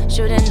again,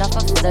 shooting off a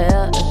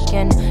flare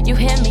again. You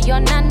hear me, you're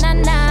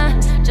na-na-na,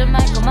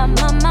 Jamaica,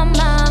 mama.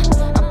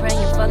 I'm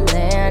praying for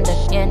land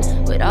again,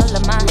 with all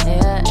of my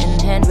hair in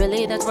hand.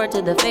 Really, that's word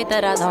to the faith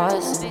that I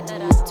lost,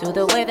 to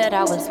the way that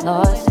I was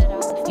lost.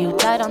 You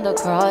died on the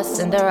cross,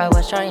 and there I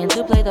was trying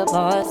to play the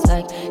boss.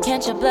 Like,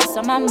 can't you bless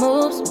all my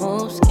moves?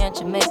 Can't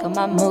you make all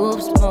my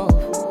moves move?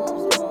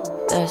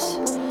 That's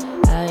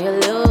how you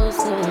lose.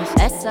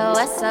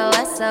 SOS,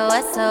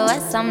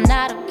 I'm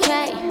not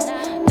okay.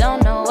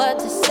 Don't know what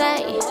to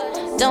say.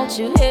 Don't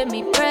you hear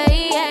me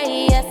pray?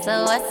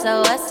 SOS,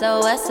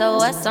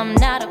 I'm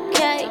not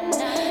okay.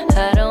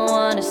 I don't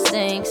wanna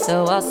sing,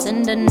 so I'll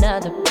send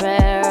another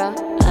prayer.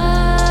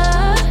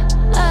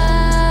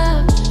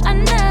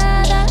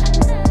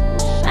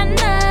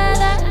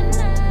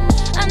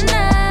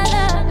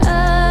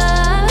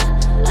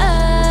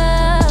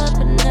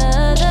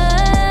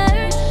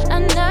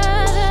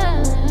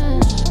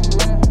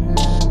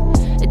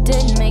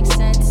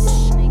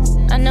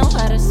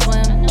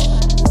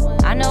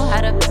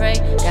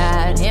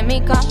 Hear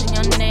me calling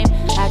your name.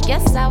 I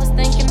guess I was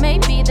thinking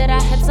maybe that I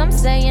had some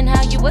say in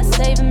how you was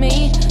saving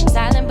me.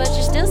 Silent, but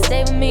you still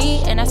stay with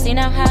me. And I see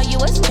now how you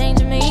was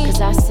changing me. Cause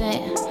I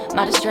sent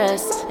my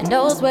distress, and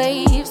those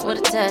waves were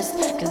the test.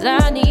 Cause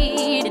I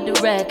needed to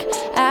wreck,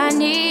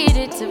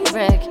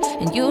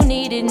 and you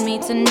needed me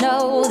to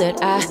know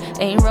that I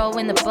ain't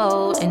rowing the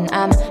boat, and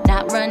I'm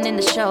not running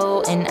the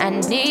show, and I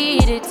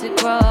needed to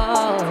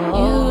grow.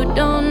 You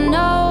don't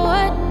know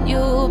what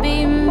you'll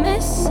be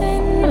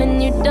missing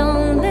when you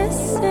don't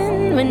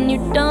listen, when you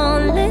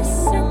don't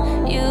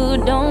listen. You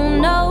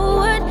don't know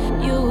what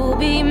you'll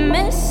be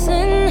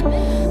missing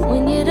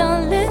when you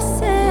don't listen.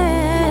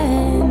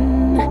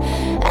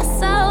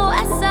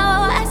 SOS.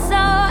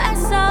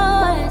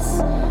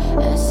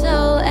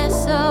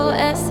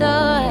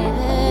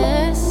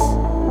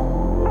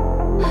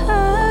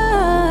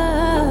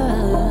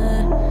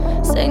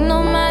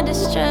 Signal my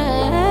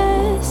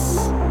distress.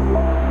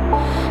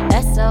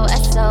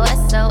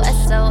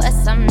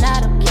 SOS, I'm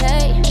not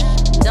okay.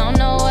 Don't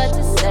know what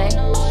to say.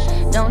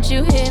 Don't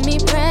you hear me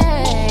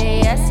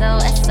pray?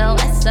 SOS,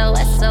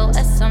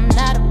 I'm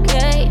not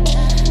okay.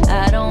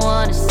 I don't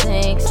wanna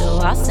sing, so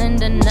I'll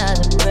send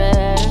another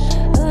prayer.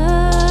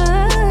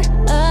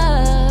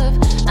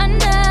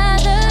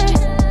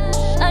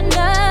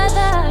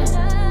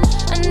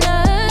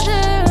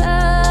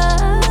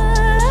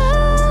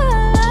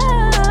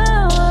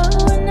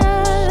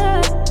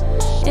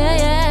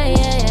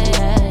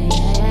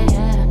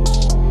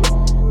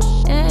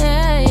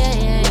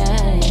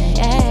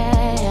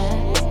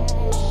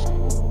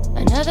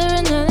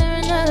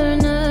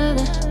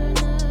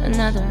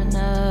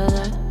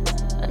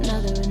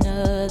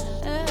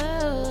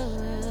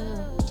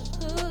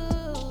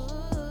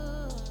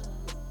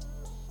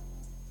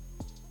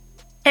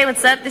 Hey,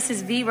 what's up? This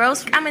is V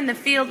Rose. I'm in the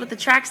field with the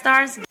Track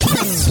Stars.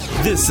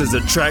 This is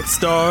a Track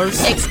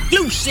Stars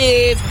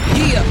exclusive.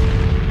 Yeah.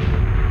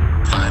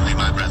 Finally,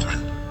 my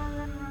brethren,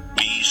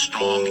 be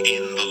strong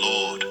in the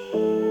Lord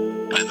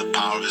and the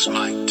power of his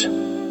might.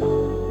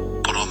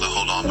 Put on the whole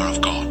armor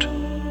of God,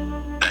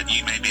 that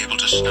ye may be able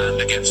to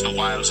stand against the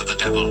wiles of the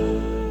devil.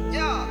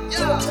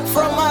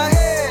 From my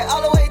head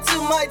all the way to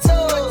my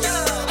toes,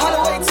 all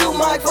the way to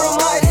my, from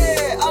my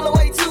head all the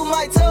way to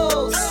my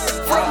toes,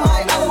 from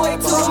my, all the way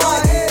to my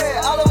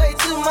head all the way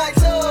to my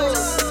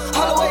toes,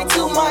 all the way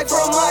to my,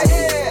 from my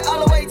head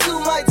all the way to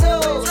my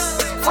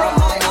toes, from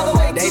my, all the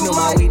way to my. They knew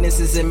my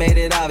weaknesses and made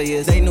it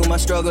obvious. They knew my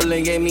struggle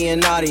and gave me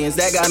an audience.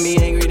 That got me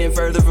angry then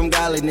further from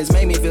godliness.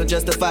 Made me feel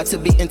justified to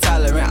be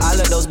intolerant. All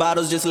of those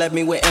bottles just left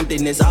me with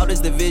emptiness. All this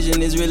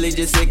division is really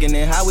just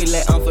sickening. How we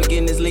let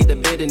unforgiveness lead to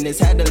bitterness.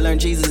 Had to learn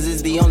Jesus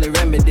is the only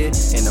remedy.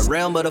 In the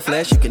realm of the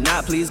flesh, you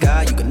cannot please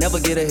God. You can never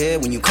get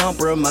ahead when you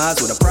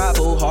compromise with a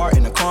prideful heart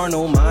and a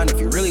carnal mind. If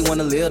you really want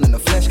to live, then the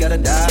flesh gotta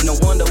die. No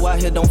wonder why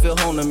here don't feel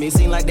home to me.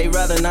 Seem like they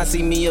rather not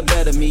see me or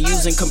better me.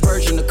 Using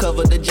compersion to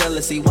cover the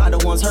jealousy. Why the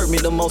ones hurt me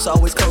the most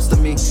always close to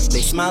me?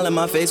 They smile in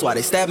my face while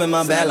they stab in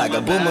my back like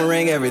a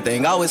boomerang.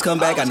 Everything always come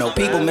back. I know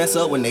people mess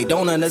up when they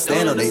don't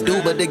understand, or they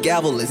do, but the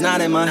gavel is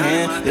not in my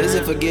hand. Is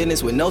it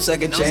forgiveness with no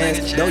second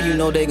chance? Though you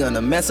know they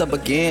gonna mess up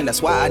again.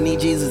 That's why I need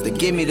Jesus to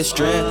give me the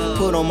strength.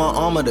 Put on my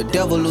armor, the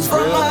devil lose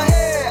grip. From my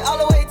head all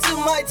the way to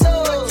my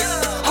toes,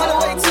 all the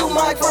way to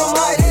my, from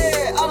my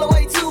head all the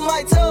way to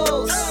my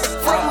toes,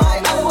 from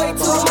my, all the way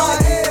to my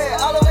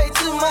head all the way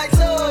to my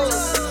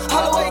toes,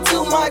 all the way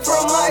to my,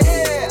 from my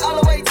head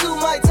all the way to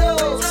my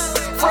toes,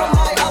 from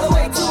my, all the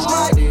way to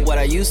my. What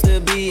I used to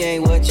be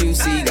ain't what you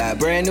see. Got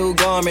brand new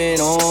garment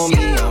on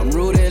me. I'm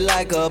rooted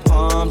like a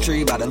palm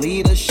tree, about to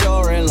lead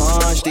ashore and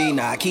launch the.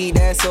 Now I keep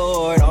that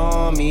sword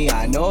on me.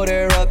 I know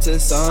they're up to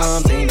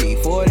something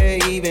before they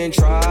even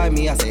try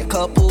me. I say a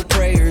couple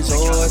prayers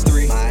or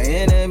three. My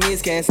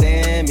enemies can't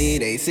stand me.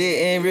 They sit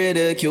in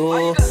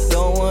ridicule.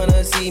 Don't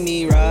wanna see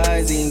me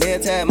rising. They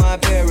attack my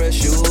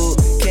parachute.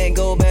 Can't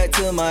go back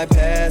to my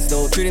past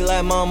though. Treat it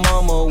like my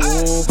mama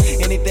womb.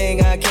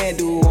 Anything I can't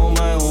do on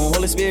my own,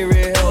 Holy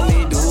Spirit help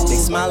me do. They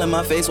smile in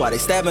my face while they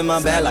stab in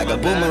my back like a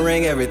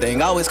boomerang.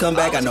 Everything always come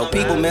back. I know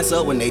people mess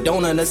up when they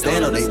don't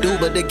understand, or they do,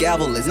 but the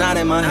gavel is not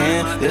in my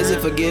hand. Is it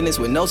forgiveness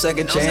with no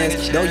second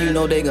chance? Though you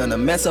know they gonna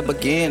mess up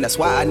again. That's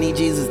why I need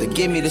Jesus to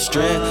give me the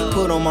strength.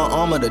 Put on my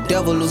armor, the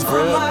devil lose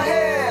grip. From my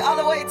head all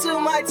the way to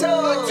my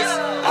toes,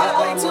 all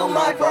the way to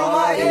my, from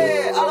my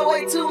head all the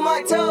way to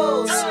my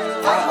toes,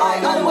 from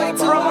my, all the way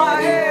to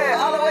my head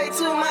all the way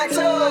to my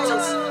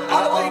toes,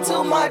 all the way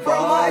to my,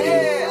 from my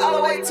head all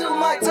the way to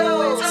my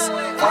toes,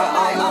 from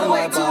my, all the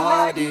way to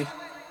my.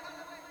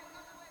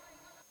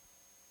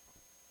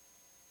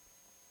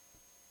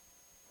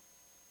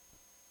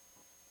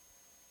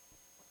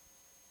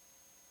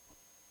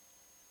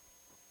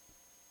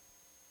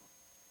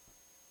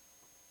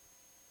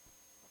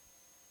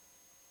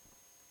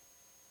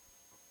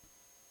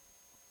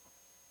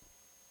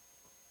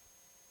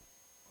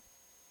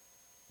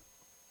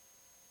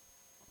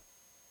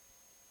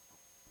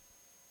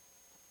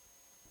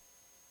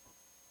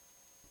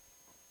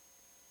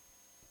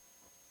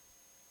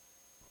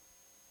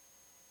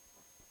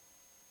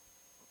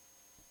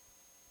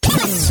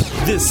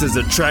 This is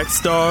a Track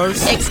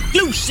Stars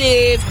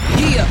exclusive.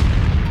 Yeah.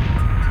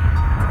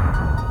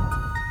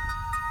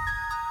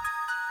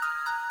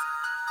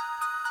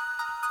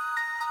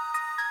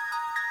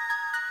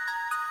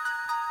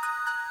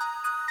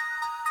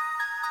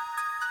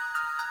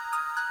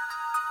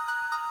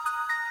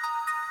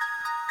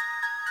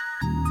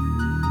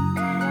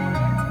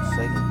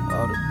 Faking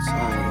all the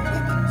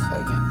time,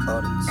 faking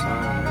all the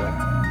time, yeah.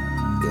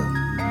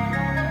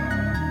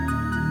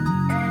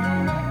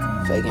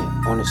 Faking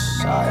on the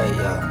side,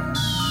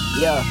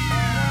 yeah.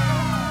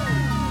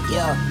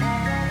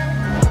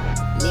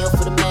 Kneel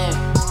for the man,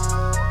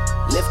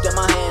 lift up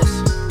my hands,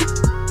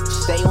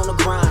 stay on the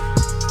grind,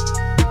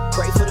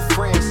 pray for the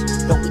friends.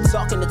 Don't be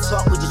talking the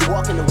talk, we just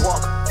walking the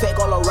walk. Fake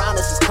all around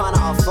us is kinda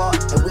our fault,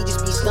 and we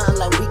just be stunting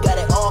like we got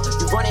it all.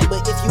 You running,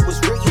 but if you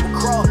was real, you would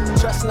crawl.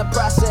 Trust in the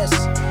process,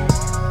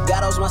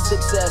 God owes my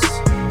success.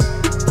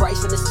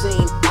 Price in the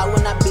scene, I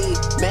will not be.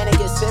 Man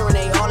against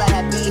serenade, all I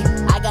have be.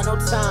 I got no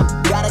time,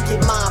 gotta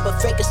get mine, but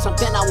fake is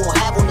something I won't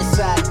have on the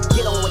side.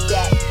 Get on with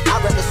that,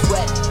 I'd rather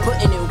sweat,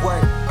 putting in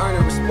work,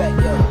 earning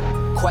respect, yo.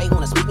 Quite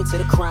when I'm speaking to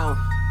the crown.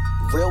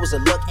 Real was a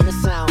look and a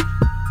sound.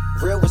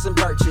 Real wasn't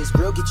purchased,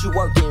 real get you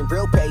working,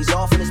 real pays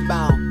off and it's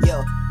bound,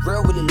 yo.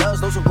 Real really loves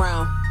those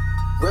around.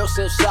 Real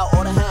sends out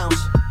all the hounds.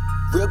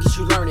 Real get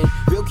you learning,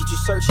 real get you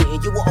searching,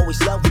 and you will always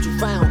love what you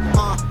found.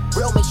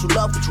 Real makes you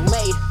love what you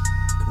made.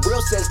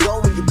 Real says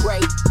go when you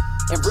break,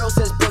 and real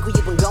says break when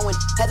you've been going.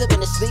 Haven't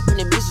been asleep and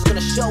the music's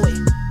gonna show it.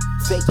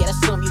 Fake, yeah, that's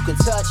something you can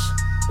touch.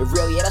 And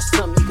real, yeah, that's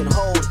something you can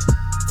hold.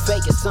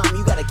 Fake is something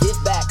you gotta give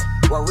back.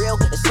 While real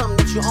is something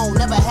that you own.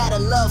 Never had a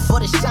love for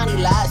the shiny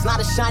lies. Not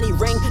a shiny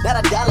ring, not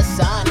a dollar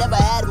sign. Never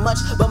had much,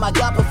 but my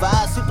God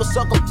provides. Super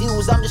so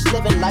confused, I'm just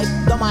living life.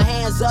 Throw my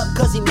hands up,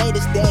 cause he made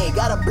his day.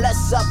 Gotta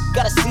bless up,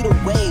 gotta see the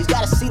waves.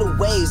 Gotta see the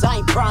waves,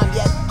 I ain't prime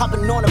yet.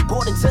 Hopping on the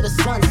board until the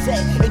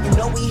sunset. And you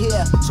know we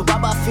here, so why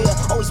by fear?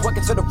 Always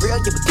working to the real,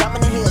 you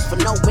becoming the hills. For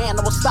no man,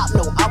 I won't stop,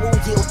 no, I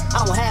won't yield.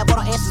 I don't have all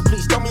the answers,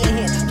 please throw me a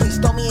hint.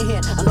 Please throw me a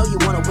hint, I know you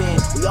wanna win.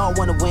 We all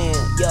wanna win,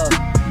 yeah.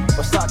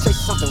 But start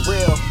chasing something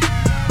real.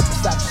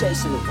 Stop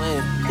chasing the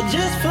wind.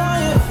 Just fly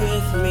it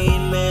with me,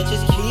 man,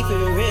 just keep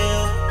it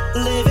real.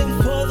 Living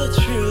for the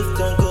truth,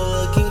 don't go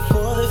looking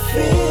for the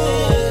feel.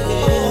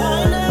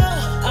 I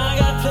know, I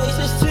got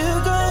places to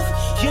go.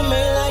 You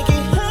may like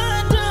it,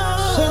 I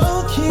don't. So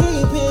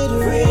keep it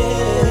real.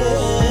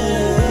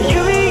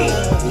 You mean?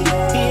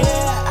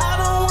 Yeah, I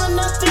don't want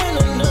nothing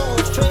to know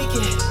and fake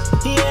it.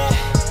 Yeah,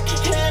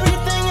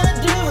 everything I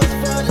do is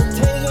for the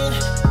taking.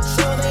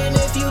 So then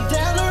if you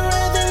down the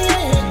road, then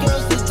yeah, here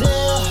goes the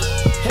deal.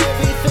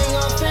 Everything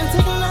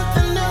authentic,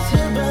 nothing else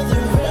here but the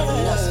real.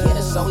 Loving us, yeah,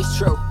 that's always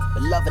true.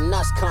 But loving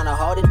us kinda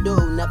hard to do.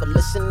 Never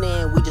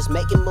listening, we just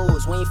making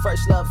moves. When you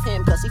first love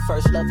him, cause he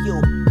first loved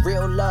you.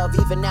 Real love,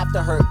 even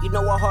after hurt. You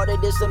know how hard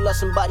it is to love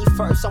somebody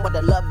first. Someone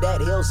that love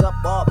that heals up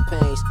all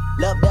pains.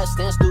 Love that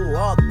stands through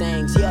all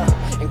things, yeah.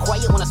 And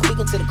quiet when I speak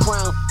into the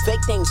crown.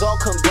 Fake things all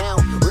come down.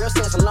 Real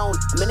stands alone.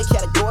 I'm in a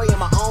category of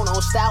my own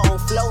style, own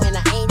flow. And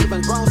I ain't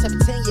even grown,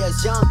 17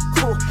 years young.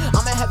 Cool.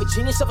 I'ma have a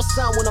genius of a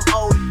son when I'm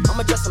old.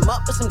 I'ma dress him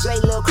up with some gray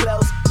little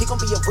clothes. He gon'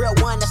 be a real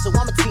one, that's what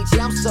I'ma teach you.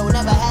 I'm so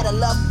never had a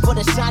love for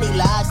the shiny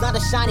lies. Not a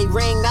shiny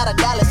ring, not a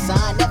dollar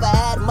sign. Never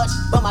had much,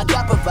 but my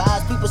God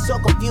provides. People so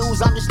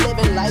confused, I'm just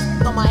living life.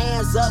 Throw my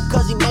hands up,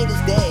 cause he made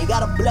his day.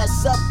 Gotta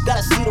bless up,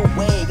 gotta see the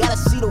way. Gotta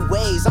see the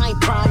ways, I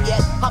ain't prime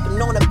yet. Hopping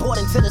on the board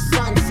until the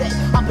sunset.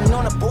 Hopping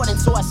on the board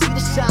until I see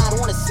the shine.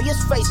 Wanna see his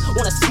face,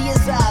 wanna see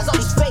his eyes. All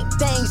these fake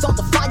things don't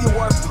define your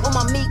worth. On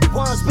my meek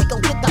ones, we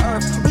gon' get the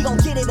earth. We gon'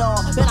 get it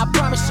all, man, I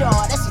promise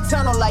y'all. That's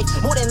eternal life,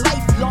 more than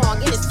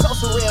lifelong. And it's so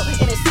surreal,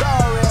 and it's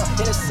all real,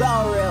 and it's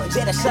all real.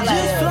 Yeah, that's all I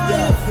Just fly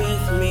am. it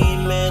with me,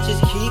 man,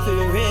 just keep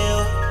it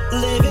real.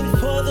 Living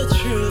for the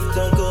truth,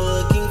 don't go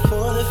looking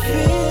for the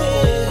feel.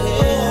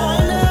 I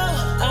know,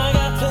 I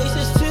got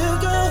places to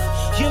go.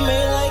 You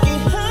may like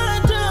it,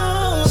 I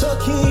don't. So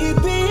keep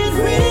it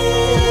real.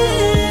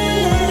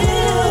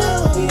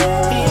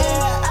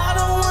 Yeah, I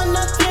don't want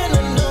nothing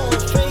to know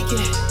and fake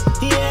it.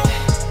 Yeah,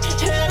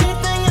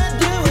 everything I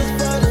do is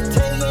for the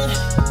taking.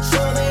 So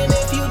then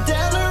if you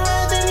down the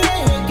road, then yeah,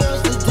 here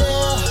goes the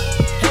deal.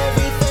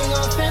 Everything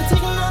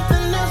authentic,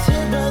 nothing else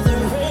here but the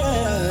real.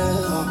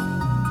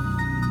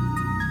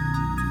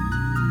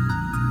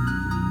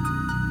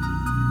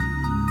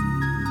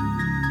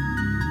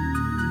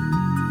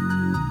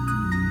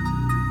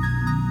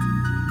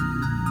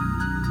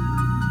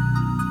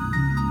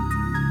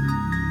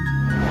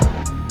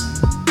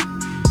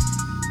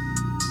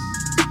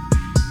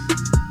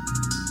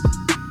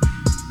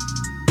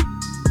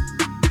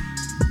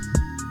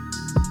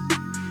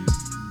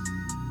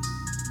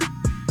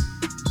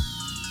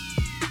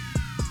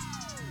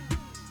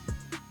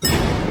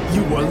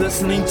 You are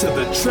listening to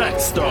the Track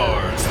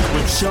Stars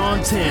with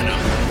Sean Tanner,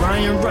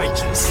 Ryan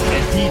Righteous,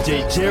 and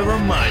DJ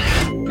Jeremiah.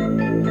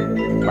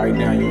 Right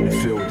now, you're in the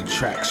field with the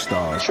Track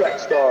Stars. Track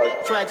stars.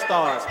 Track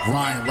stars.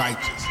 Ryan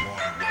Righteous,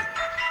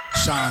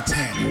 Sean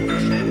Tanner,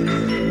 and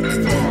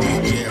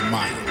DJ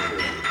Jeremiah.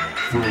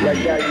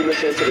 Right now, you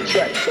listen to the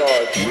Track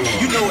Stars.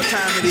 You know what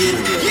time it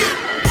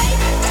is.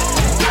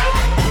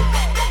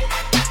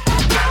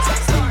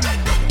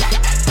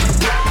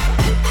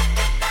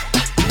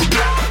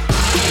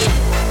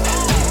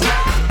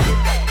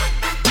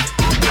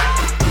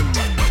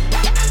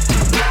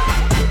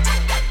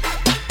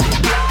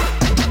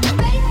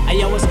 Hey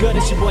yo, what's good?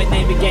 It's your boy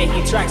Name Gay,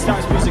 Track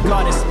Stars music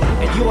artist,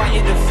 and you are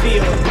in the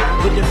field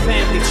with the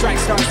family Track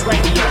Stars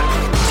Radio.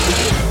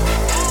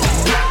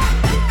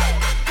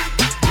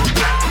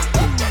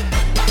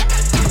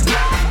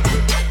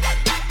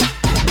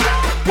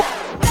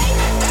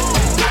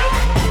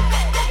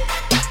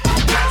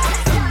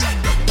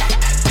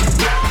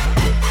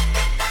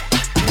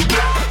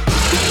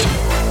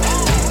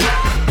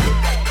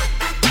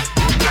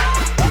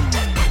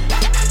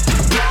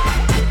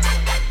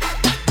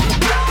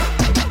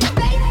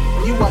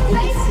 You are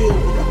in the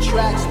field with the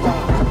Track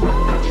Stars.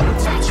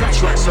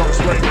 Track Stars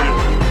Radio.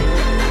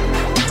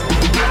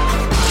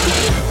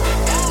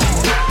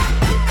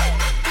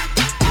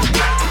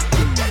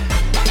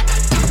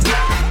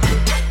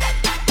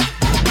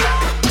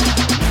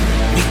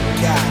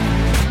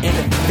 In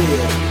the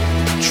field,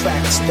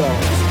 Track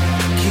Stars.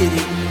 Get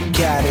it,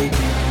 got it,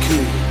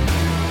 good.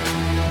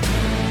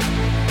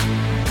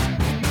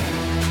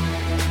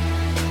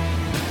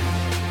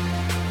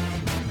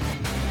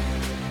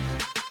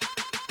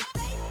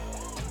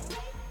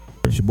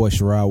 It's your boy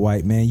Sherrod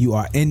White, man. You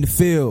are in the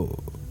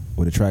field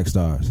with the Track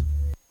Stars.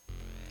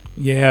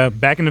 Yeah,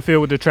 back in the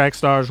field with the Track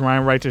Stars,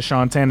 Ryan Righteous,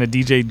 Sean Tanner,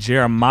 DJ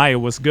Jeremiah.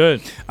 What's good?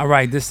 All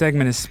right, this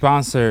segment is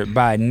sponsored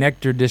by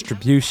Nectar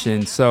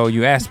Distribution. So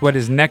you asked, what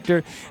is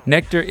Nectar?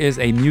 Nectar is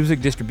a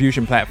music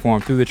distribution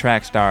platform through the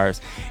Track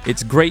Stars.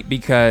 It's great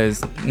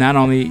because not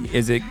only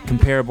is it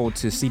comparable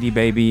to CD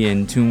Baby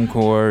and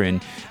TuneCore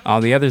and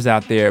all the others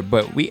out there,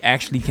 but we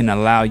actually can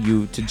allow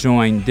you to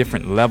join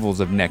different levels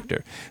of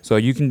Nectar. So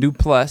you can do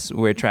Plus,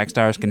 where Track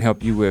Stars can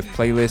help you with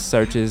playlist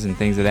searches and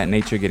things of that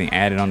nature, getting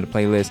added on the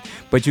playlist.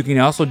 But you you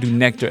can also do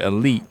Nectar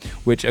Elite,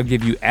 which will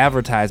give you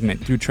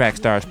advertisement through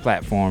Trackstar's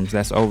platforms.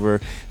 That's over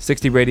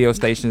 60 radio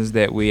stations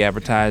that we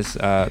advertise,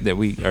 that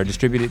we are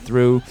distributed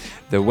through,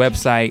 the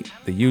website,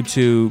 the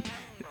YouTube,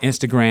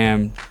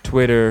 Instagram,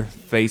 Twitter,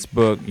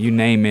 Facebook, you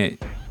name it,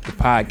 the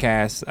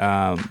podcast,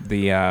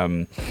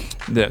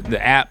 the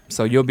app.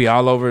 So you'll be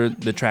all over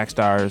the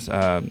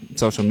Trackstars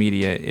social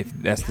media if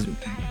that's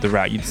the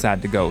route you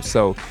decide to go.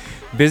 So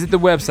visit the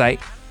website,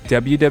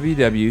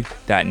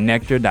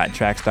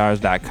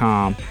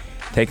 www.nectar.trackstars.com.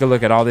 Take a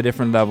look at all the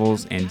different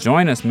levels and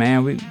join us,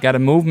 man. We got a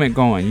movement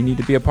going. You need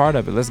to be a part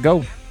of it. Let's go.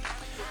 All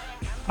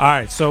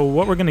right, so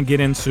what we're gonna get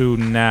into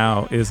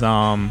now is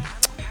the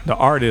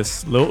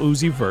artist Lil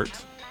Uzi Vert.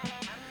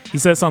 He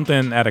said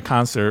something at a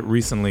concert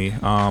recently.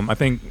 I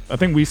think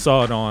we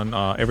saw it on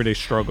Everyday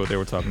Struggle. They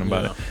were talking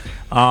about it,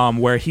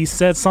 where he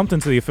said something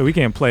to the effect. We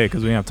can't play it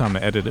because we don't have time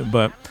to edit it,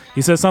 but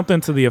he said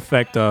something to the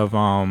effect of,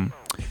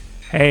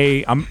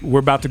 "Hey, we're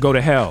about to go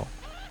to hell."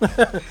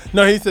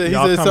 No, he said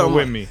something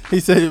with me.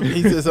 He said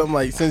something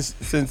like,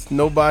 since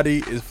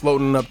nobody is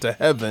floating up to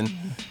heaven,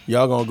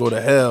 y'all gonna go to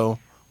hell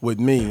with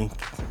me,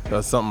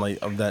 or something like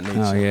of that nature.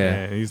 Oh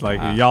yeah, he's like,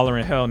 y'all are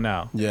in hell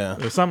now. Yeah,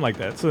 or something like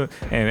that. So,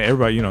 and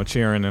everybody,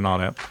 cheering and all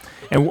that.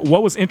 And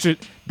what was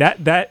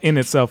that in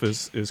itself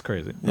is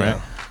crazy, right?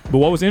 Yeah. But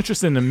what was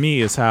interesting to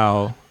me is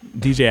how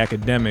DJ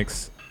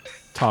Academics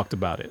talked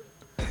about it,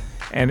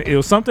 and it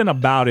was something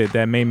about it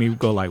that made me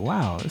go like,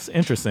 wow, it's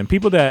interesting.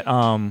 People that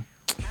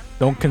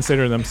don't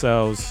consider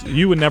themselves,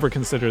 you would never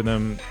consider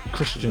them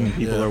Christian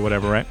people or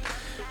whatever, right?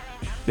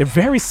 They're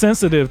very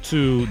sensitive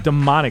to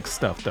demonic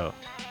stuff, though.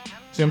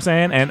 See what I'm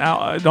saying? And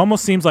it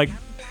almost seems like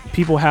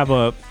people have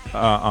a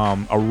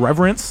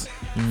reverence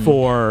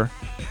for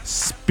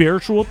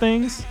spiritual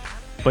things,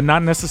 but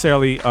not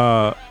necessarily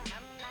a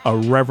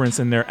reverence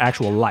in their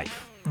actual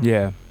life.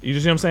 Yeah. You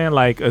see what I'm saying?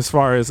 Like, as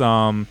far as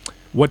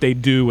what they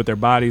do with their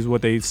bodies,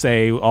 what they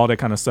say, all that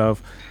kind of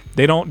stuff.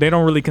 They don't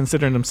really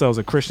consider themselves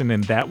a Christian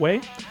in that way.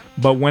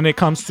 But when it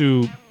comes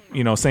to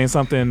saying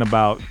something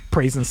about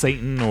praising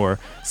Satan or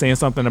saying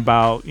something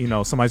about,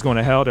 somebody's going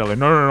to hell, they're like,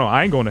 no,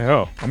 I ain't going to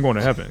hell. I'm going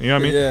to heaven. You know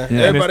what I mean? Yeah.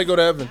 Everybody go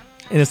to heaven.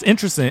 And it's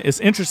interesting. It's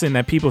interesting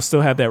that people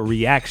still have that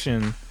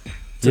reaction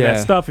to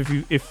that stuff.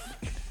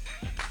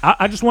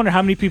 I just wonder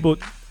how many people,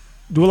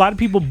 do a lot of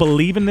people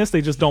believe in this?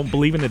 They just don't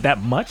believe in it that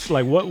much?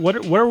 Like,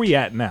 where are we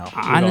at now?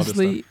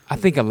 Honestly, I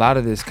think a lot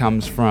of this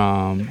comes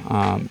from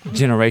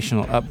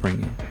generational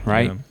upbringing,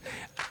 right? Yeah.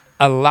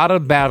 A lot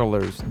of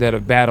battlers that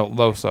have battled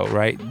Loso,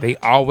 right? They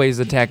always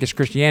attack his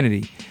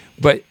Christianity.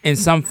 But in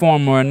some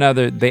form or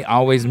another, they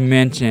always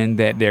mention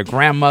that their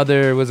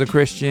grandmother was a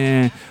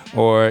Christian,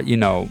 or,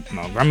 my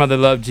grandmother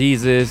loved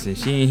Jesus and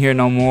she ain't here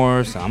no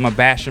more, so I'm going to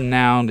bash him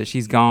now that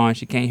she's gone.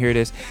 She can't hear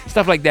this.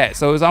 Stuff like that.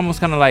 So it's almost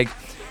kind of like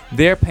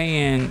they're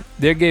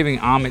giving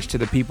homage to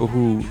the people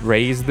who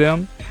raised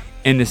them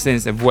in the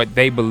sense of what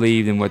they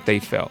believed and what they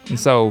felt. And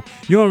so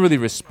you don't really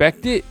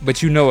respect it,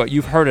 but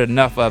you've heard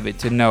enough of it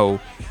to know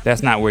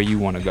that's not where you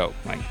want to go.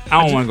 Like,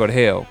 I don't want to go to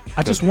hell.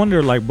 I just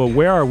wonder, but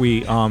where are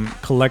we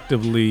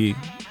collectively,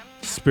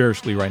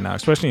 spiritually right now,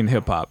 especially in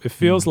hip hop? It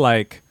feels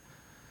like,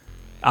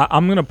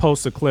 I'm going to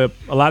post a clip.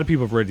 A lot of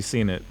people have already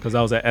seen it because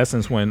I was at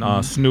Essence when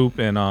Snoop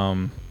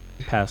and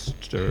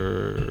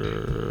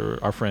Pastor,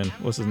 our friend,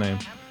 what's his name?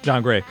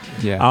 John Gray.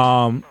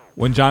 Yeah.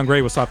 When John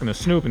Gray was talking to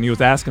Snoop and he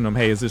was asking him,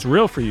 hey, is this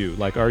real for you?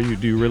 Like, do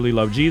you really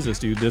love Jesus?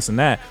 Do you this and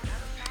that?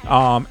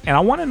 And I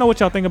want to know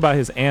what y'all think about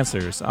his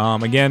answers.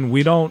 Again,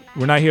 we're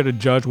not here to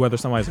judge whether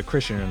somebody's a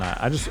Christian or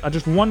not. I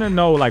just want to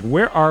know, like,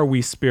 where are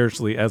we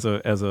spiritually as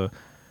a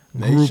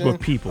group of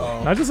people?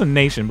 Not just a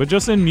nation, but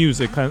just in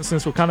music,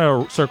 since we're kind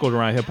of circled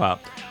around hip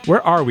hop.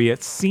 Where are we?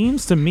 It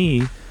seems to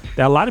me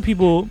that a lot of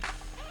people,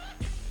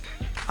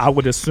 I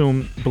would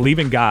assume, believe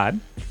in God.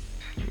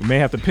 We may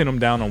have to pin them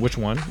down on which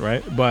one,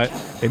 right? But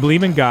they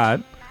believe in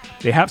God.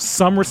 They have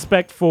some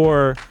respect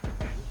for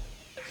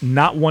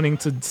not wanting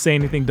to say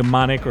anything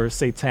demonic or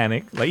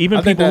satanic. Like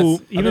even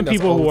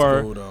people who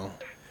are.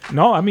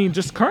 No, I mean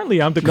just currently,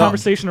 the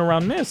conversation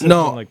around this.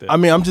 No, like that. I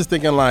mean I'm just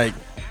thinking I'm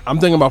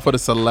thinking about for the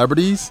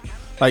celebrities,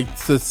 like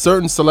to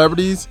certain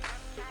celebrities,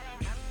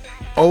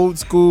 old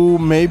school,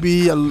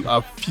 maybe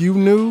a few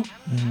new,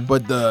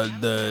 but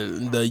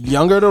the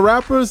younger the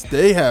rappers,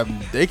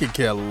 they could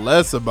care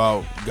less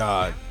about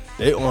God.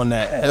 They on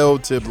that hell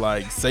tip,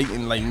 like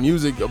Satan, like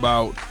music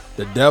about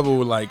the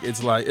devil. Like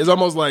it's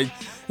almost like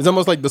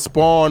the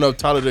spawn of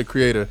Tyler the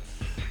Creator.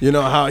 You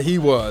know how he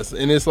was,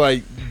 and it's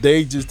like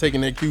they just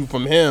taking that cue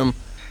from him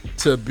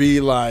to be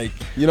like,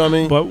 you know what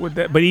I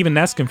mean? But even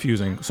that's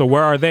confusing. So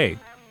where are they?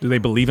 Do they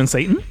believe in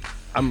Satan?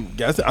 I'm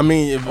guessing. I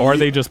mean, or are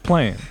they just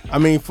playing? I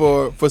mean,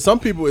 for some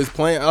people, it's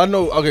playing. I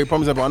know. Okay, for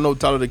example, I know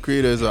Tyler the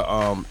Creator is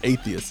a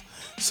atheist.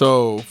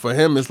 So for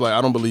him, it's like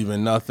I don't believe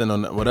in nothing or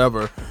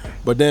whatever.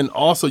 But then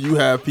also you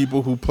have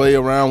people who play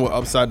around with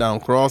upside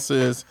down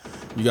crosses.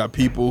 You got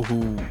people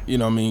who, you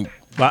know what I mean,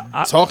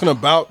 talking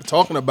about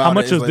how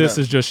much of like this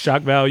that. is just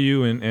shock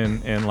value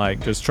and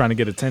like just trying to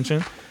get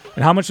attention,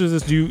 and how much of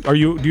this do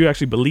you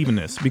actually believe in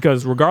this?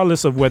 Because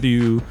regardless of whether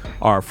you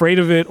are afraid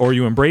of it or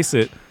you embrace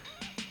it,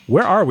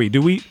 where are we?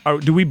 Do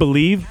we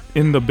believe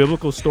in the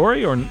biblical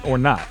story or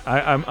not?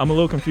 I'm a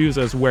little confused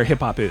as to where hip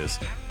hop is.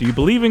 Do you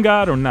believe in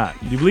God or not?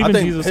 Do you believe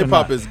in Jesus or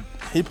not?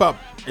 Hip hop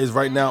is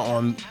right now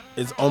on.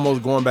 It's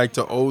almost going back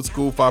to old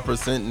school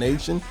 5%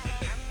 Nation,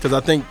 because I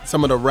think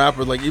some of the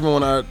rappers, like even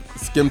when I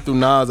skimmed through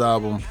Nas'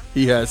 album,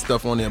 he had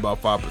stuff on there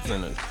about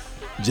 5%ers.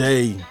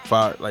 Jay,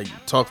 talk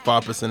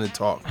 5% and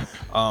talk.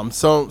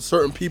 So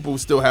certain people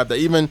still have that,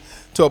 even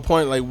to a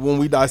point like when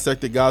we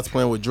dissected God's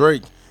Plan with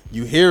Drake,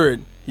 you hear it,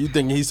 you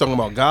think he's talking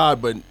about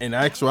God, but in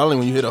actuality,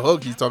 when you hit a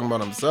hook, he's talking about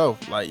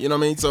himself. Like, you know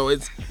what I mean? So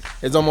it's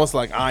almost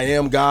like I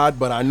am God,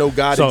 but I know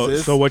God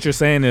exists. So what you're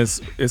saying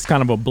is it's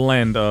kind of a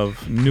blend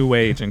of New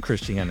Age and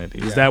Christianity.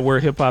 Is that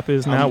where hip hop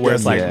is now? Where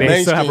it's like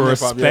they still have a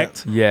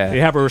respect. They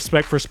have a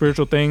respect for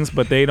spiritual things,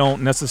 but they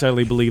don't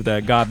necessarily believe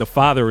that God the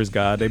Father is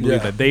God. They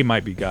believe that they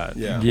might be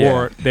God,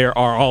 or there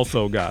are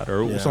also God,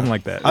 or something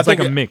like that. It's like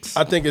a mix.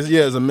 I think it's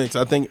a mix.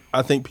 I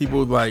think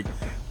people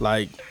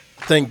like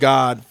thank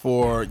God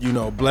for,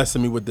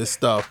 blessing me with this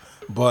stuff,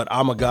 but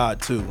I'm a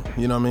God too.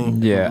 You know what I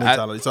mean? Yeah.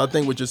 Mentality. So I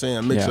think what you're saying,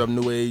 a mix of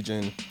New Age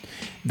and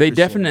they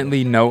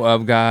definitely know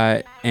of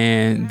God,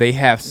 and they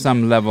have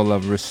some level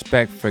of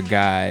respect for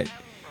God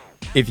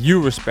if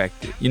you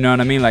respect it. You know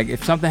what I mean? Like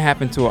if something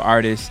happened to an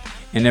artist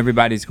and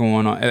everybody's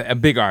going on, a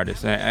big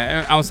artist.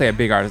 I don't say a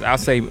big artist. I'll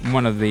say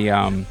one of the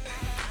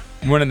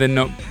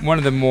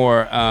more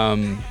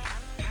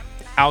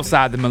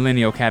outside the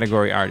millennial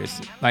category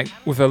artists, like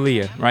with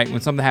Aaliyah, right? When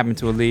something happened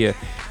to Aaliyah,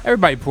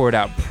 everybody poured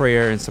out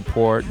prayer and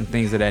support and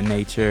things of that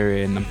nature,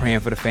 and I'm praying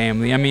for the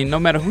family. I mean, no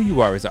matter who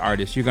you are as an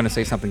artist, you're going to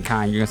say something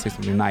kind, you're going to say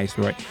something nice,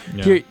 right?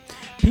 Yeah.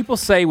 People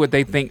say what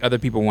they think other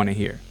people want to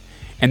hear,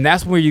 and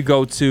that's where you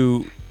go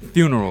to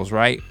funerals,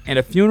 right? And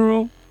a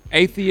funeral,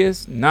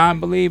 atheist,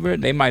 non-believer,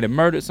 they might have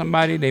murdered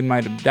somebody, they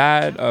might have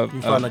died of...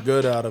 You find the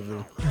good out of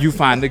it. You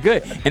find the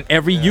good. And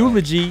every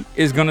eulogy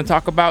is going to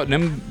talk about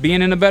them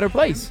being in a better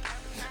place.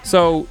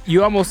 So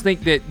you almost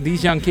think that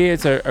these young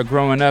kids are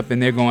growing up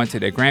and they're going to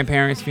their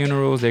grandparents'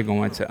 funerals, they're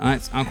going to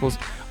aunts, uncles,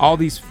 all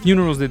these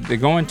funerals that they're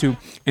going to,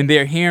 and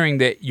they're hearing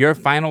that your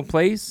final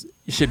place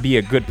should be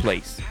a good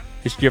place.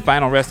 Your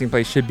final resting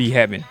place should be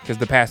heaven because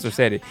the pastor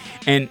said it.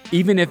 And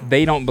even if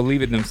they don't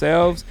believe it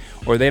themselves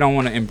or they don't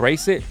want to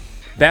embrace it,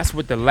 that's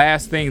what the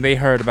last thing they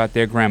heard about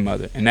their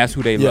grandmother, and that's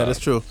who they love. Yeah, that's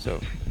true.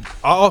 So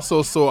I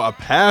also saw a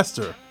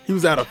pastor. He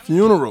was at a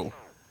funeral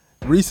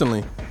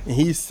recently,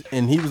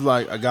 and he was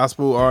like a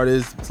gospel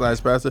artist /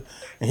 pastor,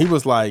 and he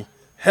was like,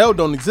 hell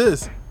don't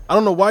exist. I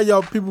don't know why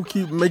y'all people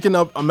keep making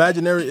up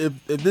imaginary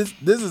if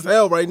this is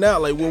hell right now,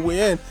 like what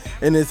we're in,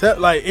 and it's hell.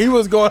 Like he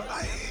was going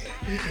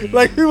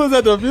like he was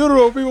at the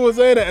funeral, people were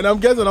saying that, and I'm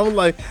guessing I was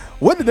like,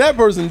 what did that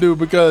person do?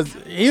 Because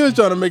he was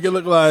trying to make it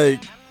look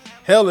like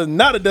hell is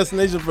not a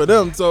destination for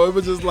them. So it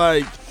was just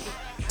like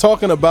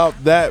talking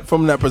about that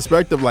from that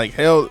perspective, like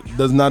hell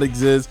does not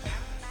exist.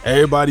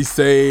 Everybody's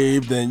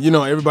saved, and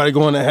everybody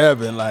going to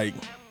heaven, like,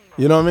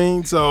 you know what I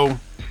mean? So,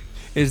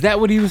 is that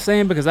what he was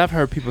saying? Because I've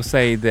heard people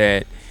say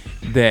that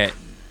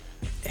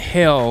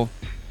hell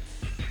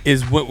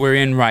is what we're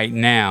in right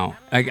now.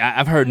 Like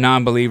I've heard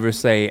non-believers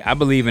say, "I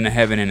believe in a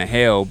heaven and a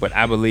hell, but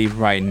I believe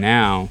right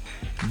now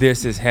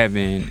this is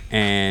heaven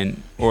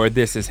or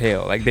this is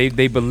hell." Like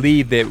they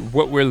believe that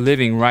what we're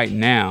living right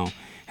now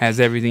has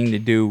everything to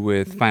do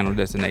with final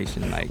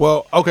destination. Like,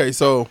 well, okay,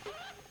 so.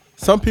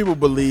 Some people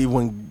believe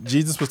when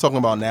Jesus was talking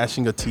about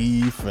gnashing of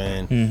teeth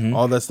and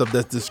all that stuff,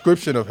 that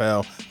description of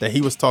hell, that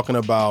he was talking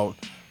about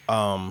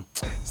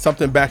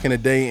something back in the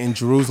day in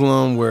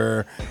Jerusalem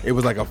where it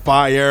was like a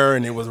fire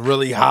and it was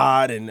really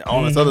hot and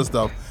all this other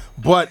stuff.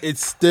 But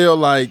it's still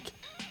like,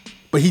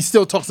 but he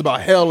still talks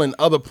about hell in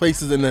other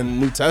places in the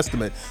New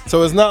Testament.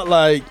 So it's not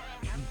like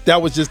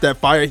that was just that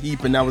fire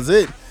heap and that was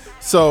it.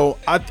 So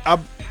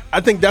I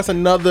think that's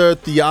another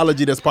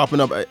theology that's popping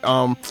up.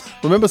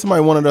 Remember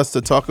somebody wanted us to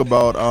talk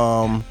about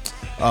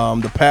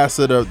the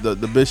pastor,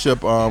 the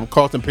bishop,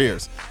 Carlton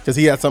Pierce, because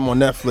he had something on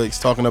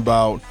Netflix talking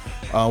about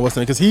what's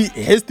in it. Because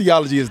his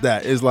theology is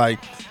like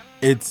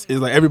it's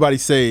like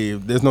everybody's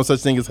saved. There's no such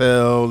thing as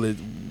hell.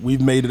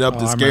 We've made it up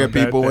to scare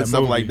people and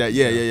stuff like that.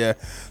 Yeah.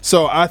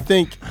 So I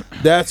think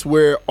that's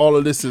where all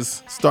of this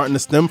is starting to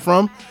stem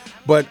from.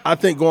 But I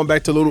think going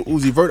back to Lil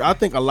Uzi Vert, I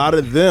think a lot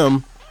of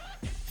them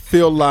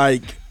feel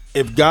like,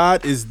 if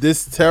God is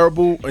this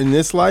terrible in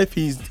this life,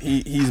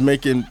 he's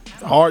making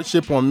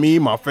hardship on me,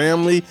 my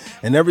family,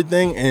 and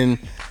everything, and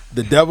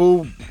the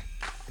devil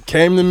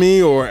came to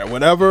me or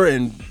whatever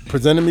and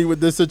presented me with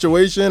this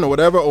situation or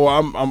whatever,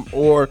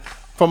 or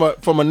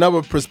from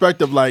another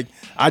perspective, like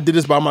I did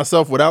this by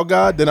myself without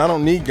God, then I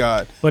don't need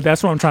God. But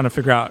that's what I'm trying to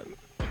figure out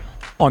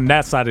on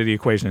that side of the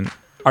equation.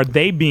 Are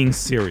they being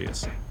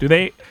serious?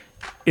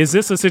 Is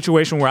this a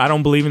situation where I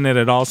don't believe in it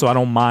at all, so I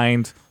don't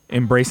mind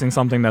embracing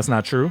something that's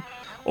not true?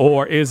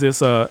 Or is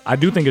this I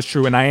do think it's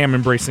true and I am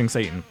embracing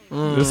Satan?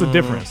 There's a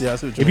difference. Yeah,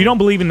 if you don't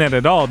believe in that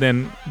at all,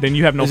 then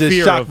you have no it's fear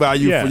just shock of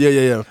value.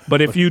 Yeah.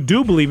 But if you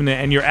do believe in it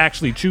and you're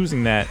actually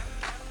choosing that,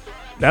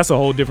 that's a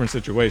whole different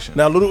situation.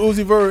 Now, Lil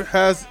Uzi Vert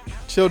has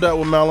chilled out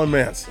with Marilyn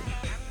Manson.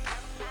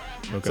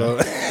 Okay.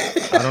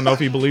 I don't know if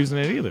he believes in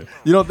it either.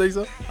 You don't think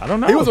so? I don't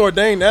know. He was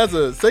ordained as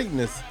a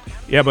Satanist.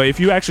 Yeah, but if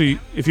you actually,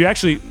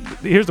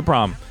 here's the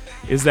problem,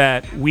 is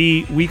that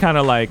we kind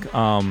of like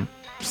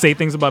say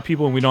things about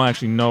people and we don't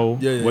actually know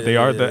what they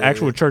are. The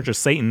actual Church of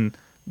Satan,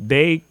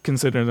 they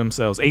consider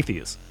themselves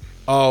atheists.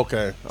 Oh,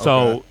 okay.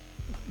 So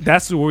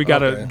that's where we got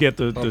to get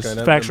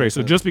the facts straight.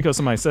 So just because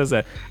somebody says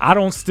that, I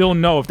don't still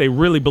know if they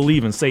really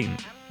believe in Satan.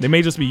 They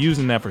may just be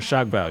using that for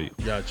shock value.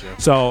 Gotcha.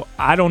 So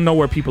I don't know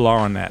where people are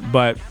on that.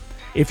 But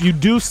if you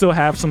do still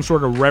have some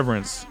sort of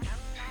reverence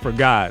for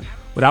God,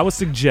 what I would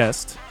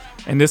suggest,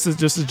 and this is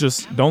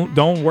just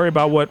don't worry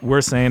about what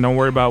we're saying. Don't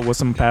worry about what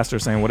some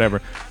pastor's saying,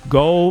 whatever.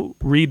 Go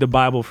read the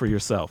Bible for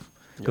yourself.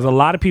 Because a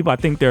lot of people, I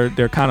think they're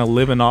kind of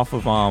living off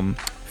of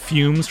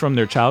fumes from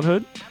their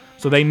childhood.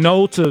 So they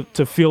know to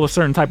feel a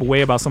certain type of way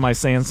about somebody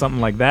saying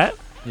something like that.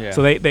 Yeah.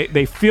 So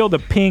they feel the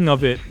ping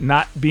of it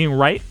not being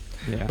right.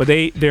 Yeah. But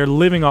they're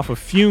living off of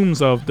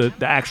fumes of the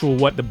actual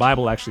what the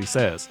Bible actually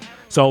says.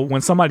 So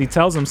when somebody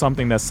tells them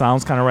something that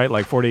sounds kind of right,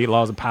 like 48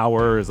 Laws of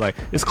Power is like,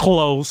 it's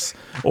close,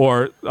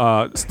 or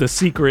The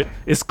Secret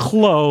is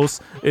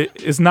close,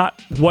 it's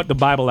not what the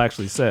Bible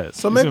actually says.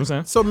 So you maybe, see what I'm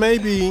saying? So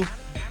maybe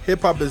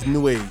hip-hop is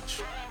new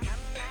age.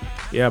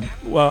 Yeah,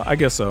 well, I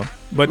guess so.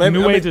 But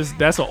new age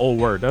that's an old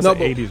word. That's an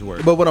 80s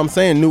word. But what I'm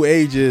saying, new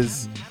age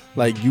is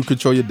like you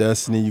control your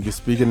destiny. You can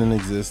speak it in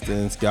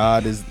existence.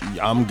 God is,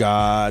 I'm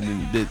God.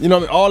 And, you know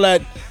what I mean? All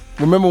that.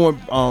 Remember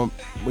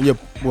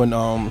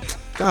when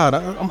God,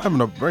 I'm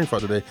having a brain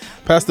fart today.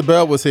 Pastor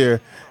Bell was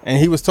here, and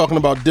he was talking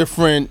about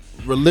different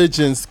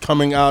religions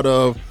coming out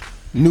of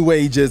New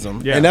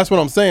Ageism. Yeah. And that's what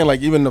I'm saying.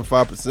 Like even the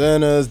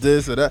 5%ers,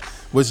 this or that,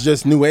 was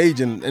just New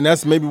Age. And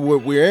that's maybe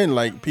what we're in.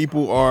 Like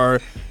people are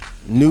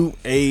New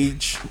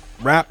Age,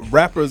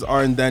 rappers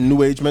are in that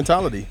New Age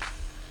mentality.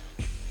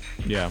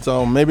 Yeah.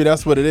 So maybe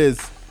that's what it is.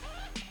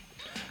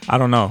 I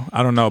don't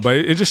know. But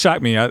it just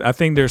shocked me. I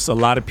think there's a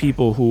lot of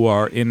people who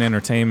are in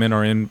entertainment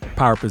or in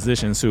power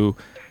positions who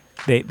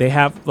they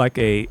have like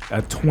a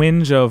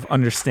twinge of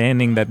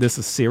understanding that this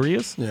is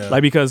serious. Yeah.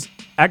 Like because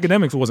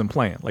Academics wasn't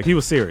playing. Like he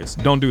was serious.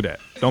 Don't do that.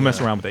 Don't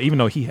mess around with that. Even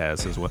though he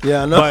has as well.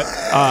 Yeah, I know.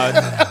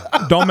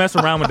 But don't mess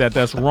around with that.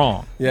 That's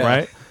wrong. Yeah.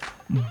 Right?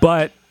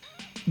 But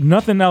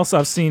nothing else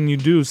I've seen you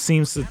do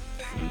seems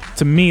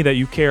to me that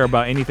you care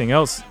about anything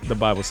else the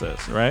Bible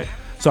says, right?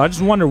 So I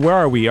just wonder, where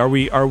are we? Are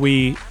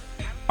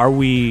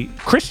we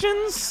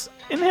Christians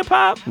in hip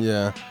hop?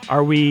 Yeah.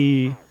 Are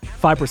we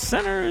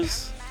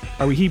 5%ers?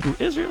 Are we Hebrew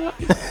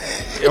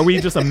Israelites? Are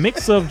we just a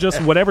mix of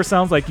just whatever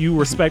sounds like you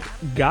respect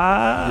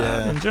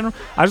God in general?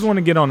 I just want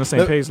to get on the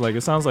same page. Like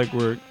it sounds like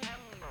we're.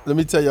 Let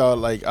me tell y'all,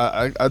 like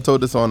I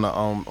told this on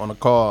a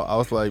call. I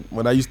was like,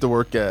 when I used to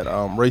work at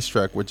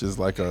Racetrack, which is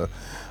like a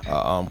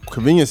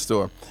convenience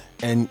store,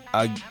 and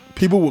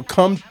people would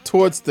come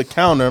towards the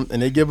counter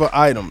and they give her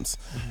items,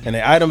 and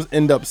the items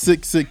end up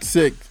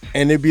 666,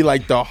 and it'd be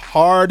like the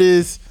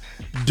hardest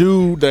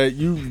dude that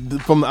you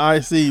from the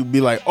IC would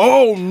be like,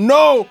 oh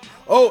no.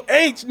 Oh,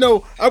 H,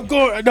 no, I'm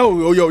going,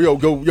 no,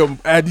 yo,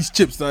 add these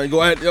chips, son.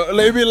 Go add,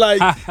 they be like,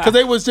 because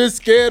they was just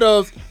scared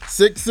of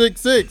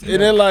 666.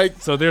 And then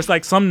like. So there's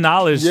like some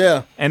knowledge.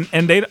 Yeah. And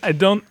it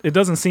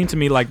doesn't seem to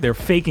me like they're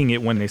faking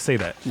it when they say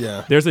that.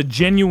 Yeah. There's a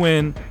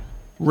genuine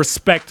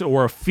respect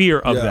or a fear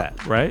of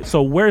that, right?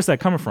 So where's that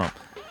coming from?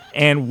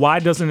 And why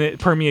doesn't it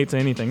permeate to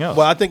anything else?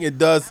 Well, I think it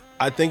does.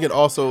 I think it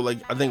also, like,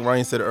 I think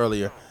Ryan said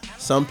earlier,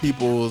 some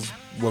people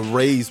were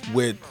raised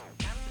with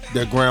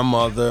their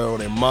grandmother or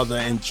their mother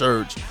in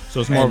church. So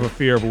it's more of a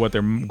fear of what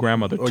their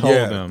grandmother told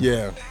them.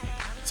 Yeah.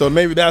 So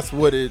maybe that's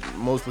what it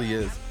mostly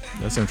is.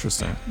 That's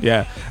interesting.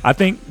 Yeah. I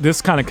think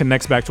this kind of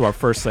connects back to our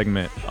first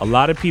segment. A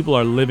lot of people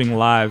are living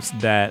lives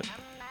that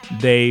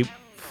they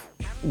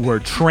were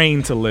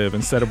trained to live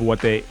instead of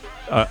what a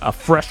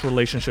fresh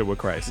relationship with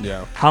Christ.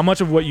 Yeah. How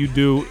much of what you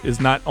do is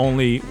not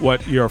only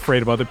what you're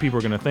afraid of other people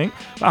are going to think,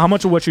 but how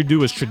much of what you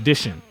do is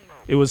tradition.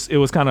 It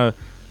was kind of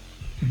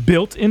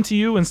built into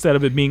you instead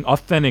of it being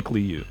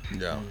authentically you.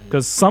 Yeah.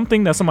 Because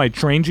something that somebody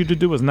trained you to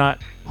do is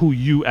not who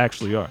you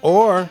actually are.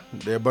 Or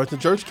they're a bunch of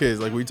church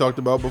kids, like we talked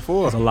about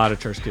before. There's a lot of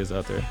church kids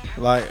out there.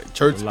 Like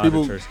church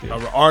people,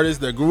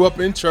 artists that grew up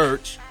in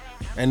church,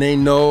 and they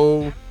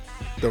know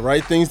the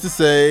right things to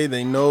say.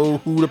 They know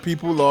who the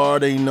people are.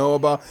 They know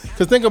about.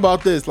 Because think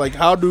about this: like,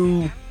 how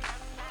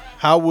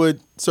would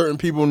certain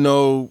people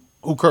know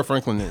who Kirk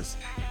Franklin is?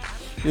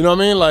 You know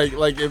what I mean?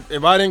 Like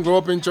if I didn't grow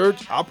up in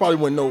church, I probably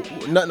wouldn't know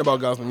nothing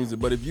about gospel music.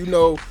 But if you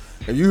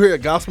hear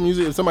gospel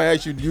music, if somebody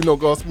asks you, do you know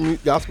gospel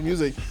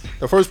music,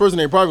 the first person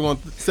they probably going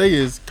to say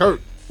is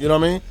Kirk. You know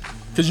what I mean?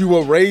 Because you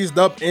were raised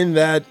up in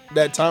that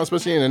time,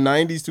 especially in the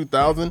 90s,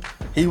 2000.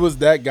 He was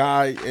that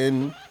guy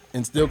and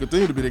still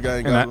continue to be the guy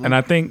in gospel. And I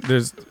think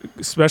there's,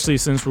 especially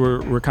since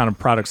we're kind of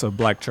products of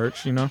black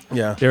church, you know?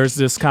 Yeah. There's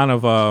this kind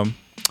of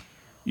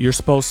you're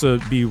supposed to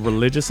be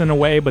religious in a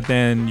way, but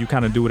then you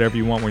kind of do whatever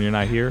you want when you're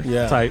not here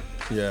type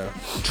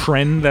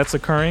trend that's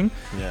occurring.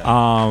 Yeah.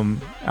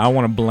 I don't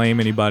want to blame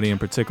anybody in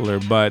particular,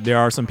 but there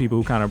are some people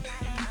who kind of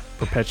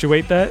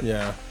perpetuate that.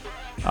 Yeah.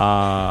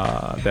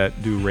 That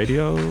do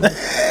radio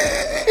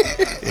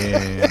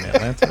in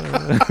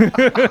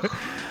Atlanta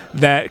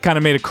that kind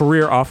of made a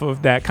career off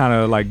of that kind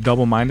of like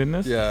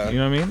double-mindedness. Yeah. You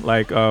know what I mean?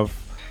 Like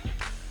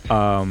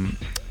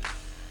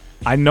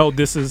I know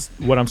this is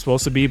what I'm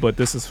supposed to be, but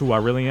this is who I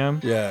really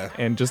am. Yeah.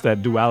 And just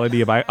that duality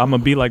of I'm gonna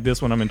be like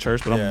this when I'm in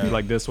church, but I'm gonna be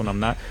like this when I'm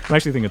not. I'm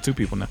actually thinking of two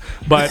people now.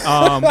 But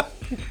I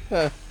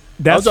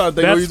was trying to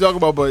think what you're talking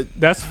about, but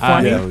that's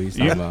funny. I know what he's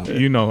talking about.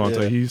 You know who I'm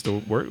talking. He used to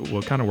work with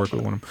one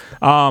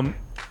of them.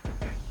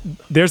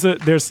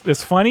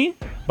 It's funny,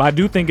 but I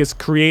do think it's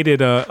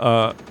created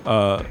a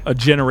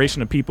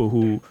generation of people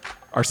who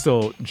are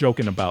still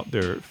joking about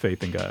their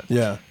faith in God.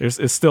 Yeah.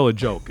 It's still a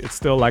joke. It's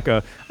still like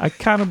I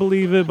kind of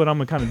believe it, but I'm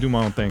gonna kind of do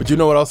my own thing. But you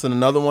know what else? And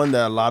another one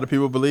that a lot of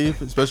people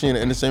believe, especially in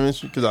the entertainment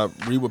industry, because I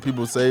read what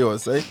people say.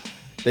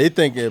 They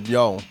think if,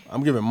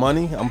 I'm giving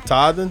money, I'm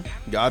tithing,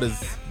 God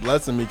is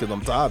blessing me because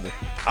I'm tithing.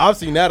 I've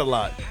seen that a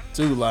lot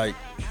too. Like,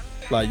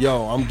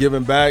 I'm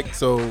giving back,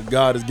 so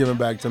God is giving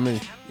back to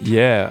me.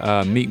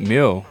 Yeah, Meek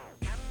Mill.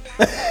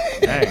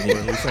 Dang, we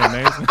saying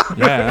names?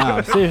 Yeah,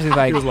 no,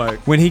 seriously, He was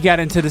like, when he got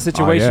into the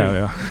situation,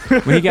 yeah.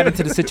 when he got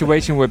into the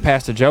situation with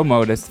Pastor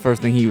Jomo, that's the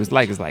first thing he was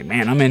like, is like,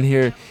 man, I'm in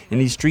here in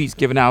these streets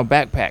giving out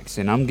backpacks,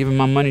 and I'm giving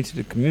my money to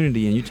the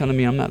community, and you telling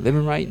me I'm not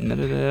living right, and da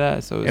da da da.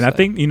 So, and I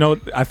think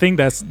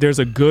there's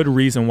a good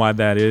reason why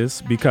that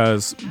is,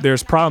 because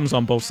there's problems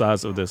on both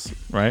sides of this,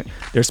 right?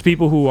 There's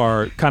people who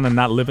are kind of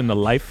not living the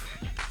life,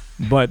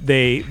 but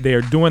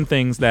they're doing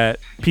things that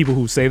people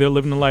who say they're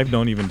living the life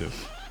don't even do.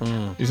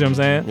 You see what I'm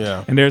saying?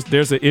 Yeah. And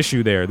there's an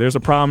issue there. There's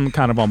a problem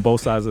kind of on both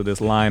sides of this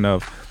line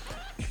of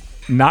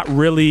not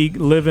really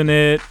living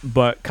it,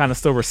 but kind of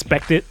still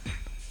respect it.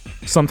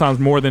 Sometimes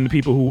more than the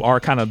people who are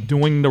kind of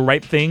doing the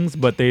right things,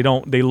 but they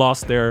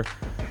lost their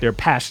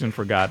passion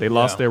for God. They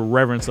lost their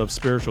reverence of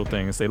spiritual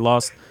things. They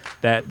lost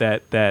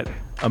that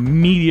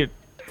immediate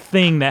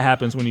thing that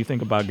happens when you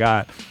think about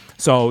God.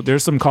 So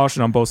there's some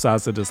caution on both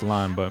sides of this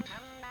line, but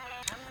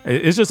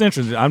it's just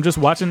interesting. I'm just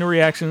watching the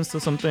reactions to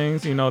some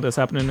things, that's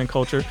happening in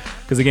culture.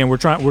 Because again,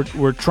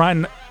 we're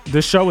trying.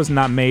 This show is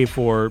not made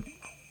for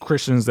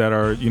Christians that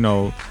are,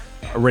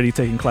 already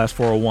taking class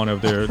 401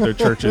 of their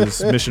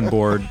church's mission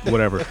board,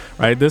 whatever.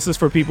 Right. This is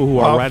for people who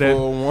are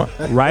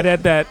right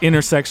at that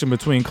intersection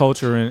between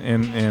culture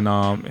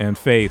and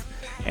faith,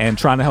 and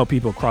trying to help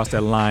people cross that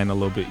line a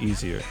little bit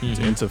easier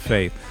into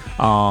faith,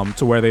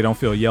 to where they don't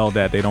feel yelled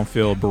at, they don't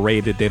feel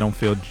berated, they don't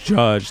feel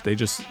judged.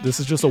 This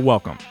is just a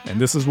welcome, and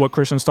this is what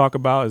Christians talk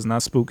about. It's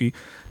not spooky.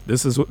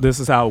 This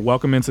is how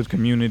welcome into the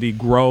community,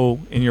 grow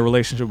in your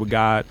relationship with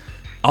God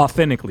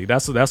authentically.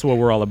 That's what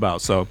we're all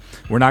about. So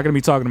we're not going to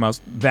be talking about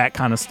that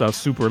kind of stuff,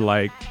 super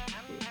like,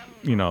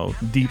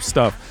 deep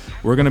stuff.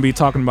 We're going to be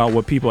talking about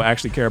what people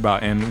actually care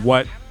about, and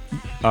what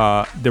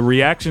the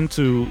reaction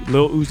to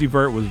Lil Uzi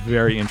Vert was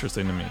very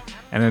interesting to me.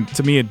 And then,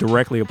 to me, it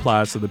directly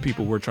applies to the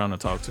people we're trying to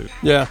talk to.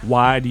 Yeah.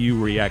 Why do you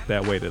react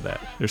that way to that?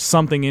 There's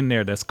something in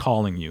there that's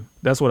calling you.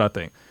 That's what I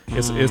think.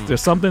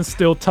 There's something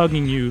still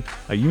tugging you.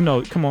 Like,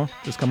 come on,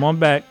 just come on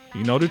back.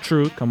 You know the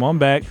truth. Come on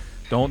back.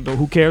 Don't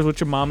who cares what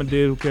your mama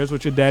did? Who cares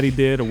what your daddy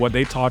did or what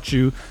they taught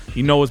you?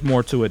 It's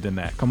more to it than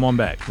that. Come on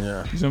back.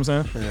 Yeah. You see what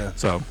I'm saying? Yeah.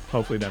 So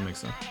hopefully that makes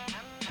sense.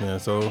 Yeah.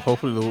 So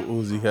hopefully Lil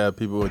Uzi had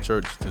people at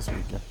church this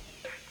weekend.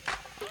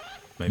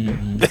 Maybe.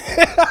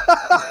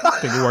 I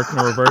think it worked in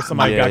reverse.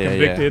 Somebody got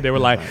convicted. Yeah. They were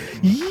like,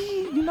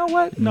 you know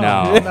what? No,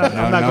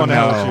 I'm not going to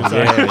hell with you.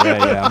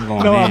 Yeah. I'm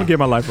going I'm going to get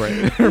my life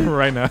right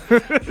right now.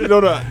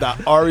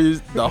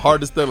 The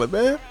hardest thing, like,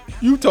 man,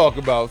 you talk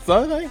about,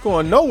 son. I ain't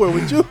going nowhere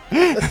with you.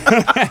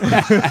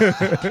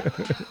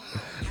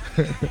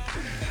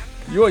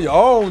 You on your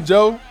own,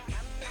 Joe.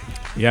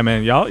 Yeah,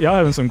 man, y'all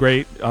having some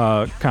great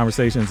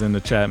conversations in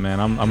the chat, man.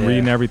 I'm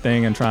reading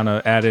everything and trying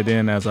to add it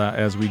in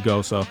as we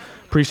go. So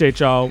appreciate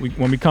y'all.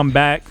 When we come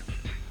back,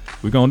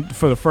 we're going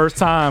for the first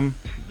time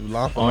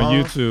on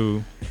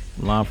YouTube,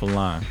 line for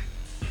line.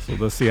 So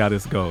let's see how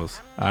this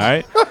goes. All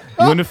right,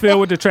 you in the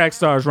field with the track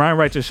stars, Ryan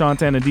Righteous, Sean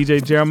Tanner,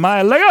 DJ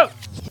Jeremiah. Leg up.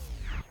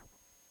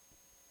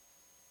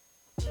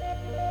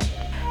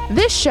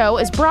 This show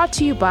is brought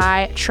to you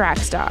by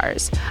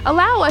Trackstars.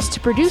 Allow us to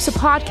produce a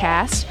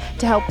podcast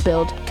to help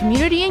build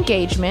community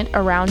engagement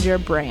around your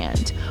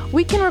brand.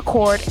 We can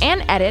record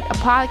and edit a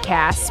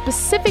podcast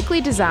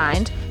specifically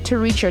designed to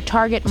reach your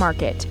target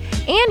market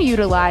and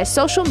utilize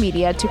social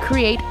media to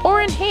create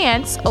or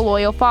enhance a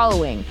loyal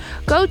following.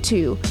 Go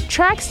to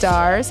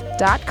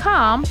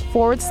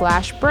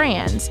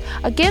trackstars.com/brands.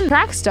 Again,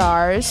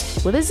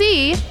 Trackstars with a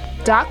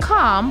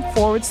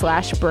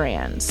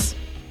Z.com/brands.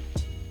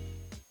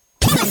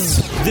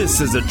 This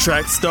is a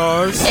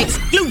Trackstars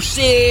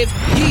exclusive.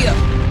 Yeah.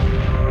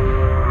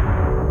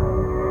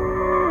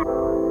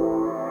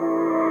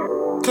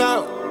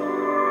 Cloud.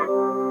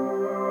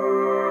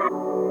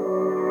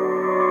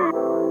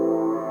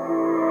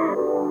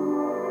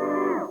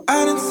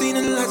 I done seen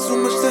a lot, so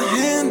much to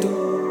handle.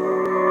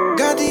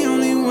 God the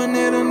only one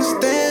that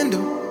understand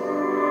them.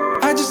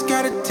 I just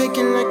gotta take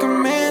it like a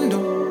Mando,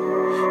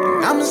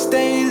 and I'ma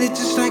stay lit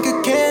just like a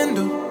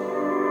candle.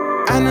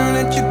 I know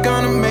that you're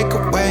gonna make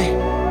a way,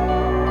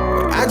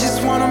 but I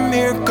just want a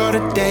miracle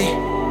today.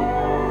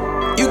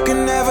 You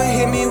never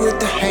hit me with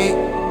the hate,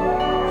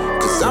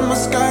 cause I'ma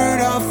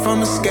skirt off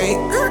from a skate.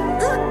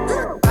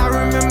 I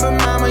remember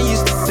mama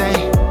used to say,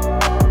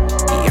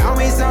 he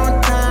always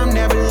on time,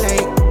 never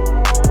late.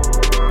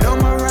 No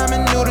more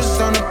ramen noodles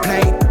on the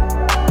plate.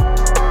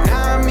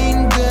 Now I'm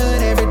eating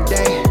good every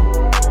day.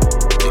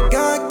 So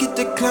God get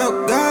the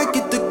clout, God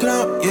get the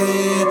clout, yeah,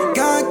 yeah.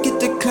 God get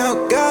the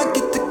clout, God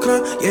get the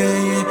clout, yeah,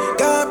 yeah.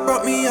 God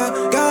brought me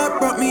out, God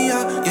brought me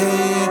out, yeah,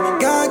 yeah.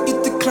 God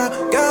get the clout,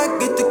 God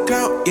get the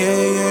clout, yeah,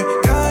 yeah.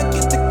 God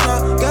get the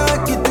clout,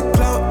 God get the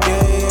clout,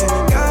 yeah,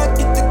 yeah. God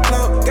get the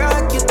clout,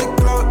 God get the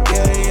clout,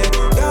 yeah, yeah.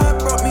 God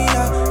brought me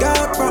out,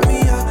 God brought me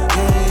out,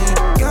 yeah,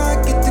 yeah.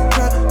 God get the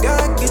clout,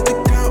 God get the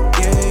clout,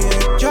 yeah,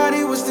 yeah.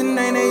 Jody was the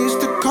name they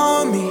used to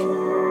call me.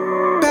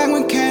 Back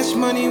when Cash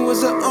Money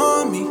was an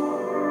army.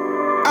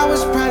 I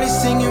was probably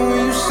singing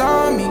when you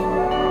saw me.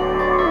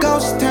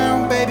 Ghost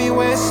Town, baby,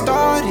 where it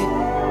started.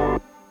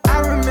 I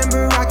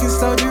remember rocking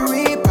Soldier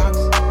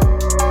Reeboks,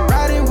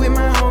 riding with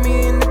my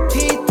homie in the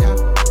T-top.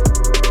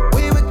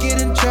 We would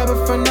get in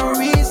trouble for no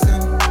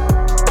reason.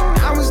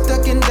 I was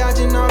ducking,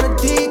 dodging all the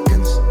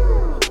deacons.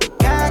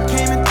 God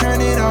came and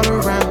turned it all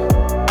around,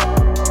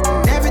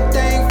 and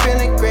everything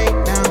feeling great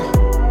now.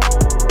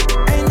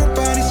 Ain't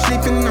nobody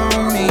sleeping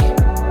on me.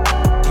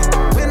 In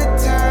the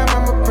wintertime,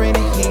 I'ma bring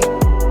the heat.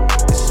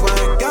 That's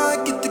why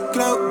God get the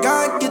clout,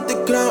 God get the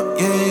clout,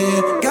 yeah,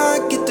 yeah.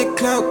 God get the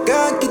clout,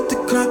 God get the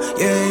clout,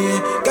 yeah, yeah.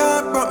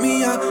 God brought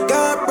me out,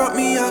 God brought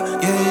me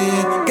out, yeah,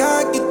 yeah.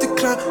 God get the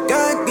clout,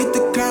 God get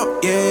the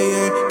clout, yeah,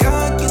 yeah.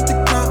 God get the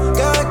clout,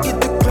 God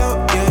get the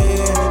clout, yeah,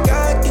 yeah.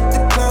 God get the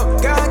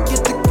clout, God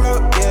get the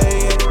clout, yeah,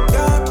 yeah.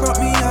 God brought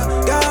me out,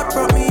 God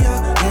brought me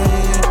out, yeah,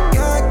 yeah.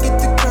 God get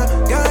the clout,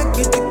 God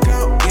get the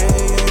clout, yeah,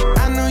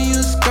 yeah. I know you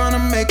was gonna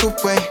make a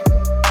way.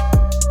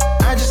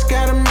 I just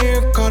got a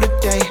miracle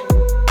today.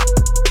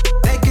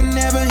 They can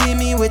never hit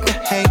me with the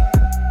hate,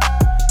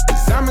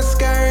 cause I'ma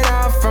skirt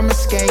off from a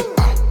skate.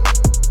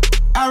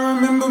 I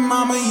remember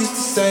mama used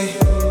to say,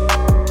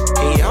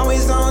 he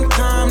always on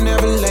time,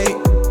 never late.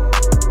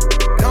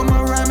 No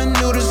more ramen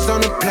noodles on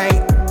the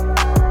plate.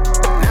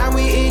 Now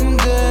we eating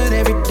good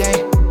every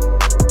day.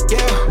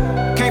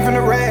 Yeah, came from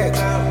the rags,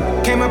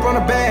 came up on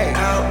a bag.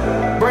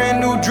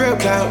 Brand new drip,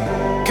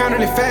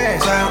 counted it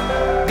fast.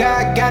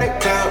 God got it,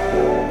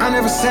 I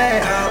never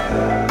sad.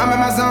 I'm in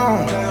my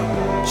zone,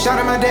 shout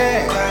at my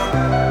dad.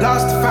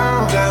 Lost and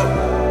found,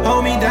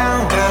 hold me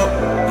down.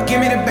 Give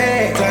me the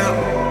bag,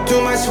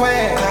 too much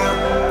swag.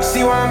 You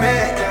see where I'm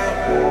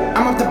at?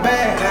 I'm up the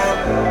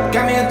bag,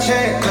 got me a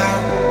check.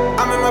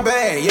 I'm in my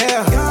bag,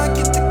 yeah. God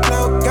get the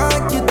clout,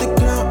 God get the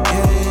clout,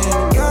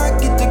 yeah.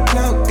 God get the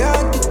clout,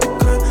 God get the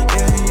clout,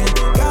 yeah,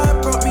 yeah.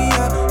 God brought me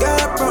out,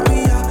 God brought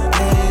me out,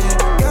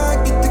 yeah.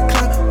 God get the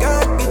clout,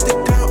 God get the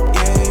clout,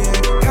 yeah.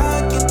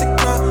 God get the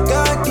clout,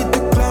 God get the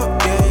clout,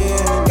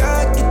 yeah.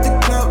 God get the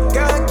clout,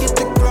 God get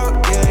the clout,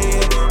 yeah.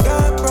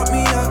 God brought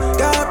me out,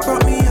 God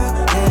brought me out,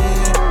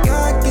 yeah.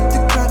 God get the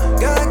clout,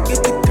 God get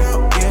the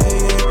clout, yeah.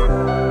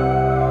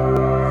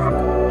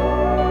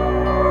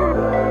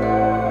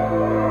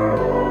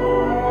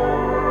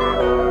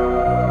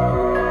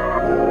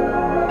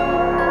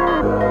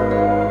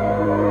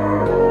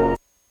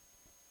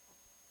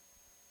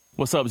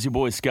 What's up? It's your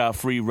boy Scott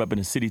Free, repping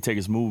the City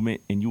Takers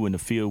movement, and you in the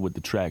field with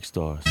the Track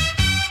Stars.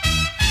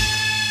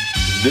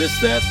 This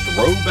that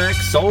throwback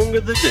song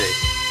of the day.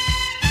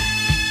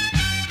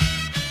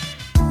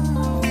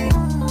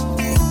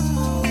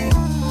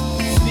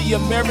 The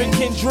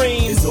American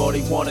dream is all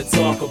they wanna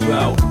talk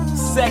about.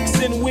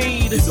 Sex and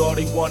weed is all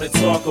they wanna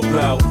talk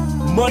about.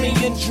 Money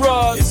and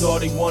drugs is all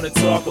they wanna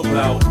talk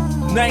about.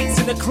 Nights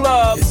in the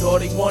club is all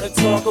they wanna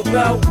talk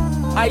about.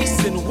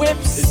 Ice and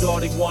whips is all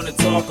they wanna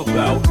talk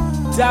about.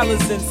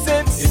 Dollars and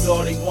cents is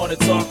all they wanna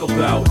talk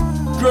about.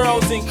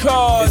 Girls and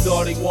cars is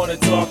all they wanna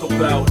talk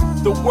about.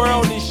 The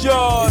world is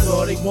yours is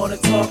all they wanna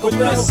talk about. With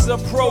this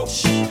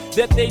approach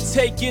that they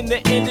take in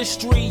the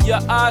industry, your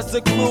eyes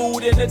are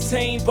glued,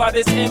 entertained by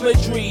this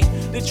imagery.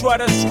 They try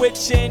to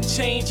switch and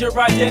change your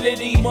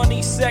identity.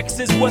 Money, sex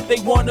is what they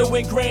want to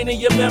ingrain in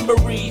your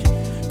memory.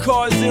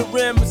 Cars and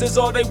rims is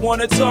all they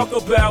wanna talk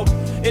about.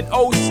 In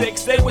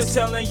 06, they was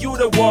telling you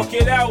to walk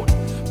it out.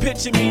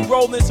 Picture me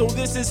rolling, so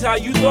this is how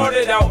you thought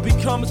it out.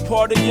 Becomes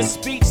part of your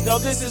speech, now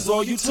this is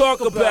all you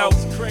talk about.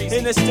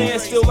 In a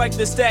standstill like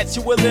the Statue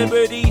of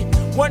Liberty.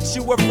 Once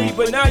you were free,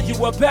 but now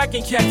you are back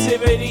in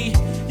captivity.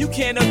 You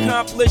can't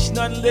accomplish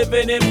none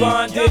living in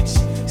bondage.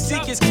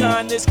 Seek his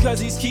kindness, cause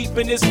he's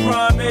keeping his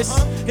promise.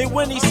 And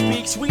when he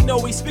speaks, we know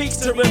he speaks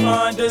to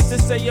remind us to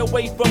stay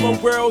away from a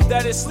world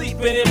that is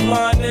sleeping in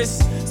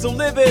blindness. So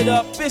live it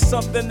up, it's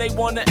something they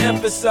wanna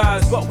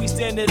emphasize. But we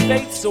stand in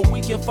faith so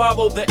we can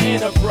follow the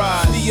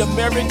enterprise. The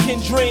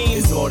American dream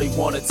is all they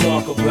wanna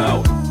talk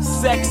about.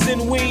 Sex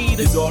and weed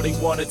is all they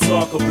wanna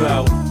talk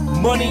about.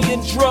 Money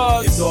and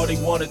drugs is all they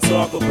wanna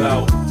talk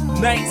about.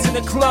 Nights in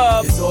the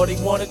club is all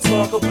they wanna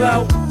talk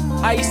about.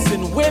 Ice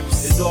and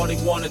whips is all they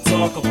wanna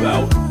talk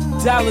about.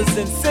 Dollars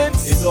and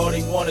cents is all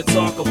they wanna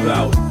talk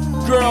about.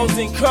 Girls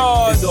and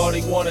cars is all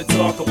they wanna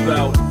talk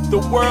about. The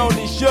world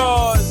is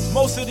yours.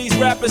 Most of these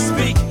rappers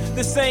speak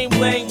the same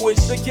language.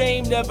 The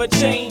game never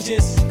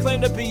changes.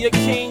 Claim to be a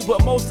king,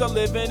 but most are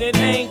living in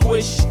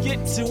anguish.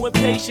 Get too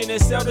impatient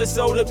and sell their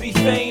soul to be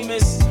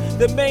famous.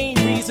 The main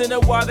reason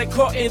of why they're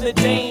caught in the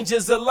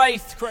dangers of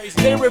life.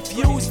 They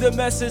refuse the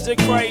message of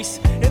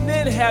Christ and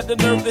then have the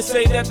nerve to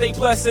say that they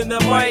blessing the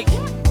mic.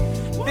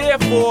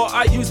 Therefore,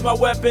 I use my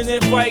weapon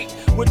and fight.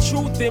 With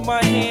truth in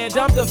my hand,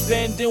 I'm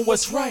defending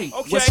what's right.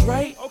 What's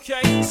right?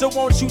 Okay. So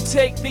won't you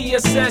take the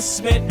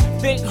assessment?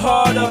 Think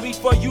harder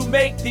before you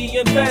make the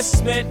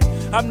investment.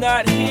 I'm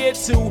not here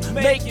to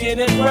make an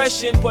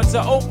impression, but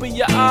to open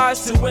your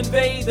eyes to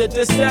invade the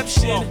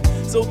deception.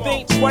 So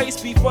think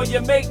twice before you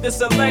make the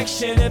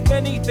selection. If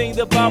anything,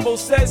 the Bible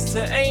says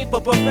to aim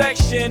for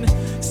perfection.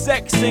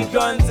 Sex and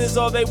guns is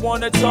all they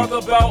wanna talk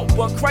about,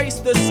 but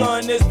Christ the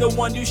Son is the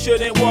one you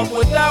shouldn't walk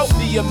without.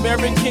 The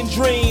American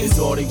dream is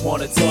all they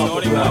wanna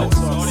talk about.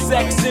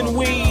 Sex and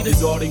weed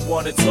is all they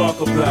wanna talk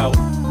about.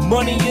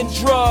 Money and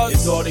drugs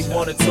is all they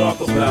wanna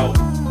talk about.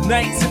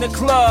 Nights in the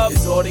club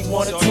is all they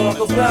wanna talk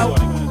about.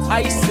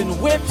 Ice and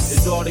whips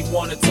is all they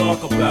wanna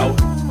talk about.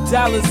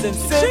 Dollars and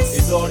cents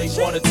is all they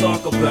wanna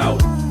talk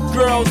about.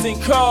 Girls and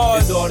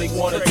cars is all they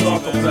wanna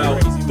talk about.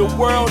 The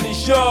world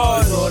is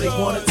yours is all they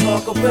wanna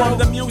talk about. From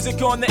the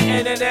music on the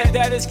internet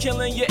that is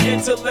killing your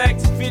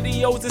intellect.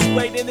 Videos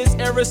displayed in this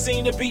era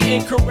seem to be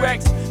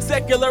incorrect.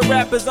 Secular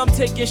rappers, I'm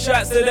taking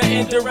shots that are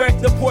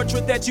indirect. The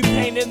portrait that you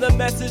paint in the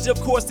message, of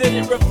course, that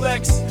it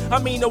reflects. I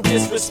mean no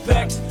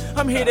disrespect,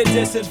 I'm here to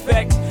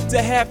disinfect.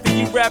 To half of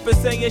you rappers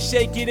saying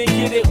shake it and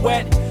get it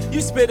wet. You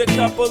spit a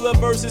couple of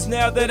verses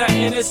now that I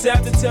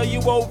intercept to tell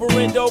you over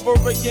and over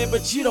again,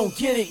 but you don't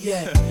get it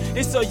yet.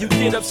 It's so you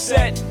get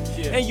upset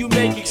and you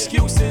make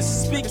excuses,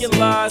 speaking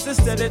lies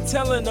instead of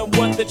telling them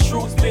what the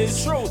truth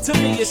is. To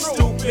me it's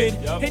stupid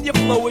and your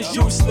flow is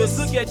useless.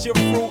 Look at your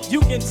fruit, you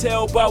can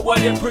tell by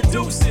what it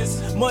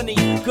produces. Money,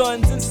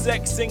 guns, and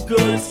sex and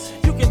goods.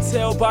 You can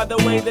tell by the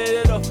way that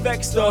it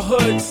affects the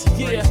hoods.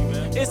 Yeah,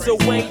 it's a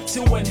way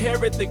to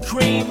inherit the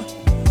cream.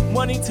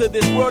 Money to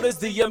this world is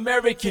the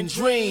American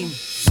dream.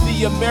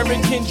 The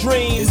American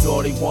dream is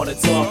all they wanna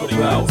talk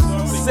about.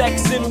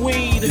 Sex and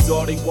weed is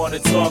all they wanna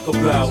talk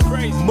about.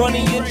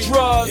 Money and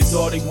drugs is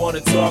all they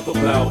wanna talk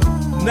about.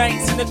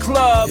 Nights in the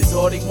club is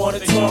all they wanna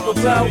talk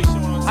about.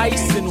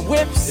 Ice and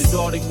whips is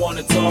all they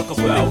wanna talk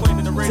about.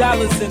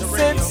 Dollars and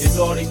cents is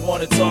all they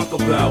wanna talk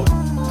about.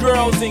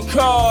 Girls and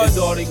cars is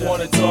all they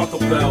wanna talk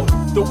about.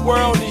 The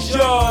world is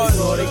yours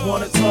is all they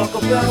wanna talk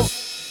about.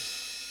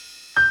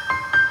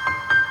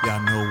 Y'all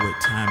know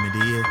what time it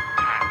is.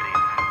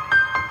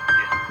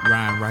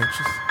 Ryan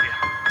Righteous,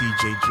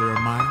 DJ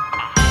Jeremiah,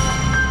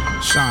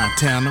 Sean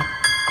Tanner.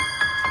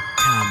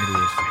 Time it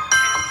is.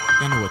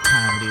 Y'all know what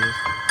time it is.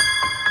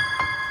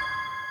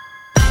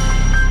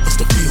 It's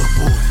the Field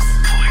Boys.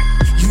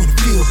 You in the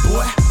field,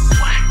 boy?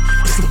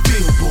 It's the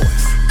Field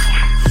Boys.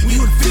 You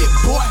in the field,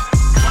 boy?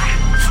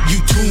 You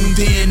tuned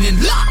in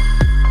and locked.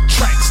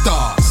 Track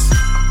Stars.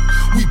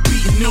 We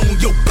beating on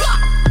your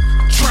block.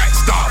 Track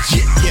Stars,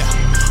 yeah.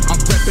 I'm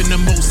repping the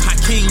most high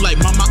king like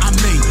mama, I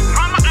made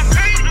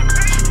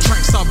it.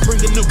 Track Star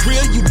bringing the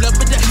real, you love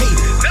it or hate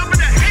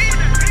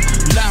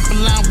it. Line for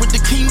line with the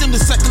kingdom, the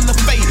secular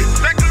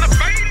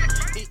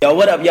faded. Yo,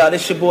 what up, y'all?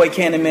 This your boy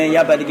Cannon, man.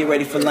 Y'all better get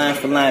ready for line,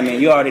 man.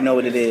 You already know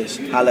what it is.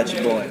 Holla at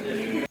your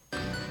boy.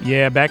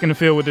 Yeah, back in the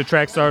field with the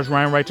Track Stars,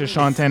 Ryan Righteous,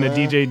 Sean Tanner,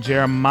 DJ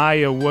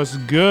Jeremiah. What's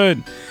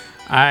good?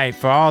 All right,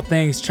 for all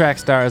things Track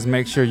Stars,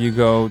 make sure you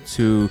go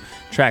to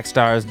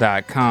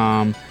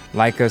trackstars.com.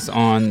 Like us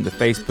on the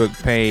Facebook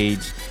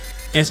page,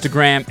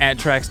 Instagram at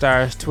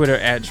Trackstars, Twitter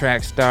at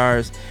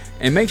Trackstars,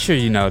 and make sure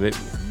you know that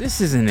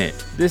this isn't it.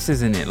 This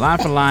isn't it. Line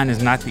for Line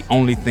is not the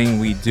only thing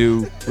we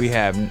do. We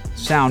have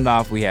Sound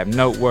Off, we have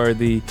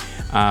Noteworthy,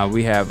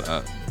 we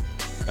have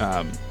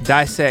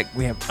Dissect,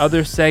 we have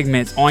other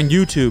segments on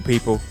YouTube,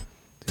 people.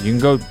 So you can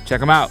go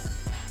check them out.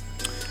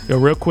 Yo,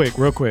 real quick.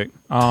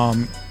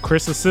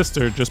 Chris's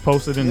sister just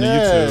posted in the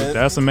YouTube.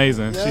 That's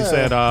amazing. Yeah. She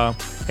said,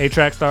 hey,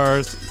 Track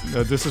Stars,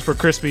 this is for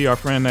Crispy, our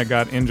friend that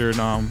got injured.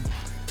 I'm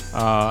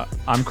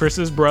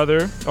Chris's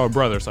brother,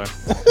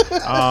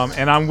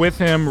 and I'm with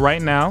him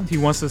right now. He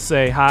wants to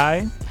say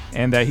hi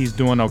and that he's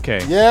doing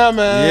okay. Yeah,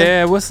 man.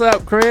 Yeah, what's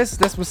up, Chris?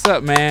 That's what's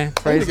up, man.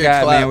 Praise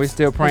God, man. We're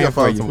still praying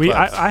for you.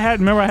 I had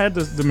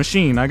the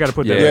machine. I got to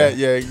put that in.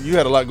 Yeah, you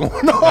had a lot going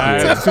on. I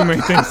had too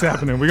many things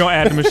happening. We're going to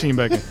add the machine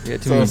back in. Yeah,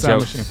 too many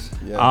jokes. Machine.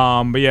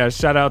 Yeah. But yeah,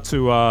 shout out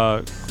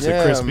to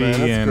Crispy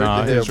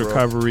and his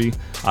recovery.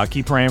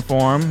 Keep praying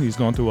for him. He's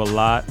going through a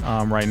lot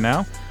right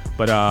now.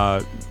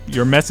 But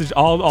your message,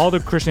 all the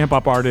Christian hip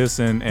hop artists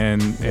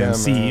and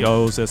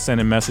CEOs that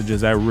sending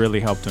messages, that really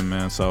helped him,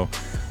 man. So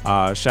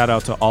shout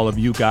out to all of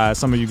you guys.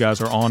 Some of you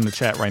guys are on the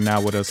chat right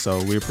now with us,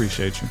 so we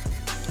appreciate you.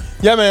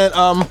 Yeah, man.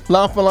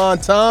 Line for Line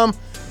time.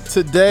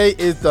 Today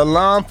is the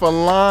Line for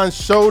Line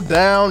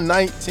Showdown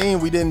 19.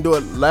 We didn't do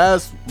it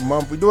last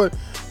month. We do it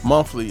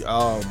monthly.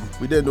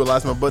 We didn't do it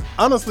last month, but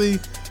honestly,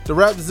 the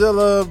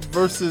Rapzilla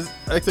versus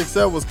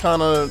XXL was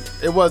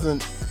it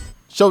wasn't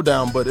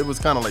Showdown, but it was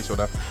kind of like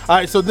Showdown. All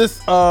right, so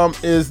this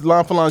is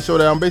Line for Line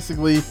Showdown.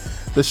 Basically,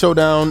 the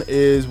showdown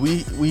is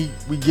we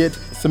get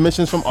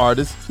submissions from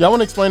artists. Y'all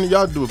want to explain it?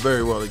 Y'all do it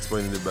very well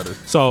explaining it better.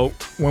 So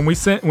when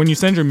you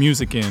send your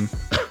music in,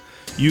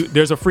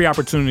 there's a free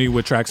opportunity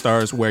with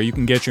Trackstars where you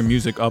can get your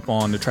music up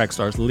on the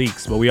Trackstars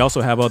leaks. But we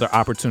also have other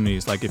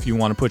opportunities, like if you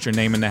want to put your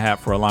name in the hat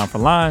for a Line for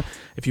Line,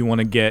 if you want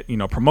to get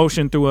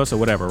promotion through us or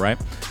whatever, right?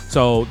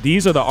 So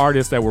these are the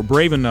artists that were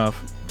brave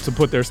enough to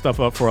put their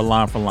stuff up for a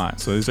Line for Line.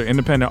 So these are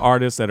independent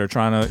artists that are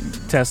trying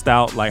to test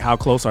out like how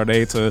close are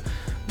they to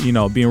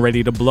being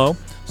ready to blow.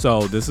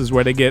 So this is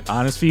where they get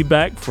honest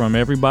feedback from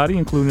everybody,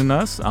 including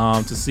us,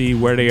 to see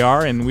where they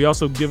are, and we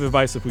also give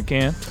advice if we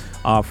can,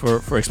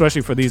 for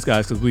especially for these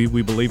guys, because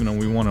we believe in them.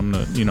 We want them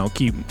to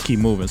keep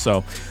moving.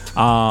 So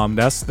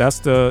that's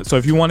the. So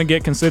if you want to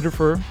get considered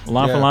for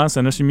Line for Line,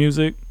 send us your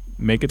music.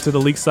 Make it to the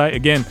leak site.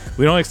 Again,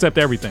 we don't accept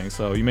everything,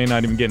 so you may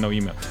not even get no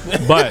email.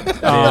 But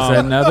there's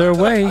another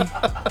way.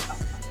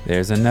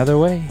 There's another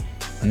way.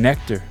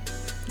 Nectar.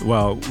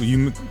 Well,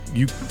 you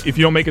if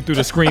you don't make it through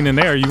the screen in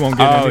there, you won't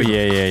get it.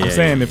 Yeah. I'm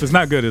saying if it's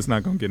not good, it's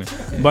not gonna get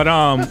in. But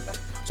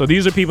so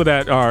these are people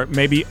that are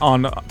maybe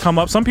on the come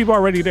up. Some people are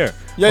already there.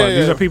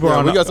 These are people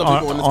on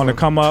the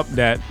come up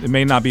that it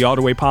may not be all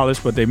the way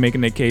polished, but they're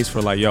making their case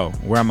for like, yo,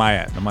 where am I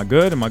at? Am I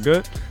good?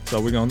 So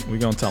we're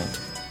gonna tell them.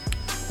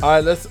 All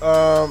right,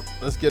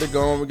 let's get it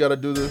going. We gotta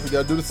do this. We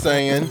gotta do the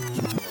saying.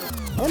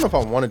 I don't know if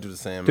I want to do the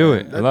saying. Do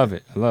man. it. I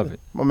love it.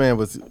 My man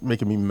was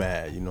making me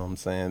mad. You know what I'm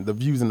saying? The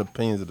views and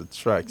opinions of the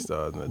track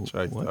stars, and the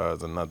track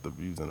stars are not the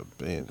views and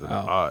opinions of the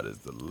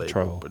artists, the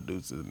label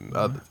producers, and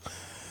others.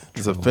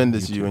 This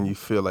offends you, and you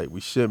feel like we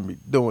shouldn't be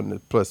doing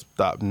this. Plus,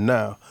 stop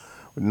now.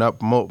 We not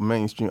promote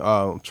mainstream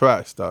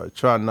track stars.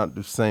 Try not to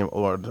do the same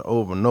order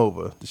over and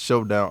over. The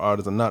showdown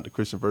artists are not the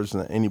Christian version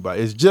of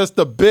anybody. It's just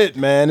a bit,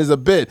 man. It's a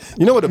bit.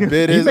 You know what a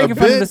bit is? You making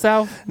fun of the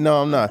South?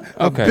 No, I'm not.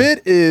 Okay. A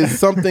bit is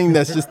something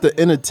that's just to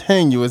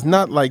entertain you. It's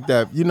not like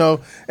that.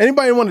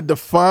 Anybody want to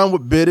define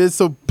what bit is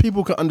so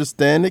people can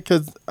understand it?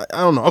 Because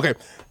I don't know. Okay,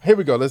 here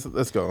we go. Let's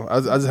go.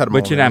 I just had a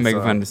moment. But you're not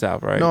making fun of the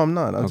South, right? No, I'm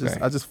not.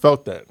 I just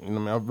felt that. You know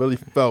what I mean? I really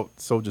felt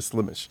Soulja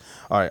Slimish.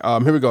 All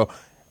right, here we go.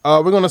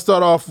 We're gonna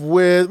start off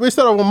with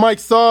Mike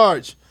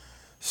Sarge,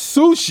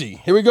 Sushi.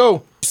 Here we go.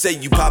 You say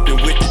you poppin'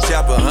 with the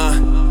chopper, huh?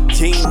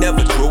 You ain't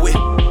never do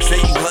it. Say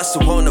you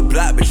hustle on the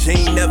block, but you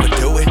ain't never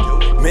do it.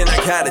 Man, I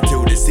gotta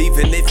do this,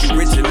 even if you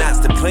rich or not.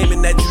 Stop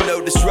claiming that you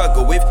know the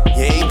struggle if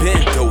you ain't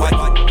been through it.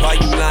 Why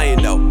you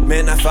lying though?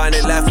 Man, I find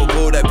it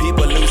laughable that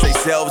people lose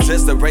themselves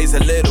just to raise a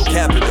little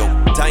capital.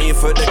 Dying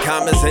for the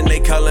comments and they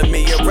calling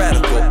me a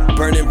radical.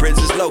 Burning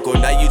bridges local,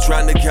 now you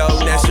trying to go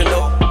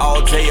national.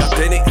 All day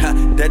authentic,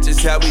 that's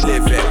just how we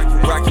live it.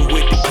 Rocking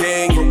with the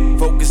king,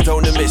 focused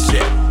on the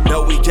mission.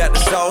 Know we got the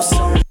sauce.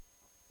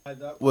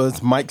 That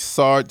was Mike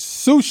Sarge,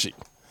 Sushi.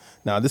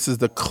 Now, this is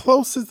the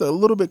closest, a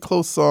little bit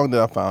close song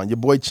that I found. Your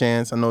boy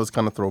Chance, I know it's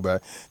kind of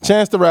throwback.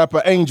 Chance the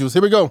Rapper, Angels.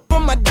 Here we go.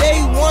 From my day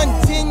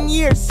 1, 10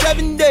 years,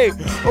 7 days,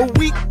 a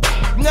week,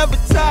 never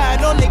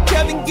tired on the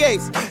Kevin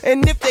Gates.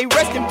 And if they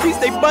rest in peace,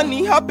 they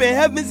bunny hop in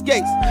heaven's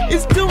gates.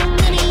 It's too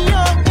many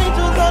young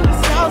angels on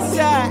the south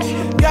side.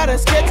 Got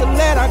us scared to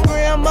let our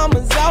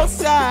grandmamas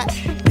outside.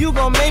 You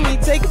gon' make me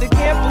take the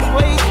campus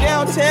way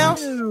downtown.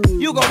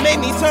 You gon' make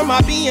me turn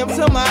my BM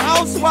to my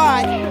house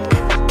wide.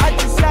 I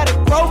just had a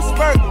growth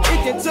spurt.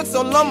 It just took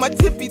so long my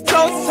tippy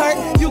toes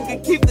hurt. You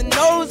can keep the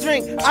nose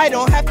ring. I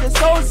don't have to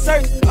soul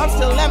search. I'm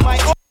still at my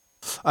own.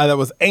 That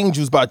was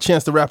Angels by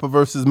Chance the Rapper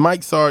versus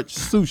Mike Sarge,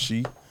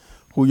 Sushi.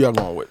 Who y'all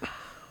going with?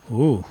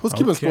 Ooh, who's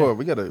keeping score?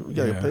 We got a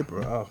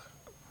paper.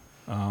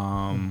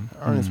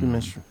 Ernest B.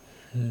 Minstrel.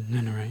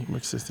 None right.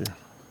 Rick Sister.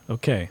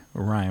 Okay,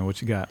 Ryan,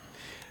 what you got?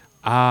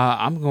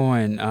 I'm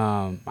going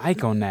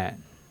Mike on that.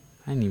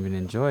 I didn't even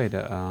enjoy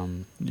the.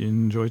 You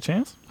enjoy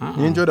Chance?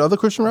 You enjoy the other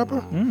Christian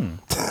rapper? No,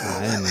 I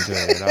didn't enjoy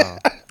it at all.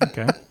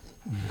 Okay.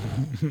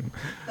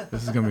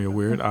 This is gonna be a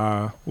weird.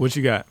 What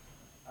you got?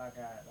 I got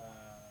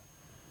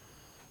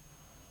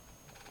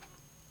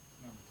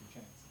number 2,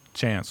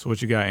 Chance.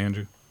 What you got,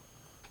 Andrew?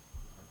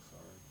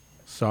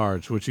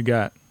 Sarge. What you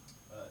got?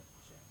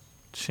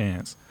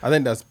 Chance. I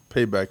think that's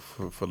payback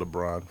for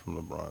LeBron from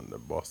the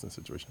Boston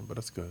situation, but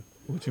that's good.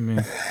 What you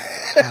mean?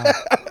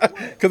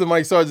 Because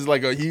Mike Sarge is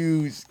like a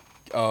huge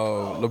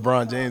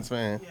LeBron James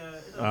fan.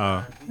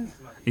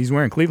 He's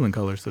wearing Cleveland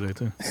colors today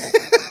too.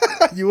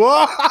 You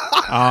are?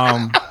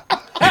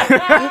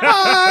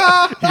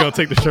 You gonna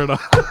take the shirt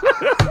off?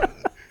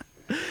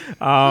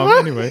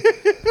 Anyway,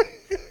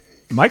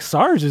 Mike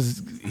Sarge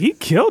he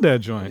killed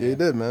that joint. Yeah, he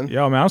did, man.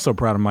 Yo, man, I'm so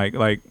proud of Mike.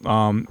 Like,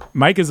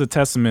 Mike is a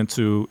testament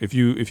to if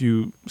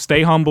you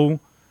stay humble,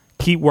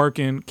 keep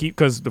working,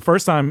 because the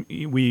first time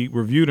we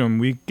reviewed him,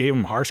 we gave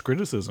him harsh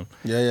criticism.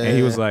 And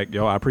he was like,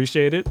 yo, I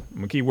appreciate it. I'm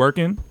gonna keep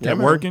working. Kept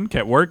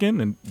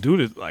working, and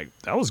dude is like,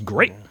 that was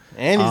great.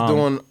 And he's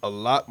doing a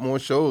lot more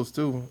shows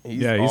too.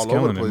 He's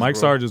killing it. Mike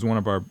Sarge is one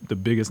of the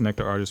biggest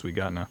Nectar artists we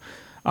got now.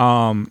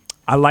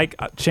 I like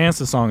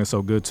Chance's song is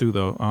so good too,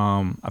 though.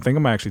 I think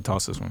I'm gonna actually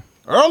toss this one.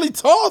 Early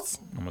toss?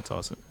 I'm gonna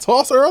toss it.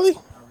 Toss early?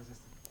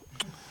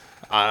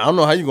 I don't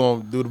know how you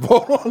gonna do the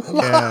vote on.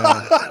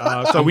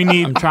 Yeah. So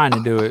I'm trying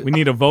to do it. We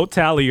need a vote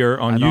tallier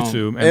on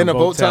YouTube And a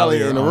vote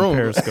tallier in the on room.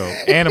 Periscope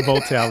and a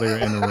vote tallier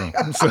in the room.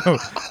 So we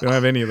don't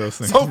have any of those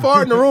things. So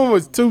far in the room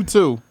was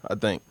 2-2. I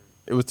think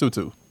it was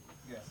 2-2.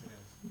 Yes,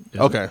 it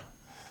is. Okay.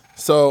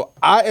 So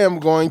I am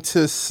going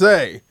to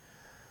say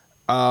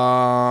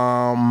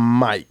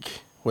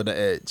Mike with the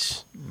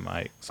edge.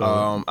 Mike.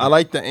 So I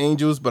like the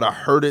Angels, but I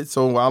heard it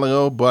so a while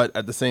ago. But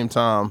at the same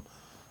time,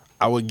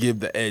 I would give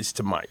the edge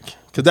to Mike.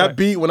 Because that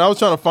beat, when I was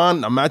trying to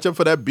find a matchup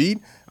for that beat,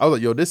 I was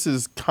like, yo, this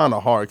is kind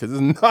of hard because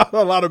there's not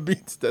a lot of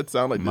beats that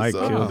sound like Mike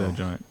this. killed that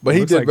joint. But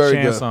he Looks did like very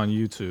Chance good. on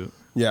YouTube.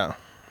 Yeah.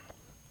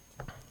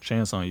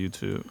 Chance on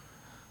YouTube.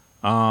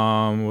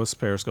 What's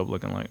Periscope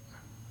looking like?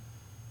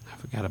 I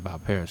forgot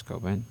about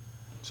Periscope, man.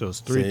 So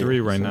it's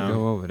 3-3 right now.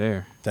 Go over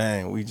there.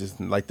 Dang, we just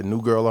like the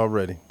new girl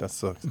already. That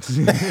sucks. It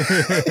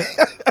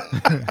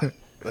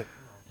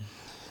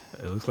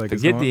looks like To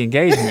it's get going. the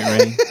engagement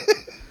ring.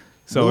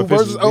 So New if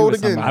it's, versus old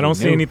again. I don't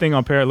see new. anything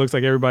on Periscope. It looks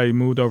like everybody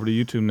moved over to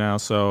YouTube now,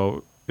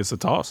 so it's a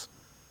toss.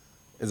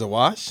 Is it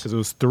wash? Because it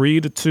was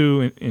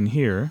 3-2 in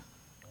here.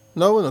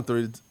 No, it wasn't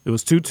 3. It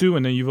was 2-2,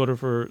 and then you voted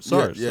for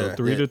Sarge. Yeah,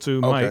 so 3-2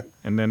 Mike, okay.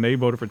 and then they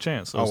voted for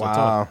Chance. So Oh, it's a wow.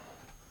 toss.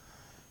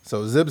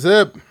 So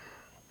zip.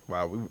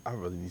 Wow, I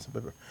really need some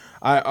paper.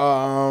 All right,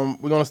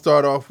 we're going to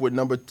start off with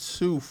number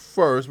 2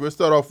 first. We'll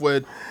start off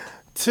with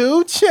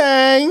 2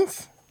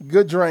 Chainz.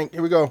 Good drink.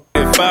 Here we go.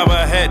 If I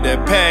ever had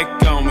that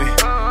pack on me,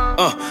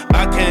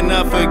 I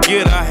cannot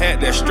forget I had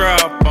that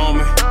strap on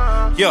me.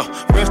 Yo,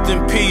 rest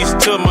in peace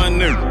to my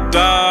new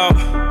dog.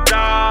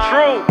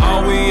 True.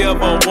 All we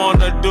ever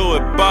wanna do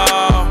is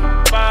ball.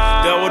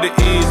 That was the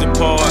easy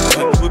part.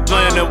 We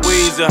playing that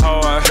Weezy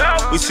hard.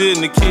 We sit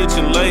in the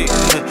kitchen late.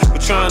 We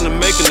trying to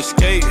make an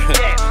escape.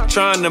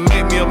 Trying to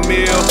make me a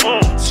meal.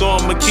 So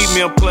I'ma keep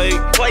me a plate.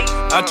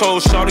 I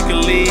told Shawty to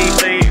leave.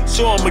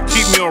 So I'ma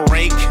keep me a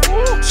rake.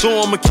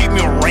 So I'ma keep me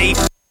a rake.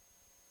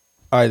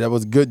 All right, that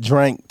was good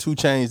drink. 2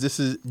 Chainz. This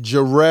is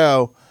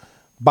Jarrell,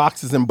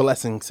 Boxes and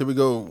Blessings. Here we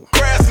go.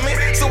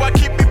 So I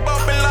keep it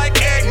bumping like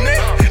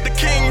Agnes. The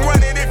king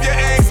running if you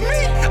ask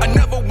me. I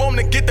never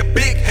wanna get the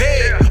big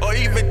head or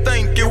even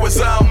think it was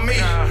on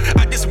me.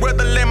 I just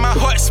rather let my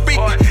heart speak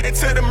and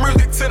tell the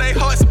music till they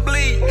hearts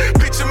bleed.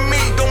 Picture me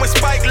doing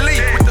Spike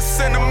Lee with the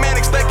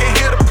cinematics, they can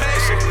hear the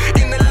passion.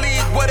 In the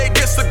league where they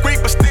disagree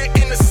but still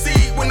in the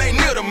seed when they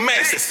near the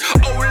masses.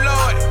 Oh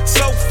Lord,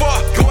 so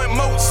far going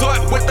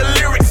Mozart with the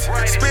lyrics.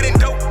 Spitting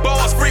dope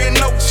bars, free and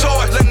no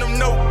charge. Letting them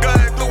know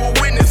God through a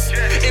witness.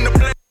 In the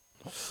play.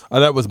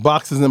 That was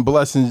Boxes and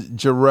Blessings,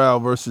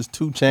 Jarrell versus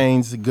 2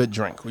 Chainz. Good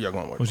drink. Who y'all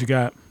going with? What you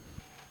got?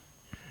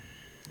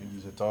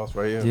 Use a toss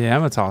right here. Yeah,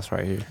 I'm a toss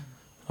right here.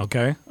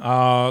 Okay.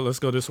 Let's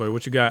go this way.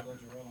 What you got?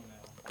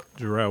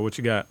 Jarrell, what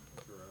you got?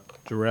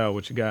 Jarrell,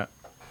 what you got?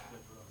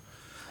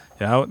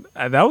 Yeah,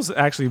 that was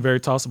actually very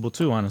tossable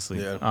too, honestly.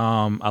 Yeah.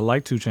 I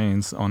like 2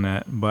 Chainz on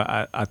that,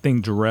 but I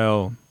think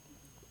Jarrell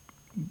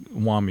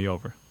won me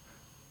over.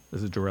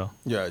 This is Jarrell.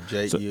 Yeah,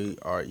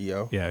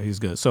 Jereo. Yeah, he's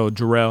good. So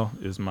Jarrell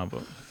is my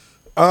vote.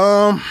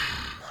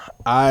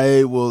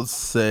 I will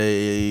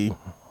say,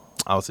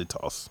 I'll say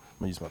toss. I'm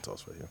gonna use my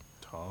toss right here.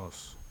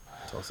 Toss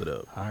it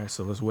up. All right,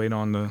 so let's wait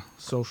on the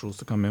socials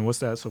to come in. What's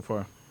that so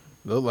far?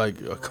 Look like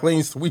a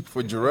clean sweep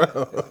for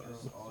Jarrell.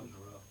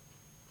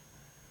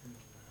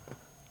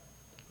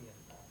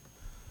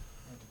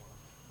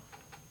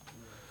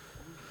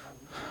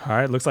 All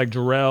right, looks like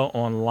Jarrell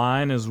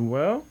online as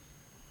well.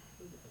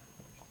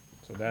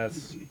 So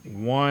that's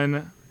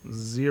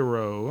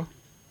 1-0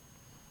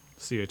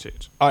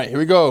 CHH. All right, here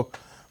we go.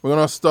 We're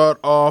gonna start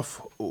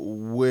off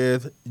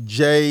with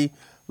J.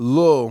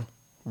 Lil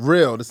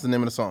Real. This is the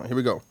name of the song. Here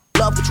we go.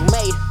 Love what you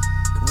made.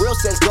 Real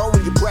says go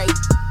when you break.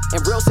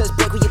 And real says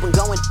break when you've been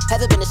going.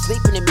 Haven't been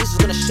asleep and the music's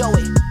gonna show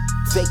it.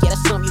 Fake, yeah,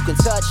 that's something you can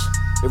touch.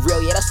 And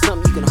real, yeah, that's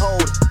something you can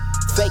hold.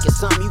 Fake is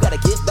something you gotta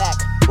give back.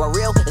 While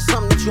real is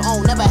something that you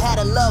own. Never had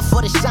a love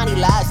for the shiny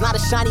lies. Not a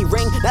shiny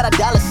ring, not a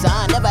dollar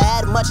sign. Never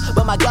had much,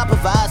 but my God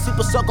provides.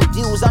 Super so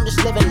confused, I'm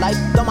just living life.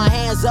 Throw my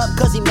hands up,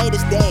 cause he made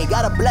his day.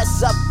 Gotta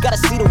bless up, gotta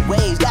see the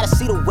waves. Gotta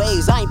see the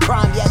waves, I ain't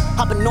prime yet.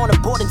 Hopping on the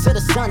board until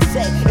the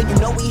sunset. And you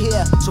know we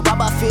here, so why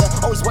by fear?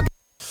 Always working.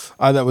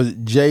 That was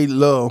J.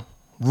 Lil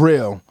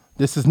Real.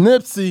 This is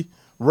Nipsey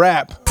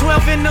Rap.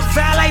 12 in the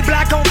valley,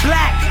 black on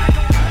black.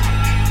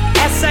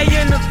 SA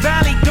in the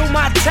valley, do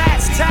my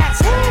tax.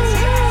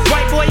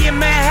 White boy in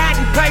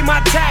Manhattan, pay my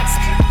tax.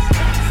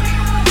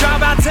 Drive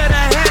out to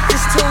the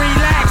Hamptons to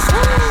relax.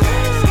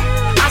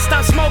 I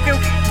stopped smoking,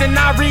 then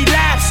I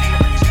relapsed.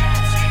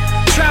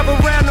 Travel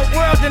around the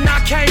world, then I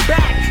came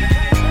back.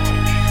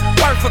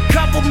 Worth a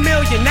couple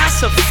million,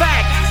 that's a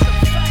fact.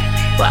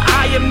 But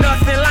I am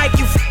nothing like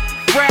you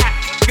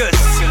rappers.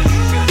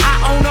 I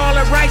own all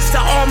the rights to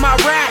all my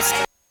raps.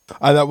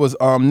 That was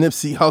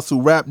Nipsey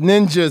Hussle Rap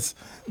Ninjas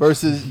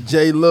versus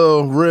J.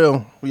 Lil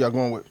Real. Who y'all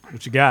going with?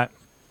 What you got?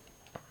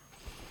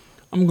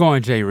 I'm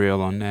going J Real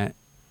on that.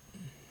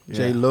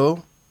 J.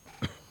 Lil?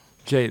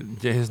 J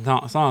his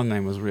song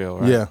name was Real,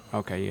 right? Yeah.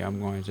 Okay, yeah, I'm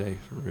going J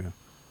for Real.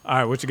 All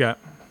right, what you got?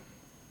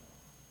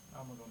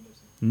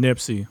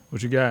 Nipsey,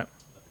 what you got?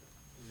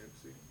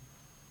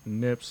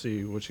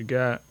 Nipsey, what you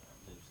got?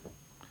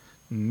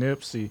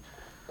 Nipsey.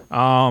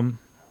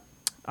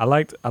 I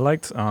liked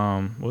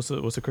what's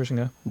the Christian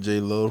guy?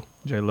 J-Lo.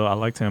 I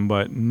liked him,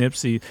 but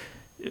Nipsey,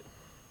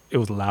 it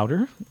was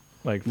louder.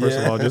 Like, first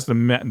of all, just the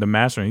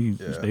mastering,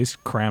 they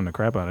crammed the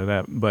crap out of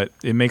that, but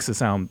it makes it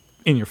sound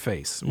in your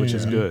face, which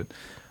is good.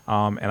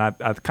 And I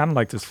kind of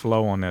like his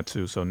flow on that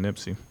too. So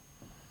Nipsey,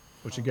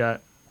 what you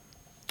got?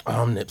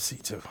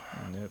 Nipsey too.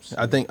 Nipsey.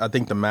 I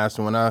think the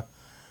mastering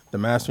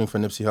for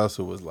Nipsey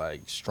Hussle was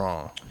like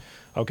strong.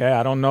 Okay,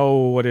 I don't know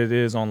what it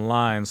is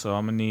online, so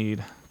I'm gonna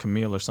need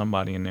Camille or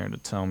somebody in there to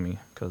tell me,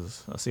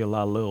 because I see a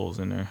lot of Lils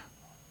in there.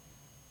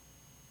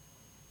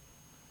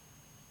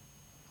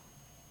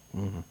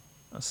 Mm-hmm.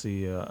 I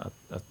see. I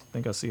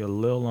think I see a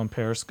Lil on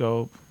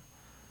Periscope.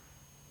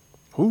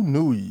 Who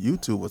knew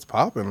YouTube was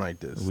popping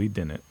like this? We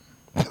didn't.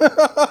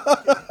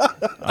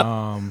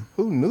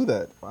 Who knew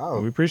that? Wow.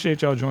 We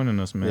appreciate y'all joining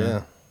us,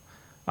 man.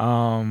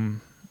 Yeah.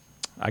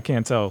 I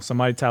can't tell.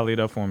 Somebody tally it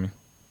up for me.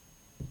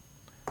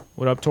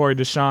 What up, Tori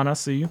Deshaun? I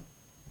see you.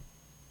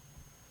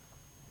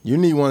 You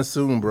need one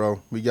soon,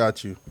 bro. We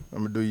got you.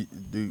 I'm gonna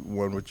do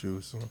one with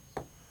you soon.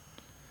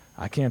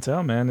 I can't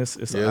tell, man. I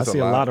see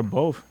a lot of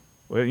both.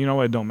 Well, you know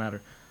what? It don't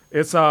matter.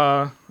 It's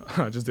I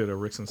just did a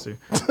Rick Sincere.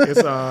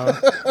 It's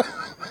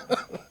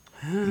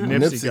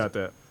Nipsey got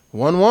that.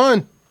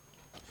 1-1.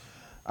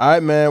 All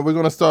right, man. We're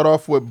gonna start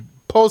off with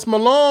Post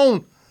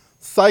Malone,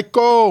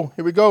 Psycho.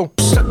 Here we go.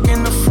 Stuck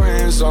in the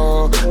friend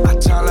zone. I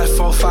time like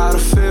 4, 5 to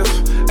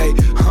 5th. Ay,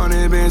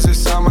 100 bands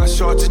inside my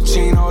shorts, a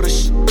jean, all the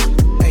shit.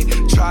 Ay,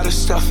 try to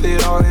stuff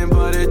it all in,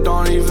 but it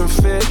don't even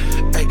fit.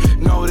 Ay,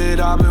 know that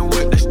I've been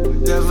with this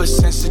ever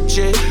since the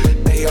jit.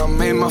 Ay, I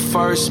made my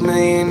first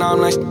million, I'm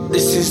like,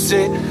 this is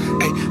it.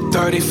 Ay,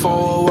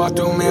 34 walked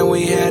through, man,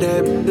 we had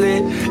it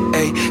lit.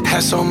 Ay,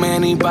 had so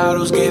many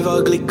bottles, gave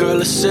ugly girl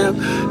a sip.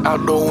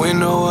 Out the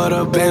window of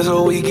the Benz,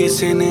 so we get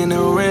sitting in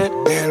the rent.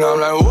 And I'm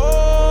like,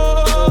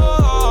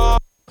 whoa.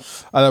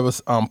 That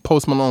was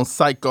Post Malone,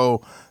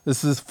 Psycho.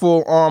 This is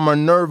Full Armor,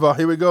 Nerva.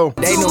 Here we go.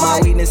 They knew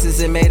my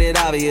weaknesses and made it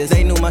obvious.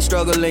 They knew my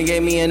struggle and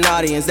gave me an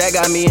audience. That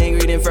got me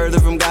angry then further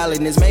from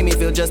godliness. Made me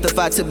feel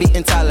justified to be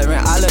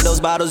intolerant. All of those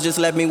bottles just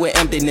left me with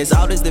emptiness.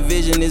 All this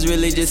division is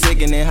really just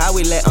sickening. How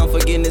we let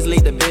unforgiveness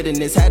lead to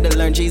bitterness. Had to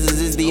learn Jesus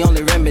is the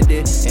only remedy.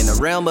 In the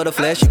realm of the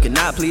flesh, you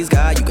cannot please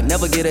God. You can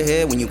never get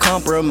ahead when you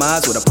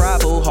compromise with a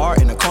prideful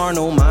heart and a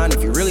carnal mind.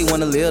 If you really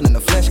want to live, then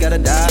the flesh gotta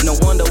die. No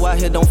wonder why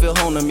here don't feel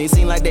home to me.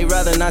 Seem like they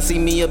rather not see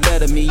me or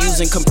better me.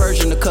 Using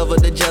compersion to cover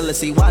the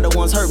jealousy. Why the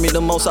ones hurt me the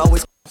most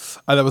always.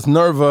 That was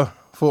Nerva,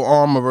 Full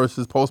Armor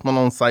versus Post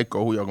Malone,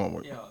 Psycho. Who y'all going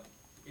with?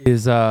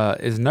 Is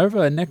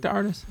Nerva a Nectar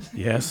artist?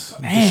 Yes.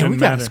 Man, we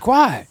got a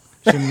squad.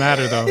 Shouldn't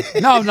matter though.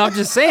 No, I'm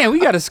just saying we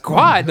got a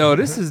squad though.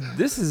 This is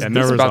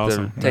about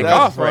awesome. to take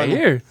off right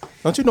here.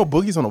 Don't you know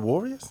Boogie's on the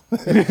Warriors?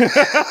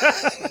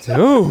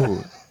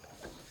 Dude.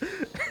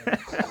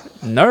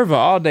 Nerva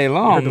all day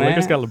long, the man.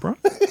 Lakers got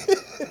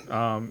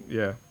LeBron?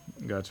 Yeah,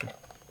 got you.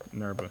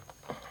 Nerva.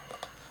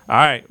 All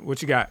right,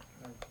 what you got?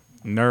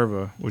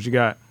 Nerva. What you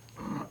got?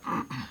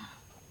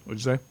 What'd you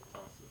say?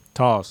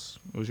 Toss.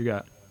 What you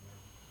got?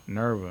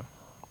 Nerva.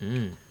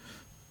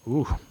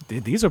 Ooh,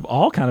 these have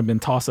all kind of been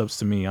toss-ups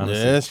to me,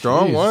 honestly. Yeah,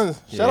 strong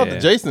ones. Shout out to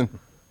Jason.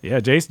 Yeah,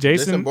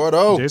 Jason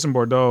Bordeaux. Jason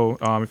Bordeaux.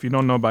 If you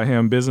don't know about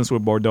him, Business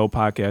with Bordeaux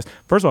podcast.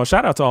 First of all,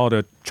 shout out to all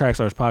the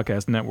Trackstars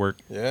Podcast Network.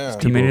 Yeah.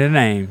 Too many to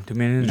name.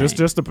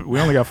 We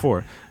only got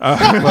 4.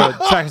 But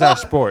Trackstar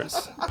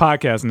Sports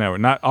Podcast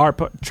Network, not our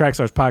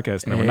Trackstars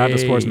Podcast Network, not the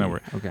Sports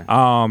Network. Okay.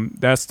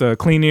 That's the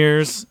Clean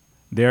Ears.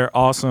 They're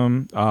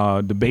awesome.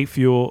 Debate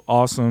Fuel,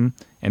 awesome.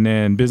 And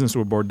then Business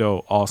with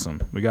Bordeaux,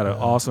 awesome. We got an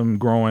awesome,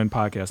 growing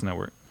podcast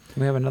network.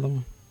 We have another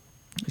one.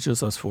 It's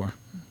just us 4.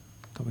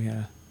 Thought we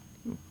had.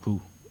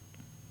 Who?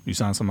 You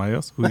signed somebody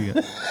else? Who you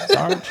got?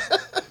 Sarge?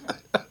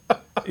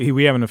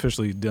 We haven't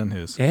officially done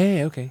his.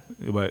 Yeah, okay.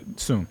 But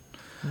soon.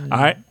 All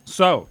right.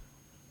 So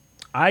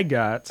I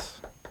liked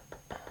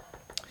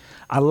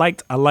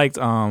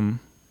I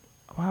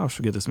always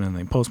forget this man's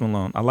name, Post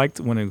Malone. I liked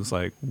when it was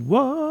like,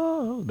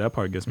 whoa, that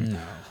part gets me. No.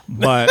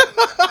 But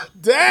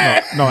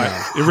damn. No,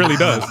 it really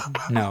does.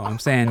 No, I'm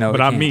saying no.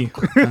 But I'm me.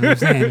 I'm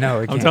saying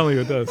no. I'm telling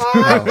you it does.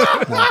 No.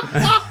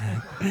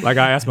 Like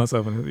I asked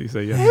myself and you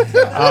say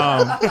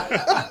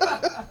yeah.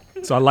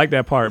 So I like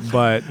that part,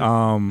 but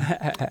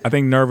I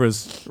think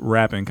Nerva's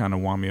rapping kind of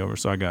won me over,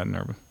 so I got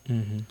Nerva.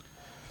 Mm-hmm.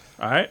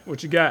 All right,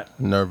 what you got?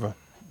 Nerva.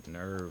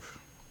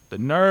 The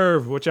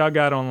Nerve. What y'all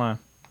got online?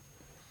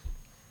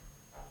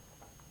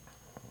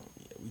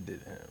 Yeah, we did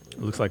have it.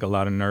 Looks like a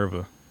lot of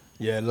Nerva.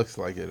 Yeah, it looks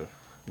like it.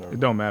 It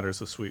don't matter. It's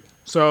a sweep.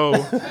 So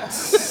it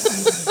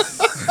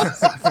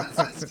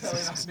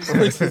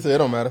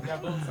don't matter.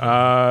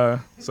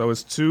 So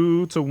it's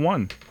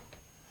 2-1.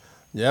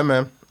 Yeah,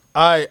 man.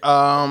 All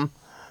right.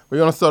 We're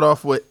gonna start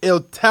off with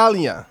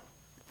Italia.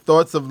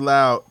 Thoughts Out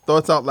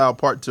Loud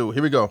Part 2.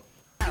 Here we go.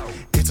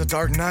 It's a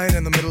dark night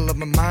in the middle of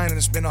my mind, and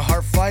it's been a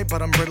hard fight,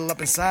 but I'm brittle up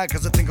inside,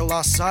 cause I think I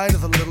lost sight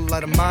of the little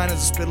light of mine.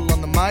 As a spittle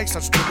on the mic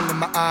starts dribbling in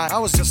my eye. I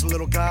was just a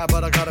little guy,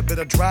 but I got a bit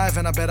of drive,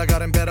 and I bet I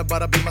got in better,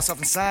 but I beat myself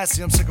inside.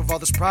 See, I'm sick of all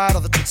this pride,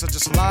 all the tricks are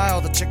just a lie, all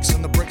the chicks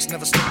and the bricks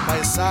never stick by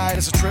your side.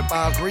 It's a trip,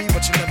 I agree,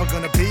 but you're never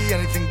gonna be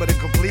anything but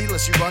incomplete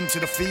unless you run to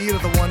the feet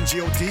of the one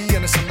G.O.D.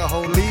 and it's in the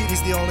whole lead.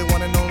 He's the only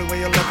one and only way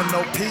you'll ever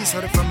know peace.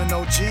 Heard it from an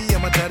OG,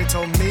 and my daddy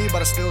told me,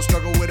 but I still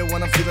struggle with it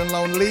when I'm feeling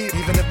lonely.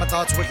 Even if my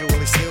thoughts wicked, will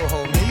he still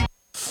hold me?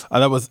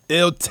 That was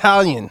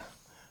Italian.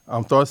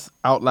 Thoughts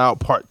Out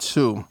Loud Part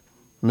 2.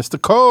 Mr.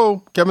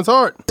 Cole, Kevin's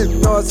Heart.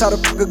 Knows how to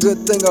fuck a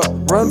good thing up.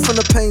 Run from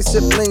the pain,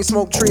 sip lean,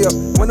 smoke tree up.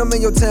 When I'm in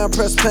your town,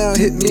 press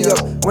pound, hit me up.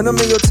 When I'm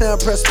in your town,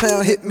 press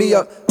pound, hit me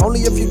up.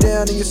 Only if you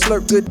down and you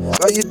slurp good.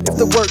 If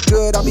the work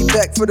good, I'll be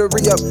back for the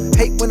re-up.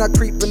 Hate when I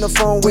creep in the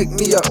phone, wake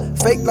me up.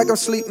 Fake like I'm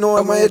sleep,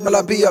 knowing my head while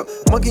I be up.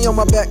 Monkey on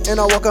my back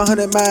and I walk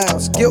 100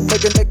 miles. Guilt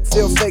make a neck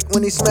feel fake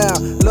when he smile.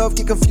 Love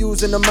get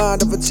confused in the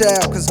mind of a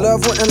child. Cause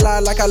love wouldn't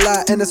lie like I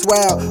lie and it's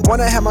wild.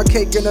 Wanna have my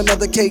cake and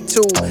another cake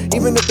too.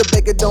 Even if the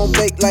baker don't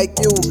bake like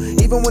you.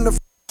 Even when the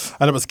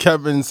and it was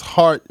Kevin's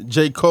Heart,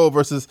 J. Cole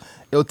versus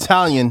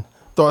Italian.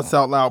 Thoughts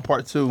Out Loud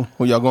Part 2.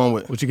 Who y'all going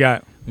with? What you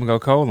got? I'm gonna go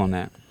Cole on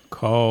that.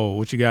 Cole,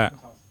 what you got?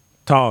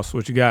 Toss,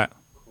 what you got?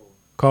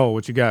 Cole,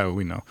 what you got?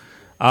 We know.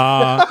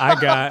 I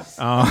got.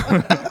 I'm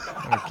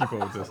gonna keep up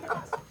with this.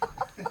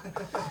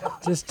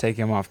 Just take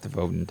him off the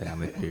voting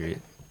tally,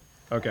 period.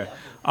 Okay.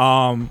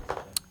 I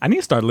need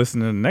to start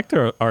listening to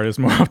Nectar artists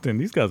more often.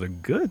 These guys are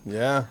good.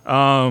 Yeah.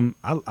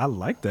 I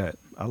like that.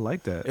 I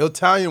like that.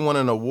 Italian won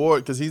an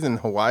award because he's in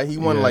Hawaii. He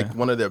won like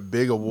one of their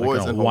big awards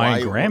like a in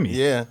Hawaiian Hawaii. Grammy.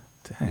 Yeah.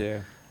 Dang.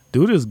 Yeah.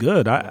 Dude is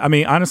good. I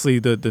mean, honestly,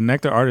 the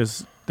Nectar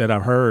artists that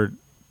I've heard,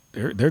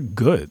 they're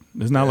good.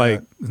 It's not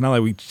like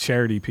we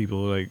charity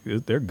people. Like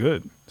they're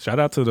good. Shout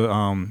out to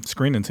the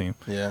screening team.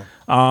 Yeah.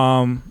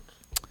 I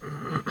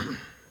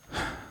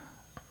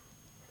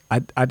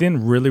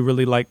didn't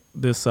really like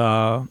this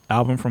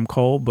album from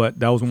Cole, but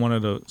that was one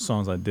of the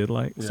songs I did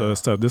like. Yeah. So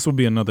it's tough. This will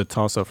be another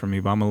toss up for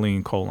me, but I'm gonna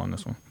lean Cole on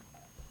this one.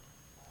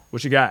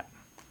 What you got?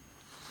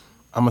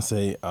 I'm gonna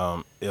say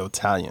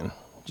Italian,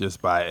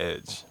 just by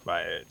edge.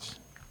 By edge.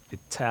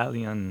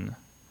 Italian.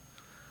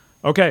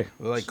 Okay.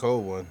 I like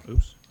Cole one.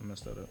 Oops, I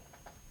messed that up.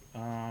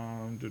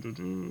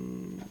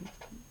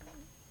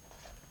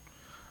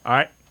 All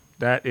right,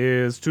 that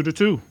is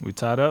 2-2. We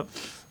tied up.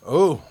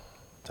 Oh,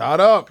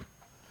 tied up.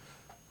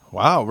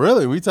 Wow,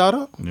 really? We tied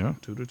up? Yeah,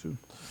 2-2. All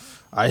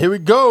right, here we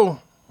go.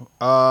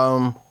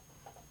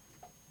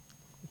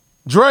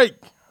 Drake,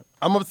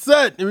 I'm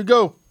upset. Here we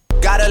go.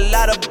 Got a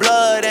lot of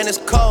blood and it's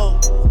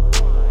cold.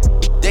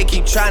 They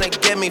keep trying to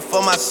get me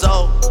for my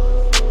soul.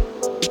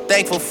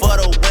 Thankful for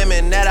the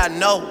women that I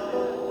know.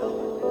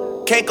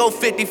 Can't go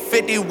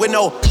 50-50 with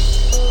no.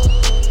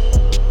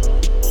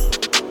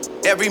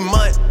 Every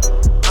month,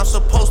 I'm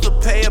supposed to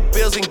pay her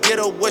bills and get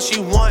her what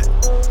she want.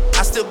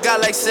 I still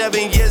got like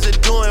 7 years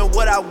of doing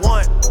what I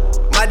want.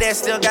 My dad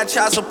still got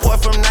child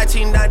support from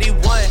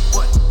 1991.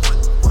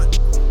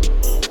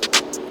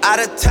 Out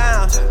of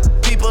town,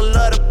 people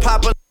love to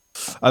pop a.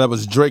 That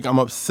was Drake. I'm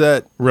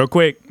upset. Real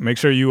quick, make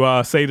sure you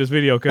save this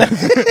video because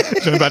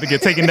I'm about to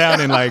get taken down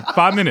in like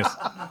 5 minutes.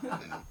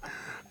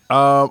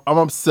 I'm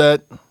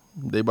upset.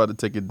 They about to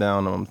take it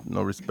down.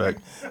 No respect.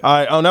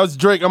 All right. That was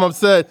Drake. I'm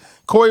upset.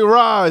 Corey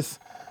Rise,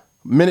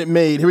 Minute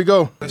Maid. Here we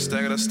go.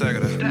 Stack it up, stack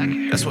it up.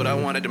 That's what I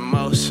wanted the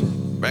most.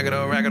 Rack it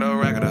up, rack it up,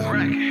 rack it up.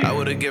 I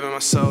would've given my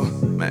soul.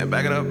 Man,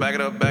 back it up, back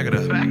it up, back it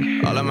up.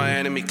 All of my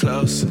enemy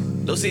close.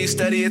 Lucy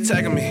steady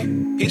attacking me.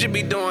 He should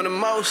be doing the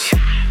most.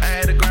 I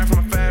had to grind for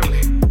my family.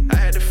 I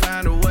had to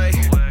find a way.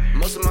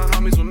 Most of my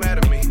homies were mad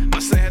at me. My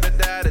son had to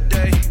die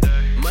today.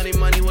 Money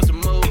was a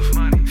move.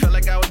 Felt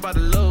like I was about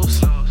to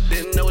lose.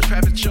 Didn't know which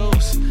path to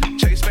choose.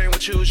 Chase fame would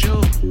choose you.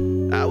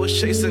 I was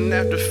chasing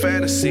after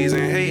fantasies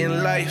and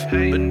hating life, but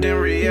then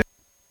reality.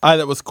 All right,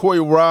 that was Corey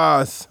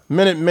Rise,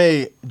 Minute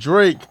Maid,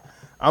 Drake.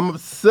 I'm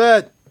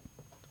upset.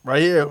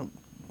 Right here,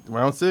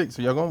 round 6.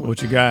 Who y'all going with?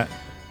 What you got?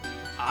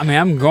 I mean,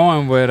 I'm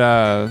going with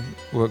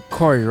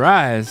Corey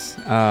Rise.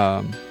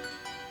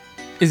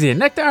 Is he a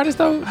Nectar artist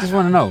though? Just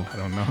want to know. I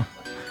don't know.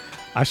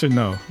 I should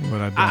know,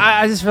 but I don't.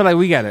 I just feel like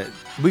we got a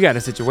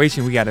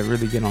situation we got to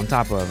really get on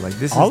top of. Like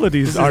this. All of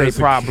these artists is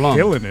a problem. are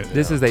killing it.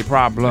 This is a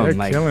problem. They're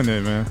like, killing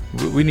it, man.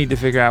 We need to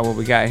figure out what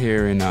we got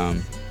here, and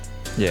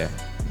yeah,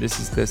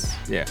 this.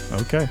 Yeah.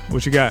 Okay,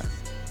 what you got?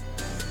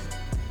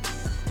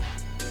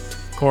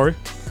 Corey,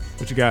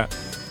 what you got?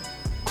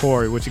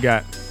 Corey, what you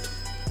got?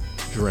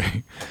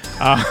 Dre.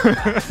 I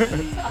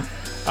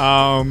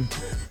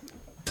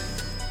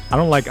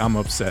don't like I'm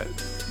upset.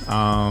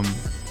 I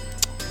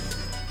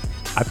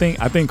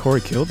think Corey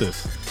killed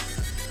this.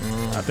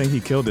 I think he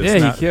killed this.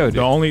 Yeah, he killed it.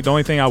 The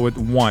only thing I would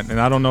want, and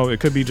I don't know,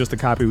 it could be just the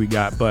copy we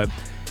got, but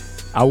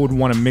I would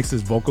want to mix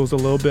his vocals a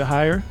little bit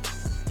higher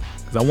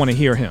because I want to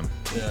hear him.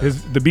 Yeah.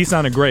 The beat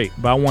sounded great,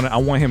 but I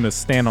want him to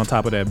stand on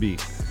top of that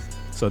beat.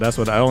 So that's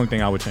the only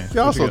thing I would change.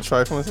 You're also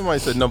trifling. Somebody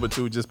said number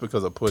 2 just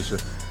because of Pusha.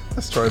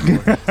 That's trifling.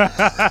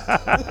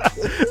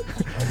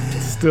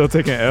 Still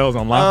taking L's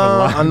on line for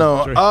line. I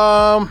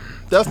know.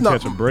 That's not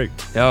catch a break.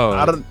 Yo,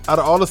 out of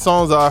all the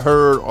songs I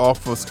heard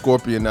off of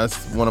Scorpion,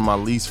 that's one of my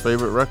least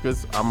favorite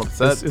records. I'm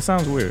upset. It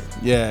sounds weird.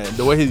 Yeah,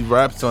 the way he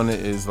raps on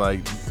it is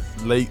like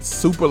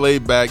super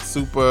laid back,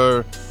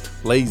 super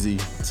lazy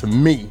to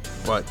me.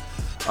 But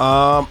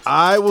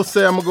I will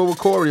say I'm gonna go with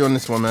Corey on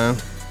this one, man.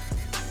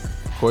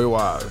 Corey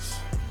Wise.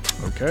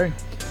 Okay.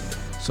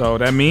 So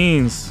that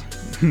means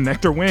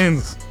Nectar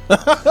wins.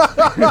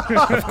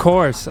 Of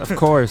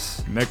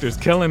course. Nectar's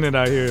killing it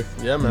out here.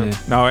 Yeah, man. Yeah.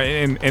 No,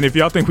 and if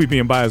y'all think we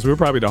being biased, we're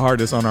probably the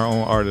hardest on our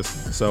own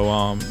artists.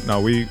 So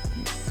no,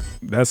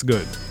 that's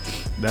good.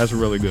 That's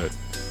really good.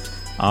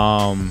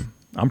 I'm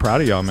proud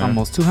of y'all, man. It's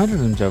almost 200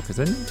 of them jokers,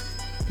 isn't it?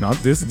 No,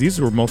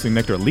 these were mostly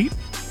Nectar Elite.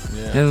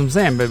 Yeah. That's what I'm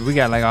saying, but we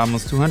got like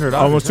almost 200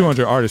 artists. Almost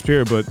 200 artists,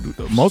 period. But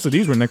most of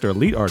these were Nectar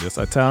Elite artists.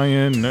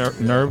 Italian,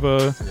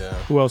 Nerva. Yeah.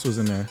 Who else was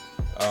in there?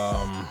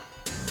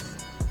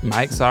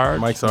 Mike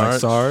Sarge.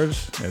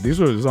 Yeah, these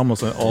were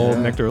almost an all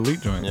Nectar Elite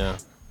joint. Yeah.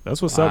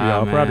 That's what's up,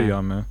 y'all. man. Proud of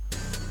y'all, man.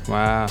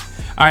 Wow. All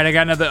right, I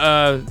got another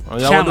y'all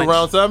challenge.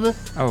 want to round 7?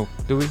 Oh,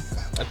 do we?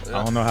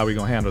 I don't know how we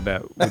gonna handle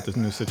that with this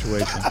new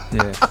situation.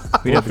 Yeah.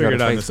 We'll figure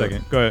it out in a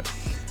second. Go ahead.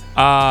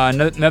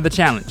 Another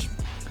challenge.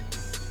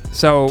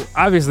 So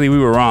obviously we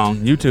were wrong.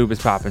 YouTube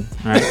is popping,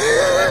 right?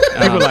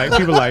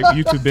 People like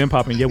YouTube been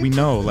popping. Yeah, we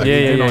know. Like,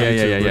 Yeah.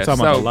 We're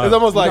talking about the live. It's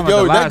almost like,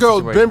 yo, that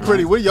girl's been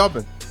pretty. Where y'all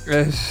been?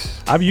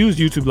 I've used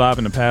YouTube Live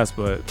in the past,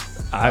 but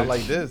I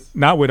like this.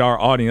 Not with our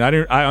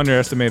audience. I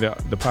underestimated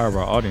the power of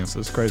our audience.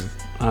 It's crazy.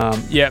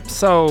 Yep.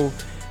 So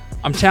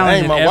I'm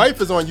challenging. Hey, my wife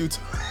is on YouTube.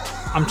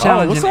 I'm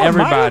challenging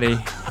everybody.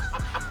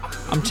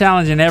 I'm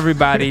challenging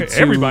everybody to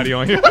everybody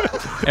on here.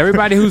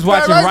 Everybody who's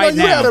watching right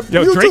now.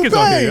 Yo, Drake is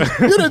on here.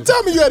 You didn't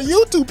tell me you had a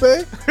YouTube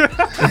page.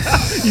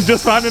 You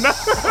just found it out.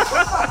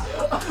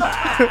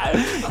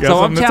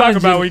 So I'm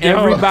challenging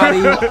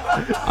everybody.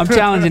 I'm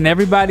challenging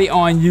everybody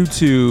on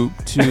YouTube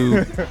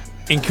to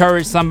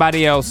encourage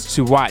somebody else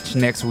to watch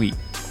next week.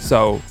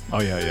 So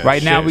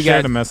right now we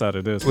got the mess out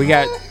of this. We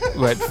got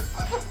what?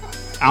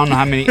 I don't know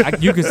how many.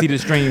 You can see the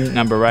stream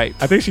number, right?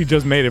 I think she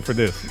just made it for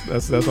this.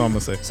 That's what I'm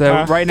gonna say.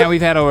 So right now we've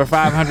had over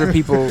 500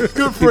 people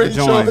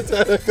join.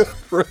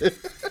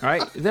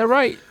 Right? Is that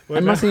right?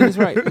 Am I saying this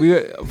right? We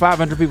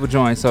 500 people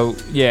join. So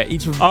yeah,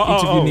 each of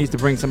you needs to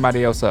bring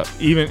somebody else up.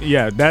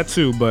 That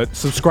too. But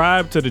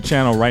subscribe to the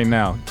channel right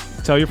now.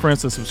 Tell your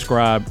friends to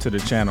subscribe to the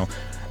channel.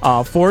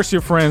 Force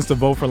your friends to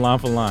vote for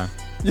Line.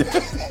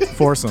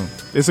 Force them.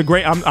 It's a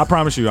great. I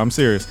promise you. I'm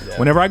serious. Yeah.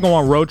 Whenever I go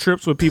on road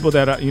trips with people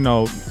that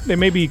they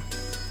may be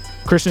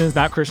Christians,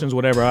 not Christians,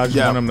 whatever. I just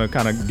want them to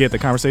kind of get the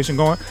conversation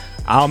going.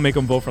 I'll make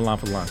them vote for Line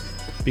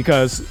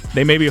because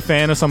they may be a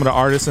fan of some of the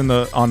artists on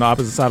the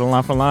opposite side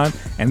of Line,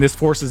 and this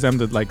forces them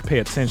to like pay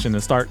attention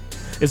and start.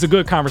 It's a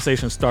good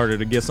conversation starter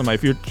to get somebody.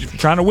 If you're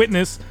trying to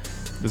witness,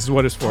 this is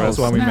what it's for. That's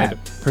why we made it.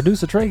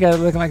 Producer Trey got it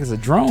looking like it's a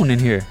drone in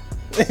here.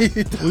 We've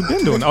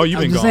been doing. Oh, you've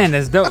been gone. I'm just saying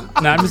that's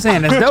dope. No, I'm just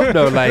saying that's dope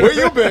though. Like, where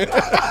you been?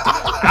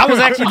 I was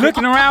actually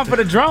looking around for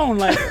the drone.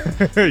 Like,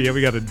 yeah,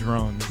 we got a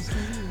drone.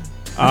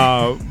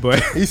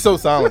 But he's so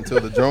silent too.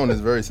 The drone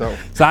is very silent.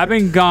 So I've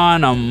been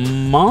gone a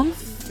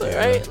month,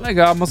 right? Like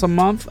almost a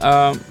month.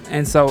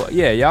 And so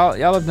yeah,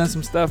 y'all have done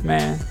some stuff,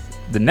 man.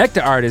 The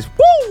Nectar artist,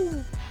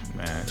 woo!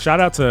 Man,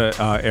 shout out to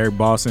Eric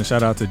Boston.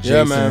 Shout out to Jason.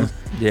 Yeah, man.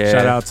 Yeah.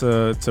 Shout out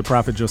to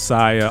Prophet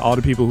Josiah. All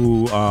the people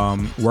who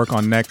work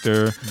on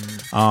Nectar.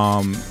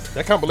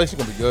 That compilation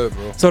gonna be good,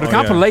 bro. So the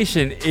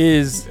compilation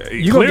is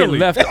you're gonna get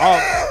left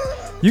off.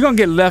 You're gonna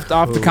get left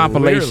off the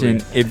compilation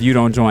if you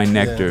don't join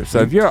Nectar. Yeah. So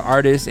if you're an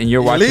artist and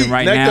you're watching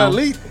right Nectar now,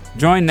 Elite.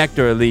 Join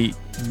Nectar Elite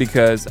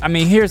because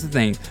here's the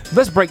thing.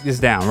 Let's break this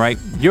down, right?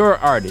 You're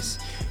an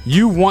artist.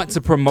 You want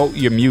to promote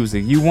your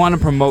music. You want to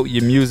promote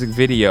your music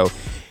video.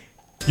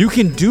 You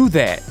can do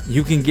that.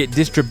 You can get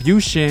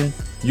distribution.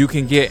 You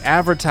can get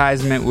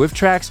advertisement with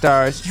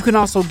Trackstars. You can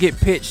also get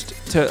pitched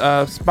to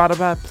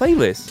Spotify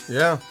playlists.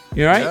 Yeah.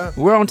 You're right? Yeah.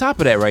 We're on top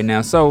of that right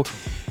now. So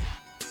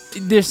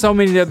there's so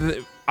many other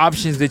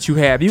options that you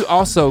have. You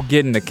also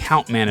get an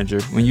account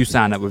manager when you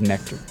sign up with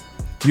Nectar.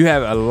 You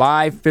have a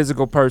live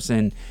physical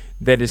person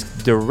that is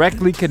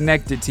directly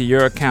connected to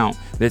your account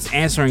that's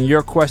answering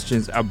your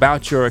questions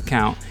about your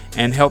account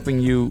and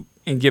helping you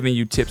and giving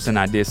you tips and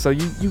ideas. So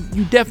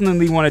you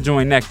definitely want to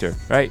join Nectar,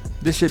 right?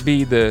 This should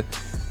be the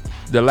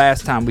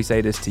last time we say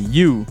this to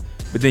you,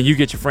 but then you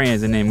get your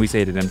friends and then we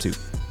say to them too.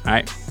 All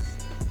right?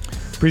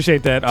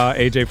 Appreciate that,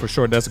 AJ, for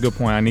sure. That's a good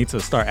point. I need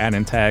to start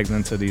adding tags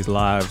into these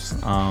lives.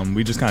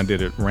 We just kind of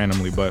did it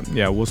randomly, but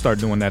yeah, we'll start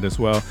doing that as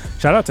well.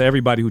 Shout out to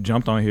everybody who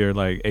jumped on here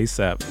like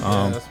ASAP.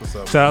 That's what's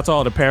up. Shout out to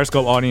all the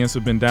Periscope audience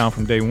who've been down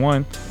from day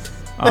one.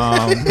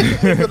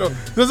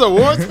 This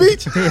award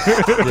speech?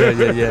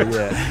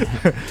 Yeah.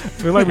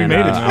 Feel like we made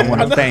it. I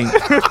want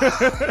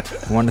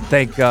to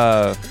thank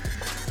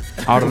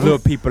all the little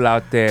people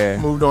out there.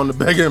 Moved on to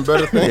bigger and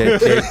better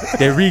things.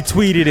 They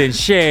retweeted and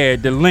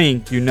shared the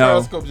link,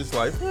 Periscope just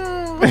like,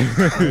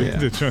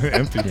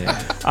 empty.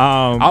 Yeah.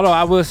 Although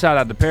I will shout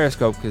out to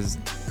Periscope because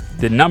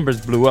the numbers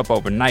blew up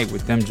overnight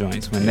with them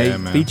joints when they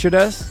featured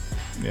us.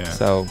 Yeah.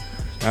 So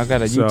I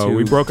got a So YouTube.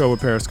 we broke up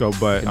with Periscope,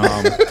 but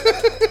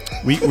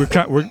we're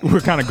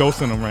kind of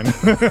ghosting them right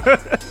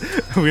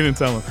now. We didn't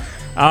tell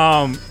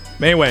them.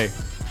 Anyway,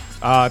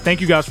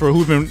 thank you guys for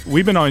we've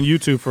been on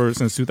YouTube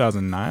since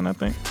 2009, I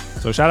think.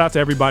 So shout out to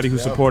everybody who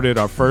supported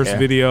our first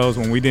videos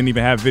when we didn't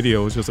even have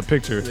video. It was just a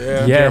picture.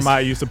 Yeah. Yes.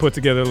 Jeremiah used to put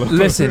together a little.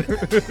 Listen,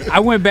 I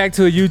went back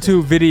to a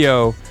YouTube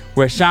video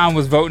where Sean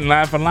was voting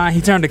line for line. He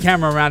turned the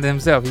camera around to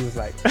himself. He was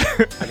like,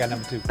 I got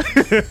number 2.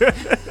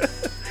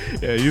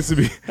 Yeah, it used to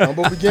be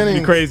humble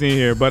beginnings. Crazy in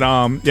here. But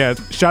yeah,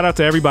 shout out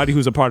to everybody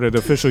who's a part of the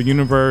official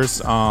universe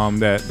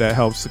that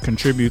helps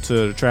contribute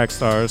to the Track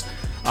Stars.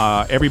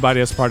 Everybody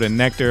that's part of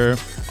Nectar,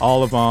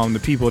 all of the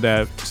people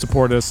that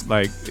support us,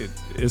 like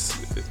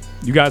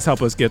you guys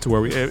help us get to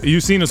where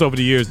you've seen us over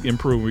the years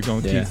improve. We're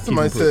going to keep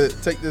Somebody improving.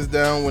 said, take this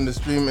down when the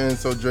stream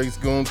ends so Drake's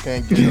goons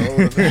can't get a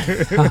hold of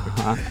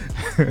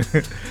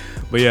it.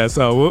 But yeah,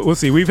 so we'll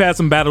see. We've had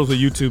some battles with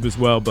YouTube as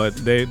well, but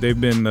they've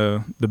been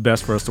the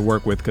best for us to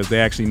work with because they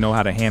actually know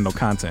how to handle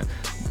content.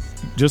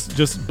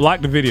 Just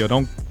block the video.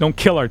 Don't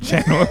kill our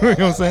channel. You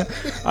know what I'm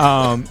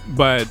saying?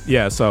 But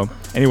yeah, so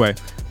anyway,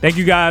 thank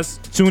you guys.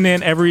 Tune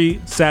in every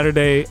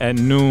Saturday at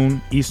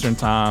noon Eastern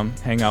time.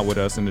 Hang out with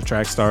us in the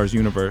Track Stars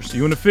universe.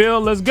 You in the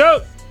field? Let's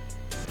go.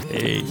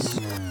 Peace.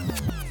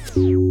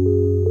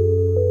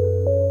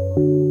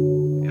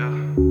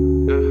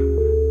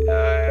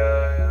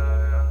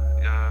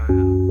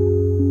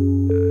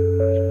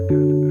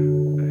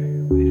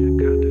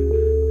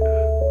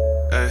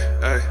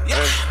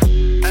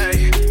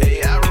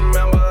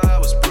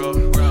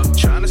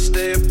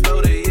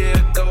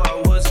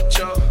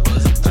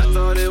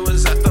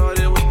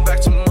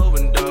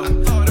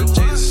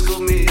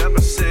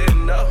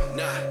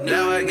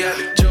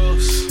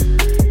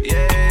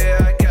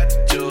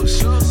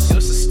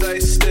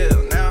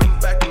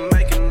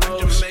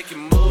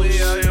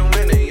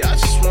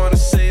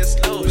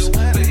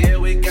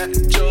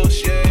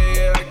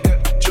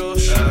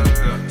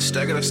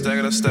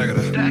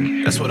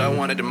 That's what I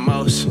wanted the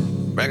most.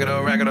 Rack it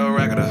up, rack it up,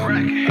 rack it up.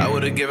 I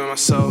would've given my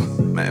soul.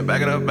 Man,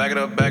 back it up, back it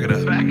up, back it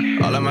up.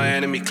 All of my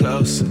enemy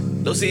close.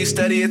 Lucy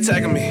steady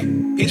attacking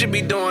me. He should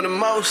be doing the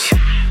most.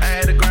 I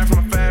had to grind for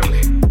my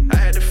family. I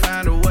had to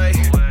find a way.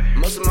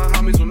 Most of my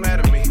homies were mad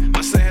at me.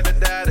 My son had to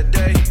die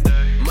today.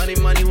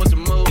 Money was a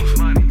move.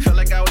 Felt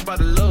like I was about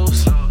to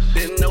lose.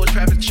 Didn't know which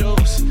path to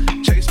choose.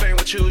 Chase fame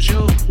would choose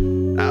you.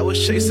 I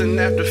was chasing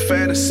after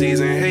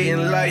fantasies and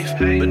hating life,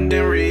 but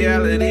then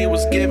reality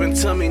was given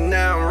to me.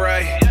 Now I'm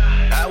right.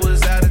 I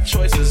was out of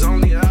choices,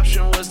 only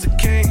option was the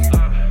king.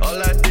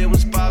 All I did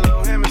was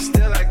follow him and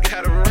still I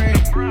got a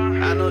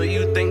ring. I know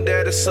you think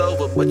that it's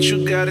over, but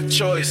you got a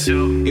choice.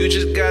 You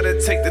just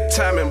gotta take the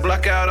time and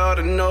block out all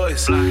the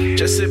noise.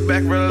 Just sit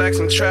back, relax,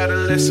 and try to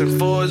listen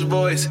for his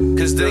voice.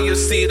 Cause then you'll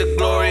see the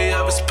glory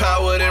of his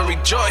power, then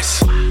rejoice.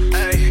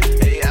 Hey,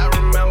 I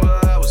remember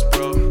I was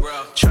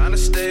broke, trying to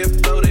stay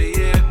afloat.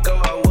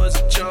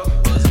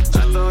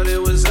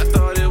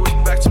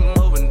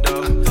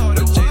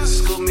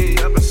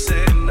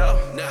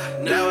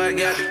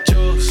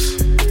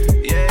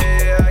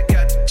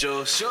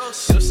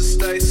 Just to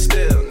stay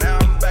still. Now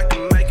I'm back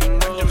to making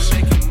moves.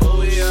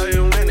 We are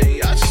you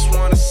winning. I just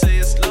wanna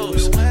see us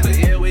lose. But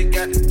yeah, we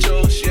got the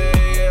juice.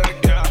 Yeah, I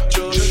got the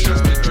juice.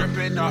 Just been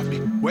dripping off me.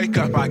 Wake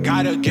up, I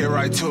gotta get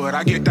right to it.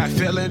 I get that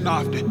feeling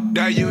often.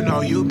 That you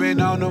know you been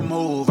on the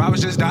move. I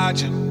was just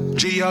dodging.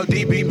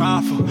 G.O.D. be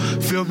mindful.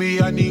 Feel me,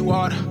 I need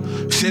water.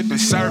 Sipping,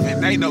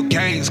 serving. Ain't no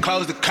games.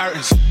 Close the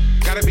curtains.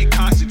 Gotta be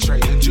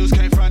concentrated. Juice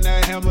came from the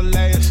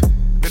Himalayas.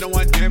 Been the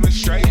one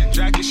demonstrating.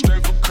 Jacket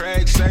straight from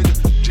Craig Sager.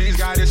 Jeans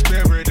got his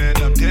spirit in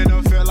them.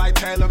 Dinner feel like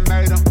Taylor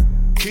made them.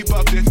 Keep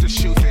up if the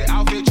shoe fit.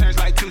 Outfit changed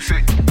like 2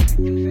 cents.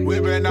 We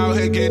been out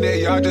here getting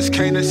it. Y'all just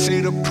came to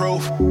see the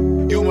proof.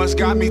 You must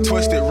got me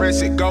twisted.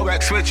 Rinse it. Go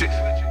back, switch it.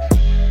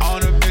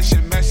 On a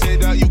mission. Mess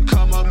it up. You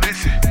come up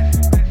missing.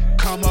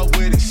 Come up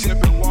with it.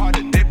 Sipping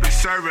water. Dip it.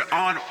 Serve it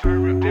on it.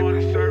 Dip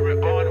it. Serve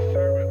it on it.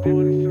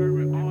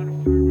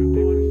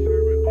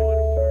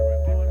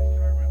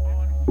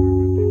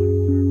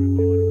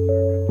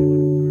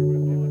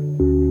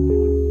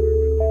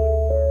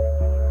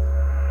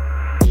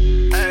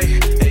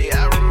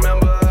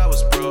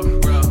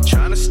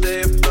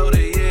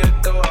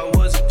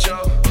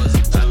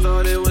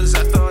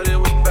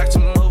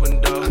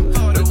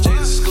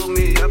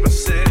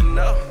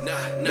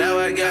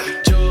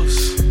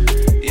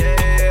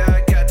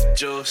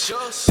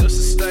 Just to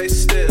stay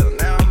still.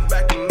 Now I'm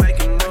back to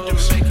making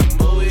moves.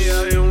 We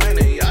are you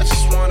winning. I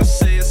just wanna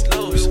see us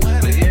lose.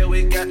 But yeah,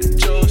 we got the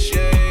juice.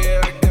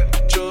 Yeah, I got the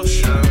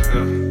juice.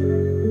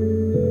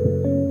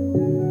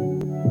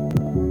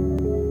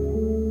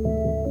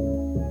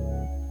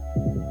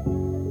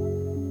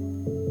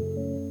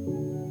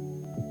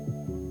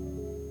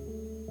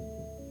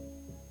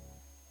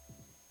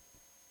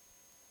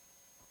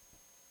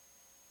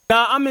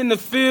 Now, I'm in the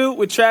field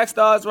with Track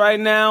Stars right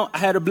now. I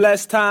had a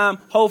blessed time.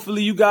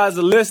 Hopefully you guys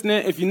are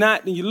listening. If you're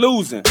not, then you're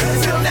losing.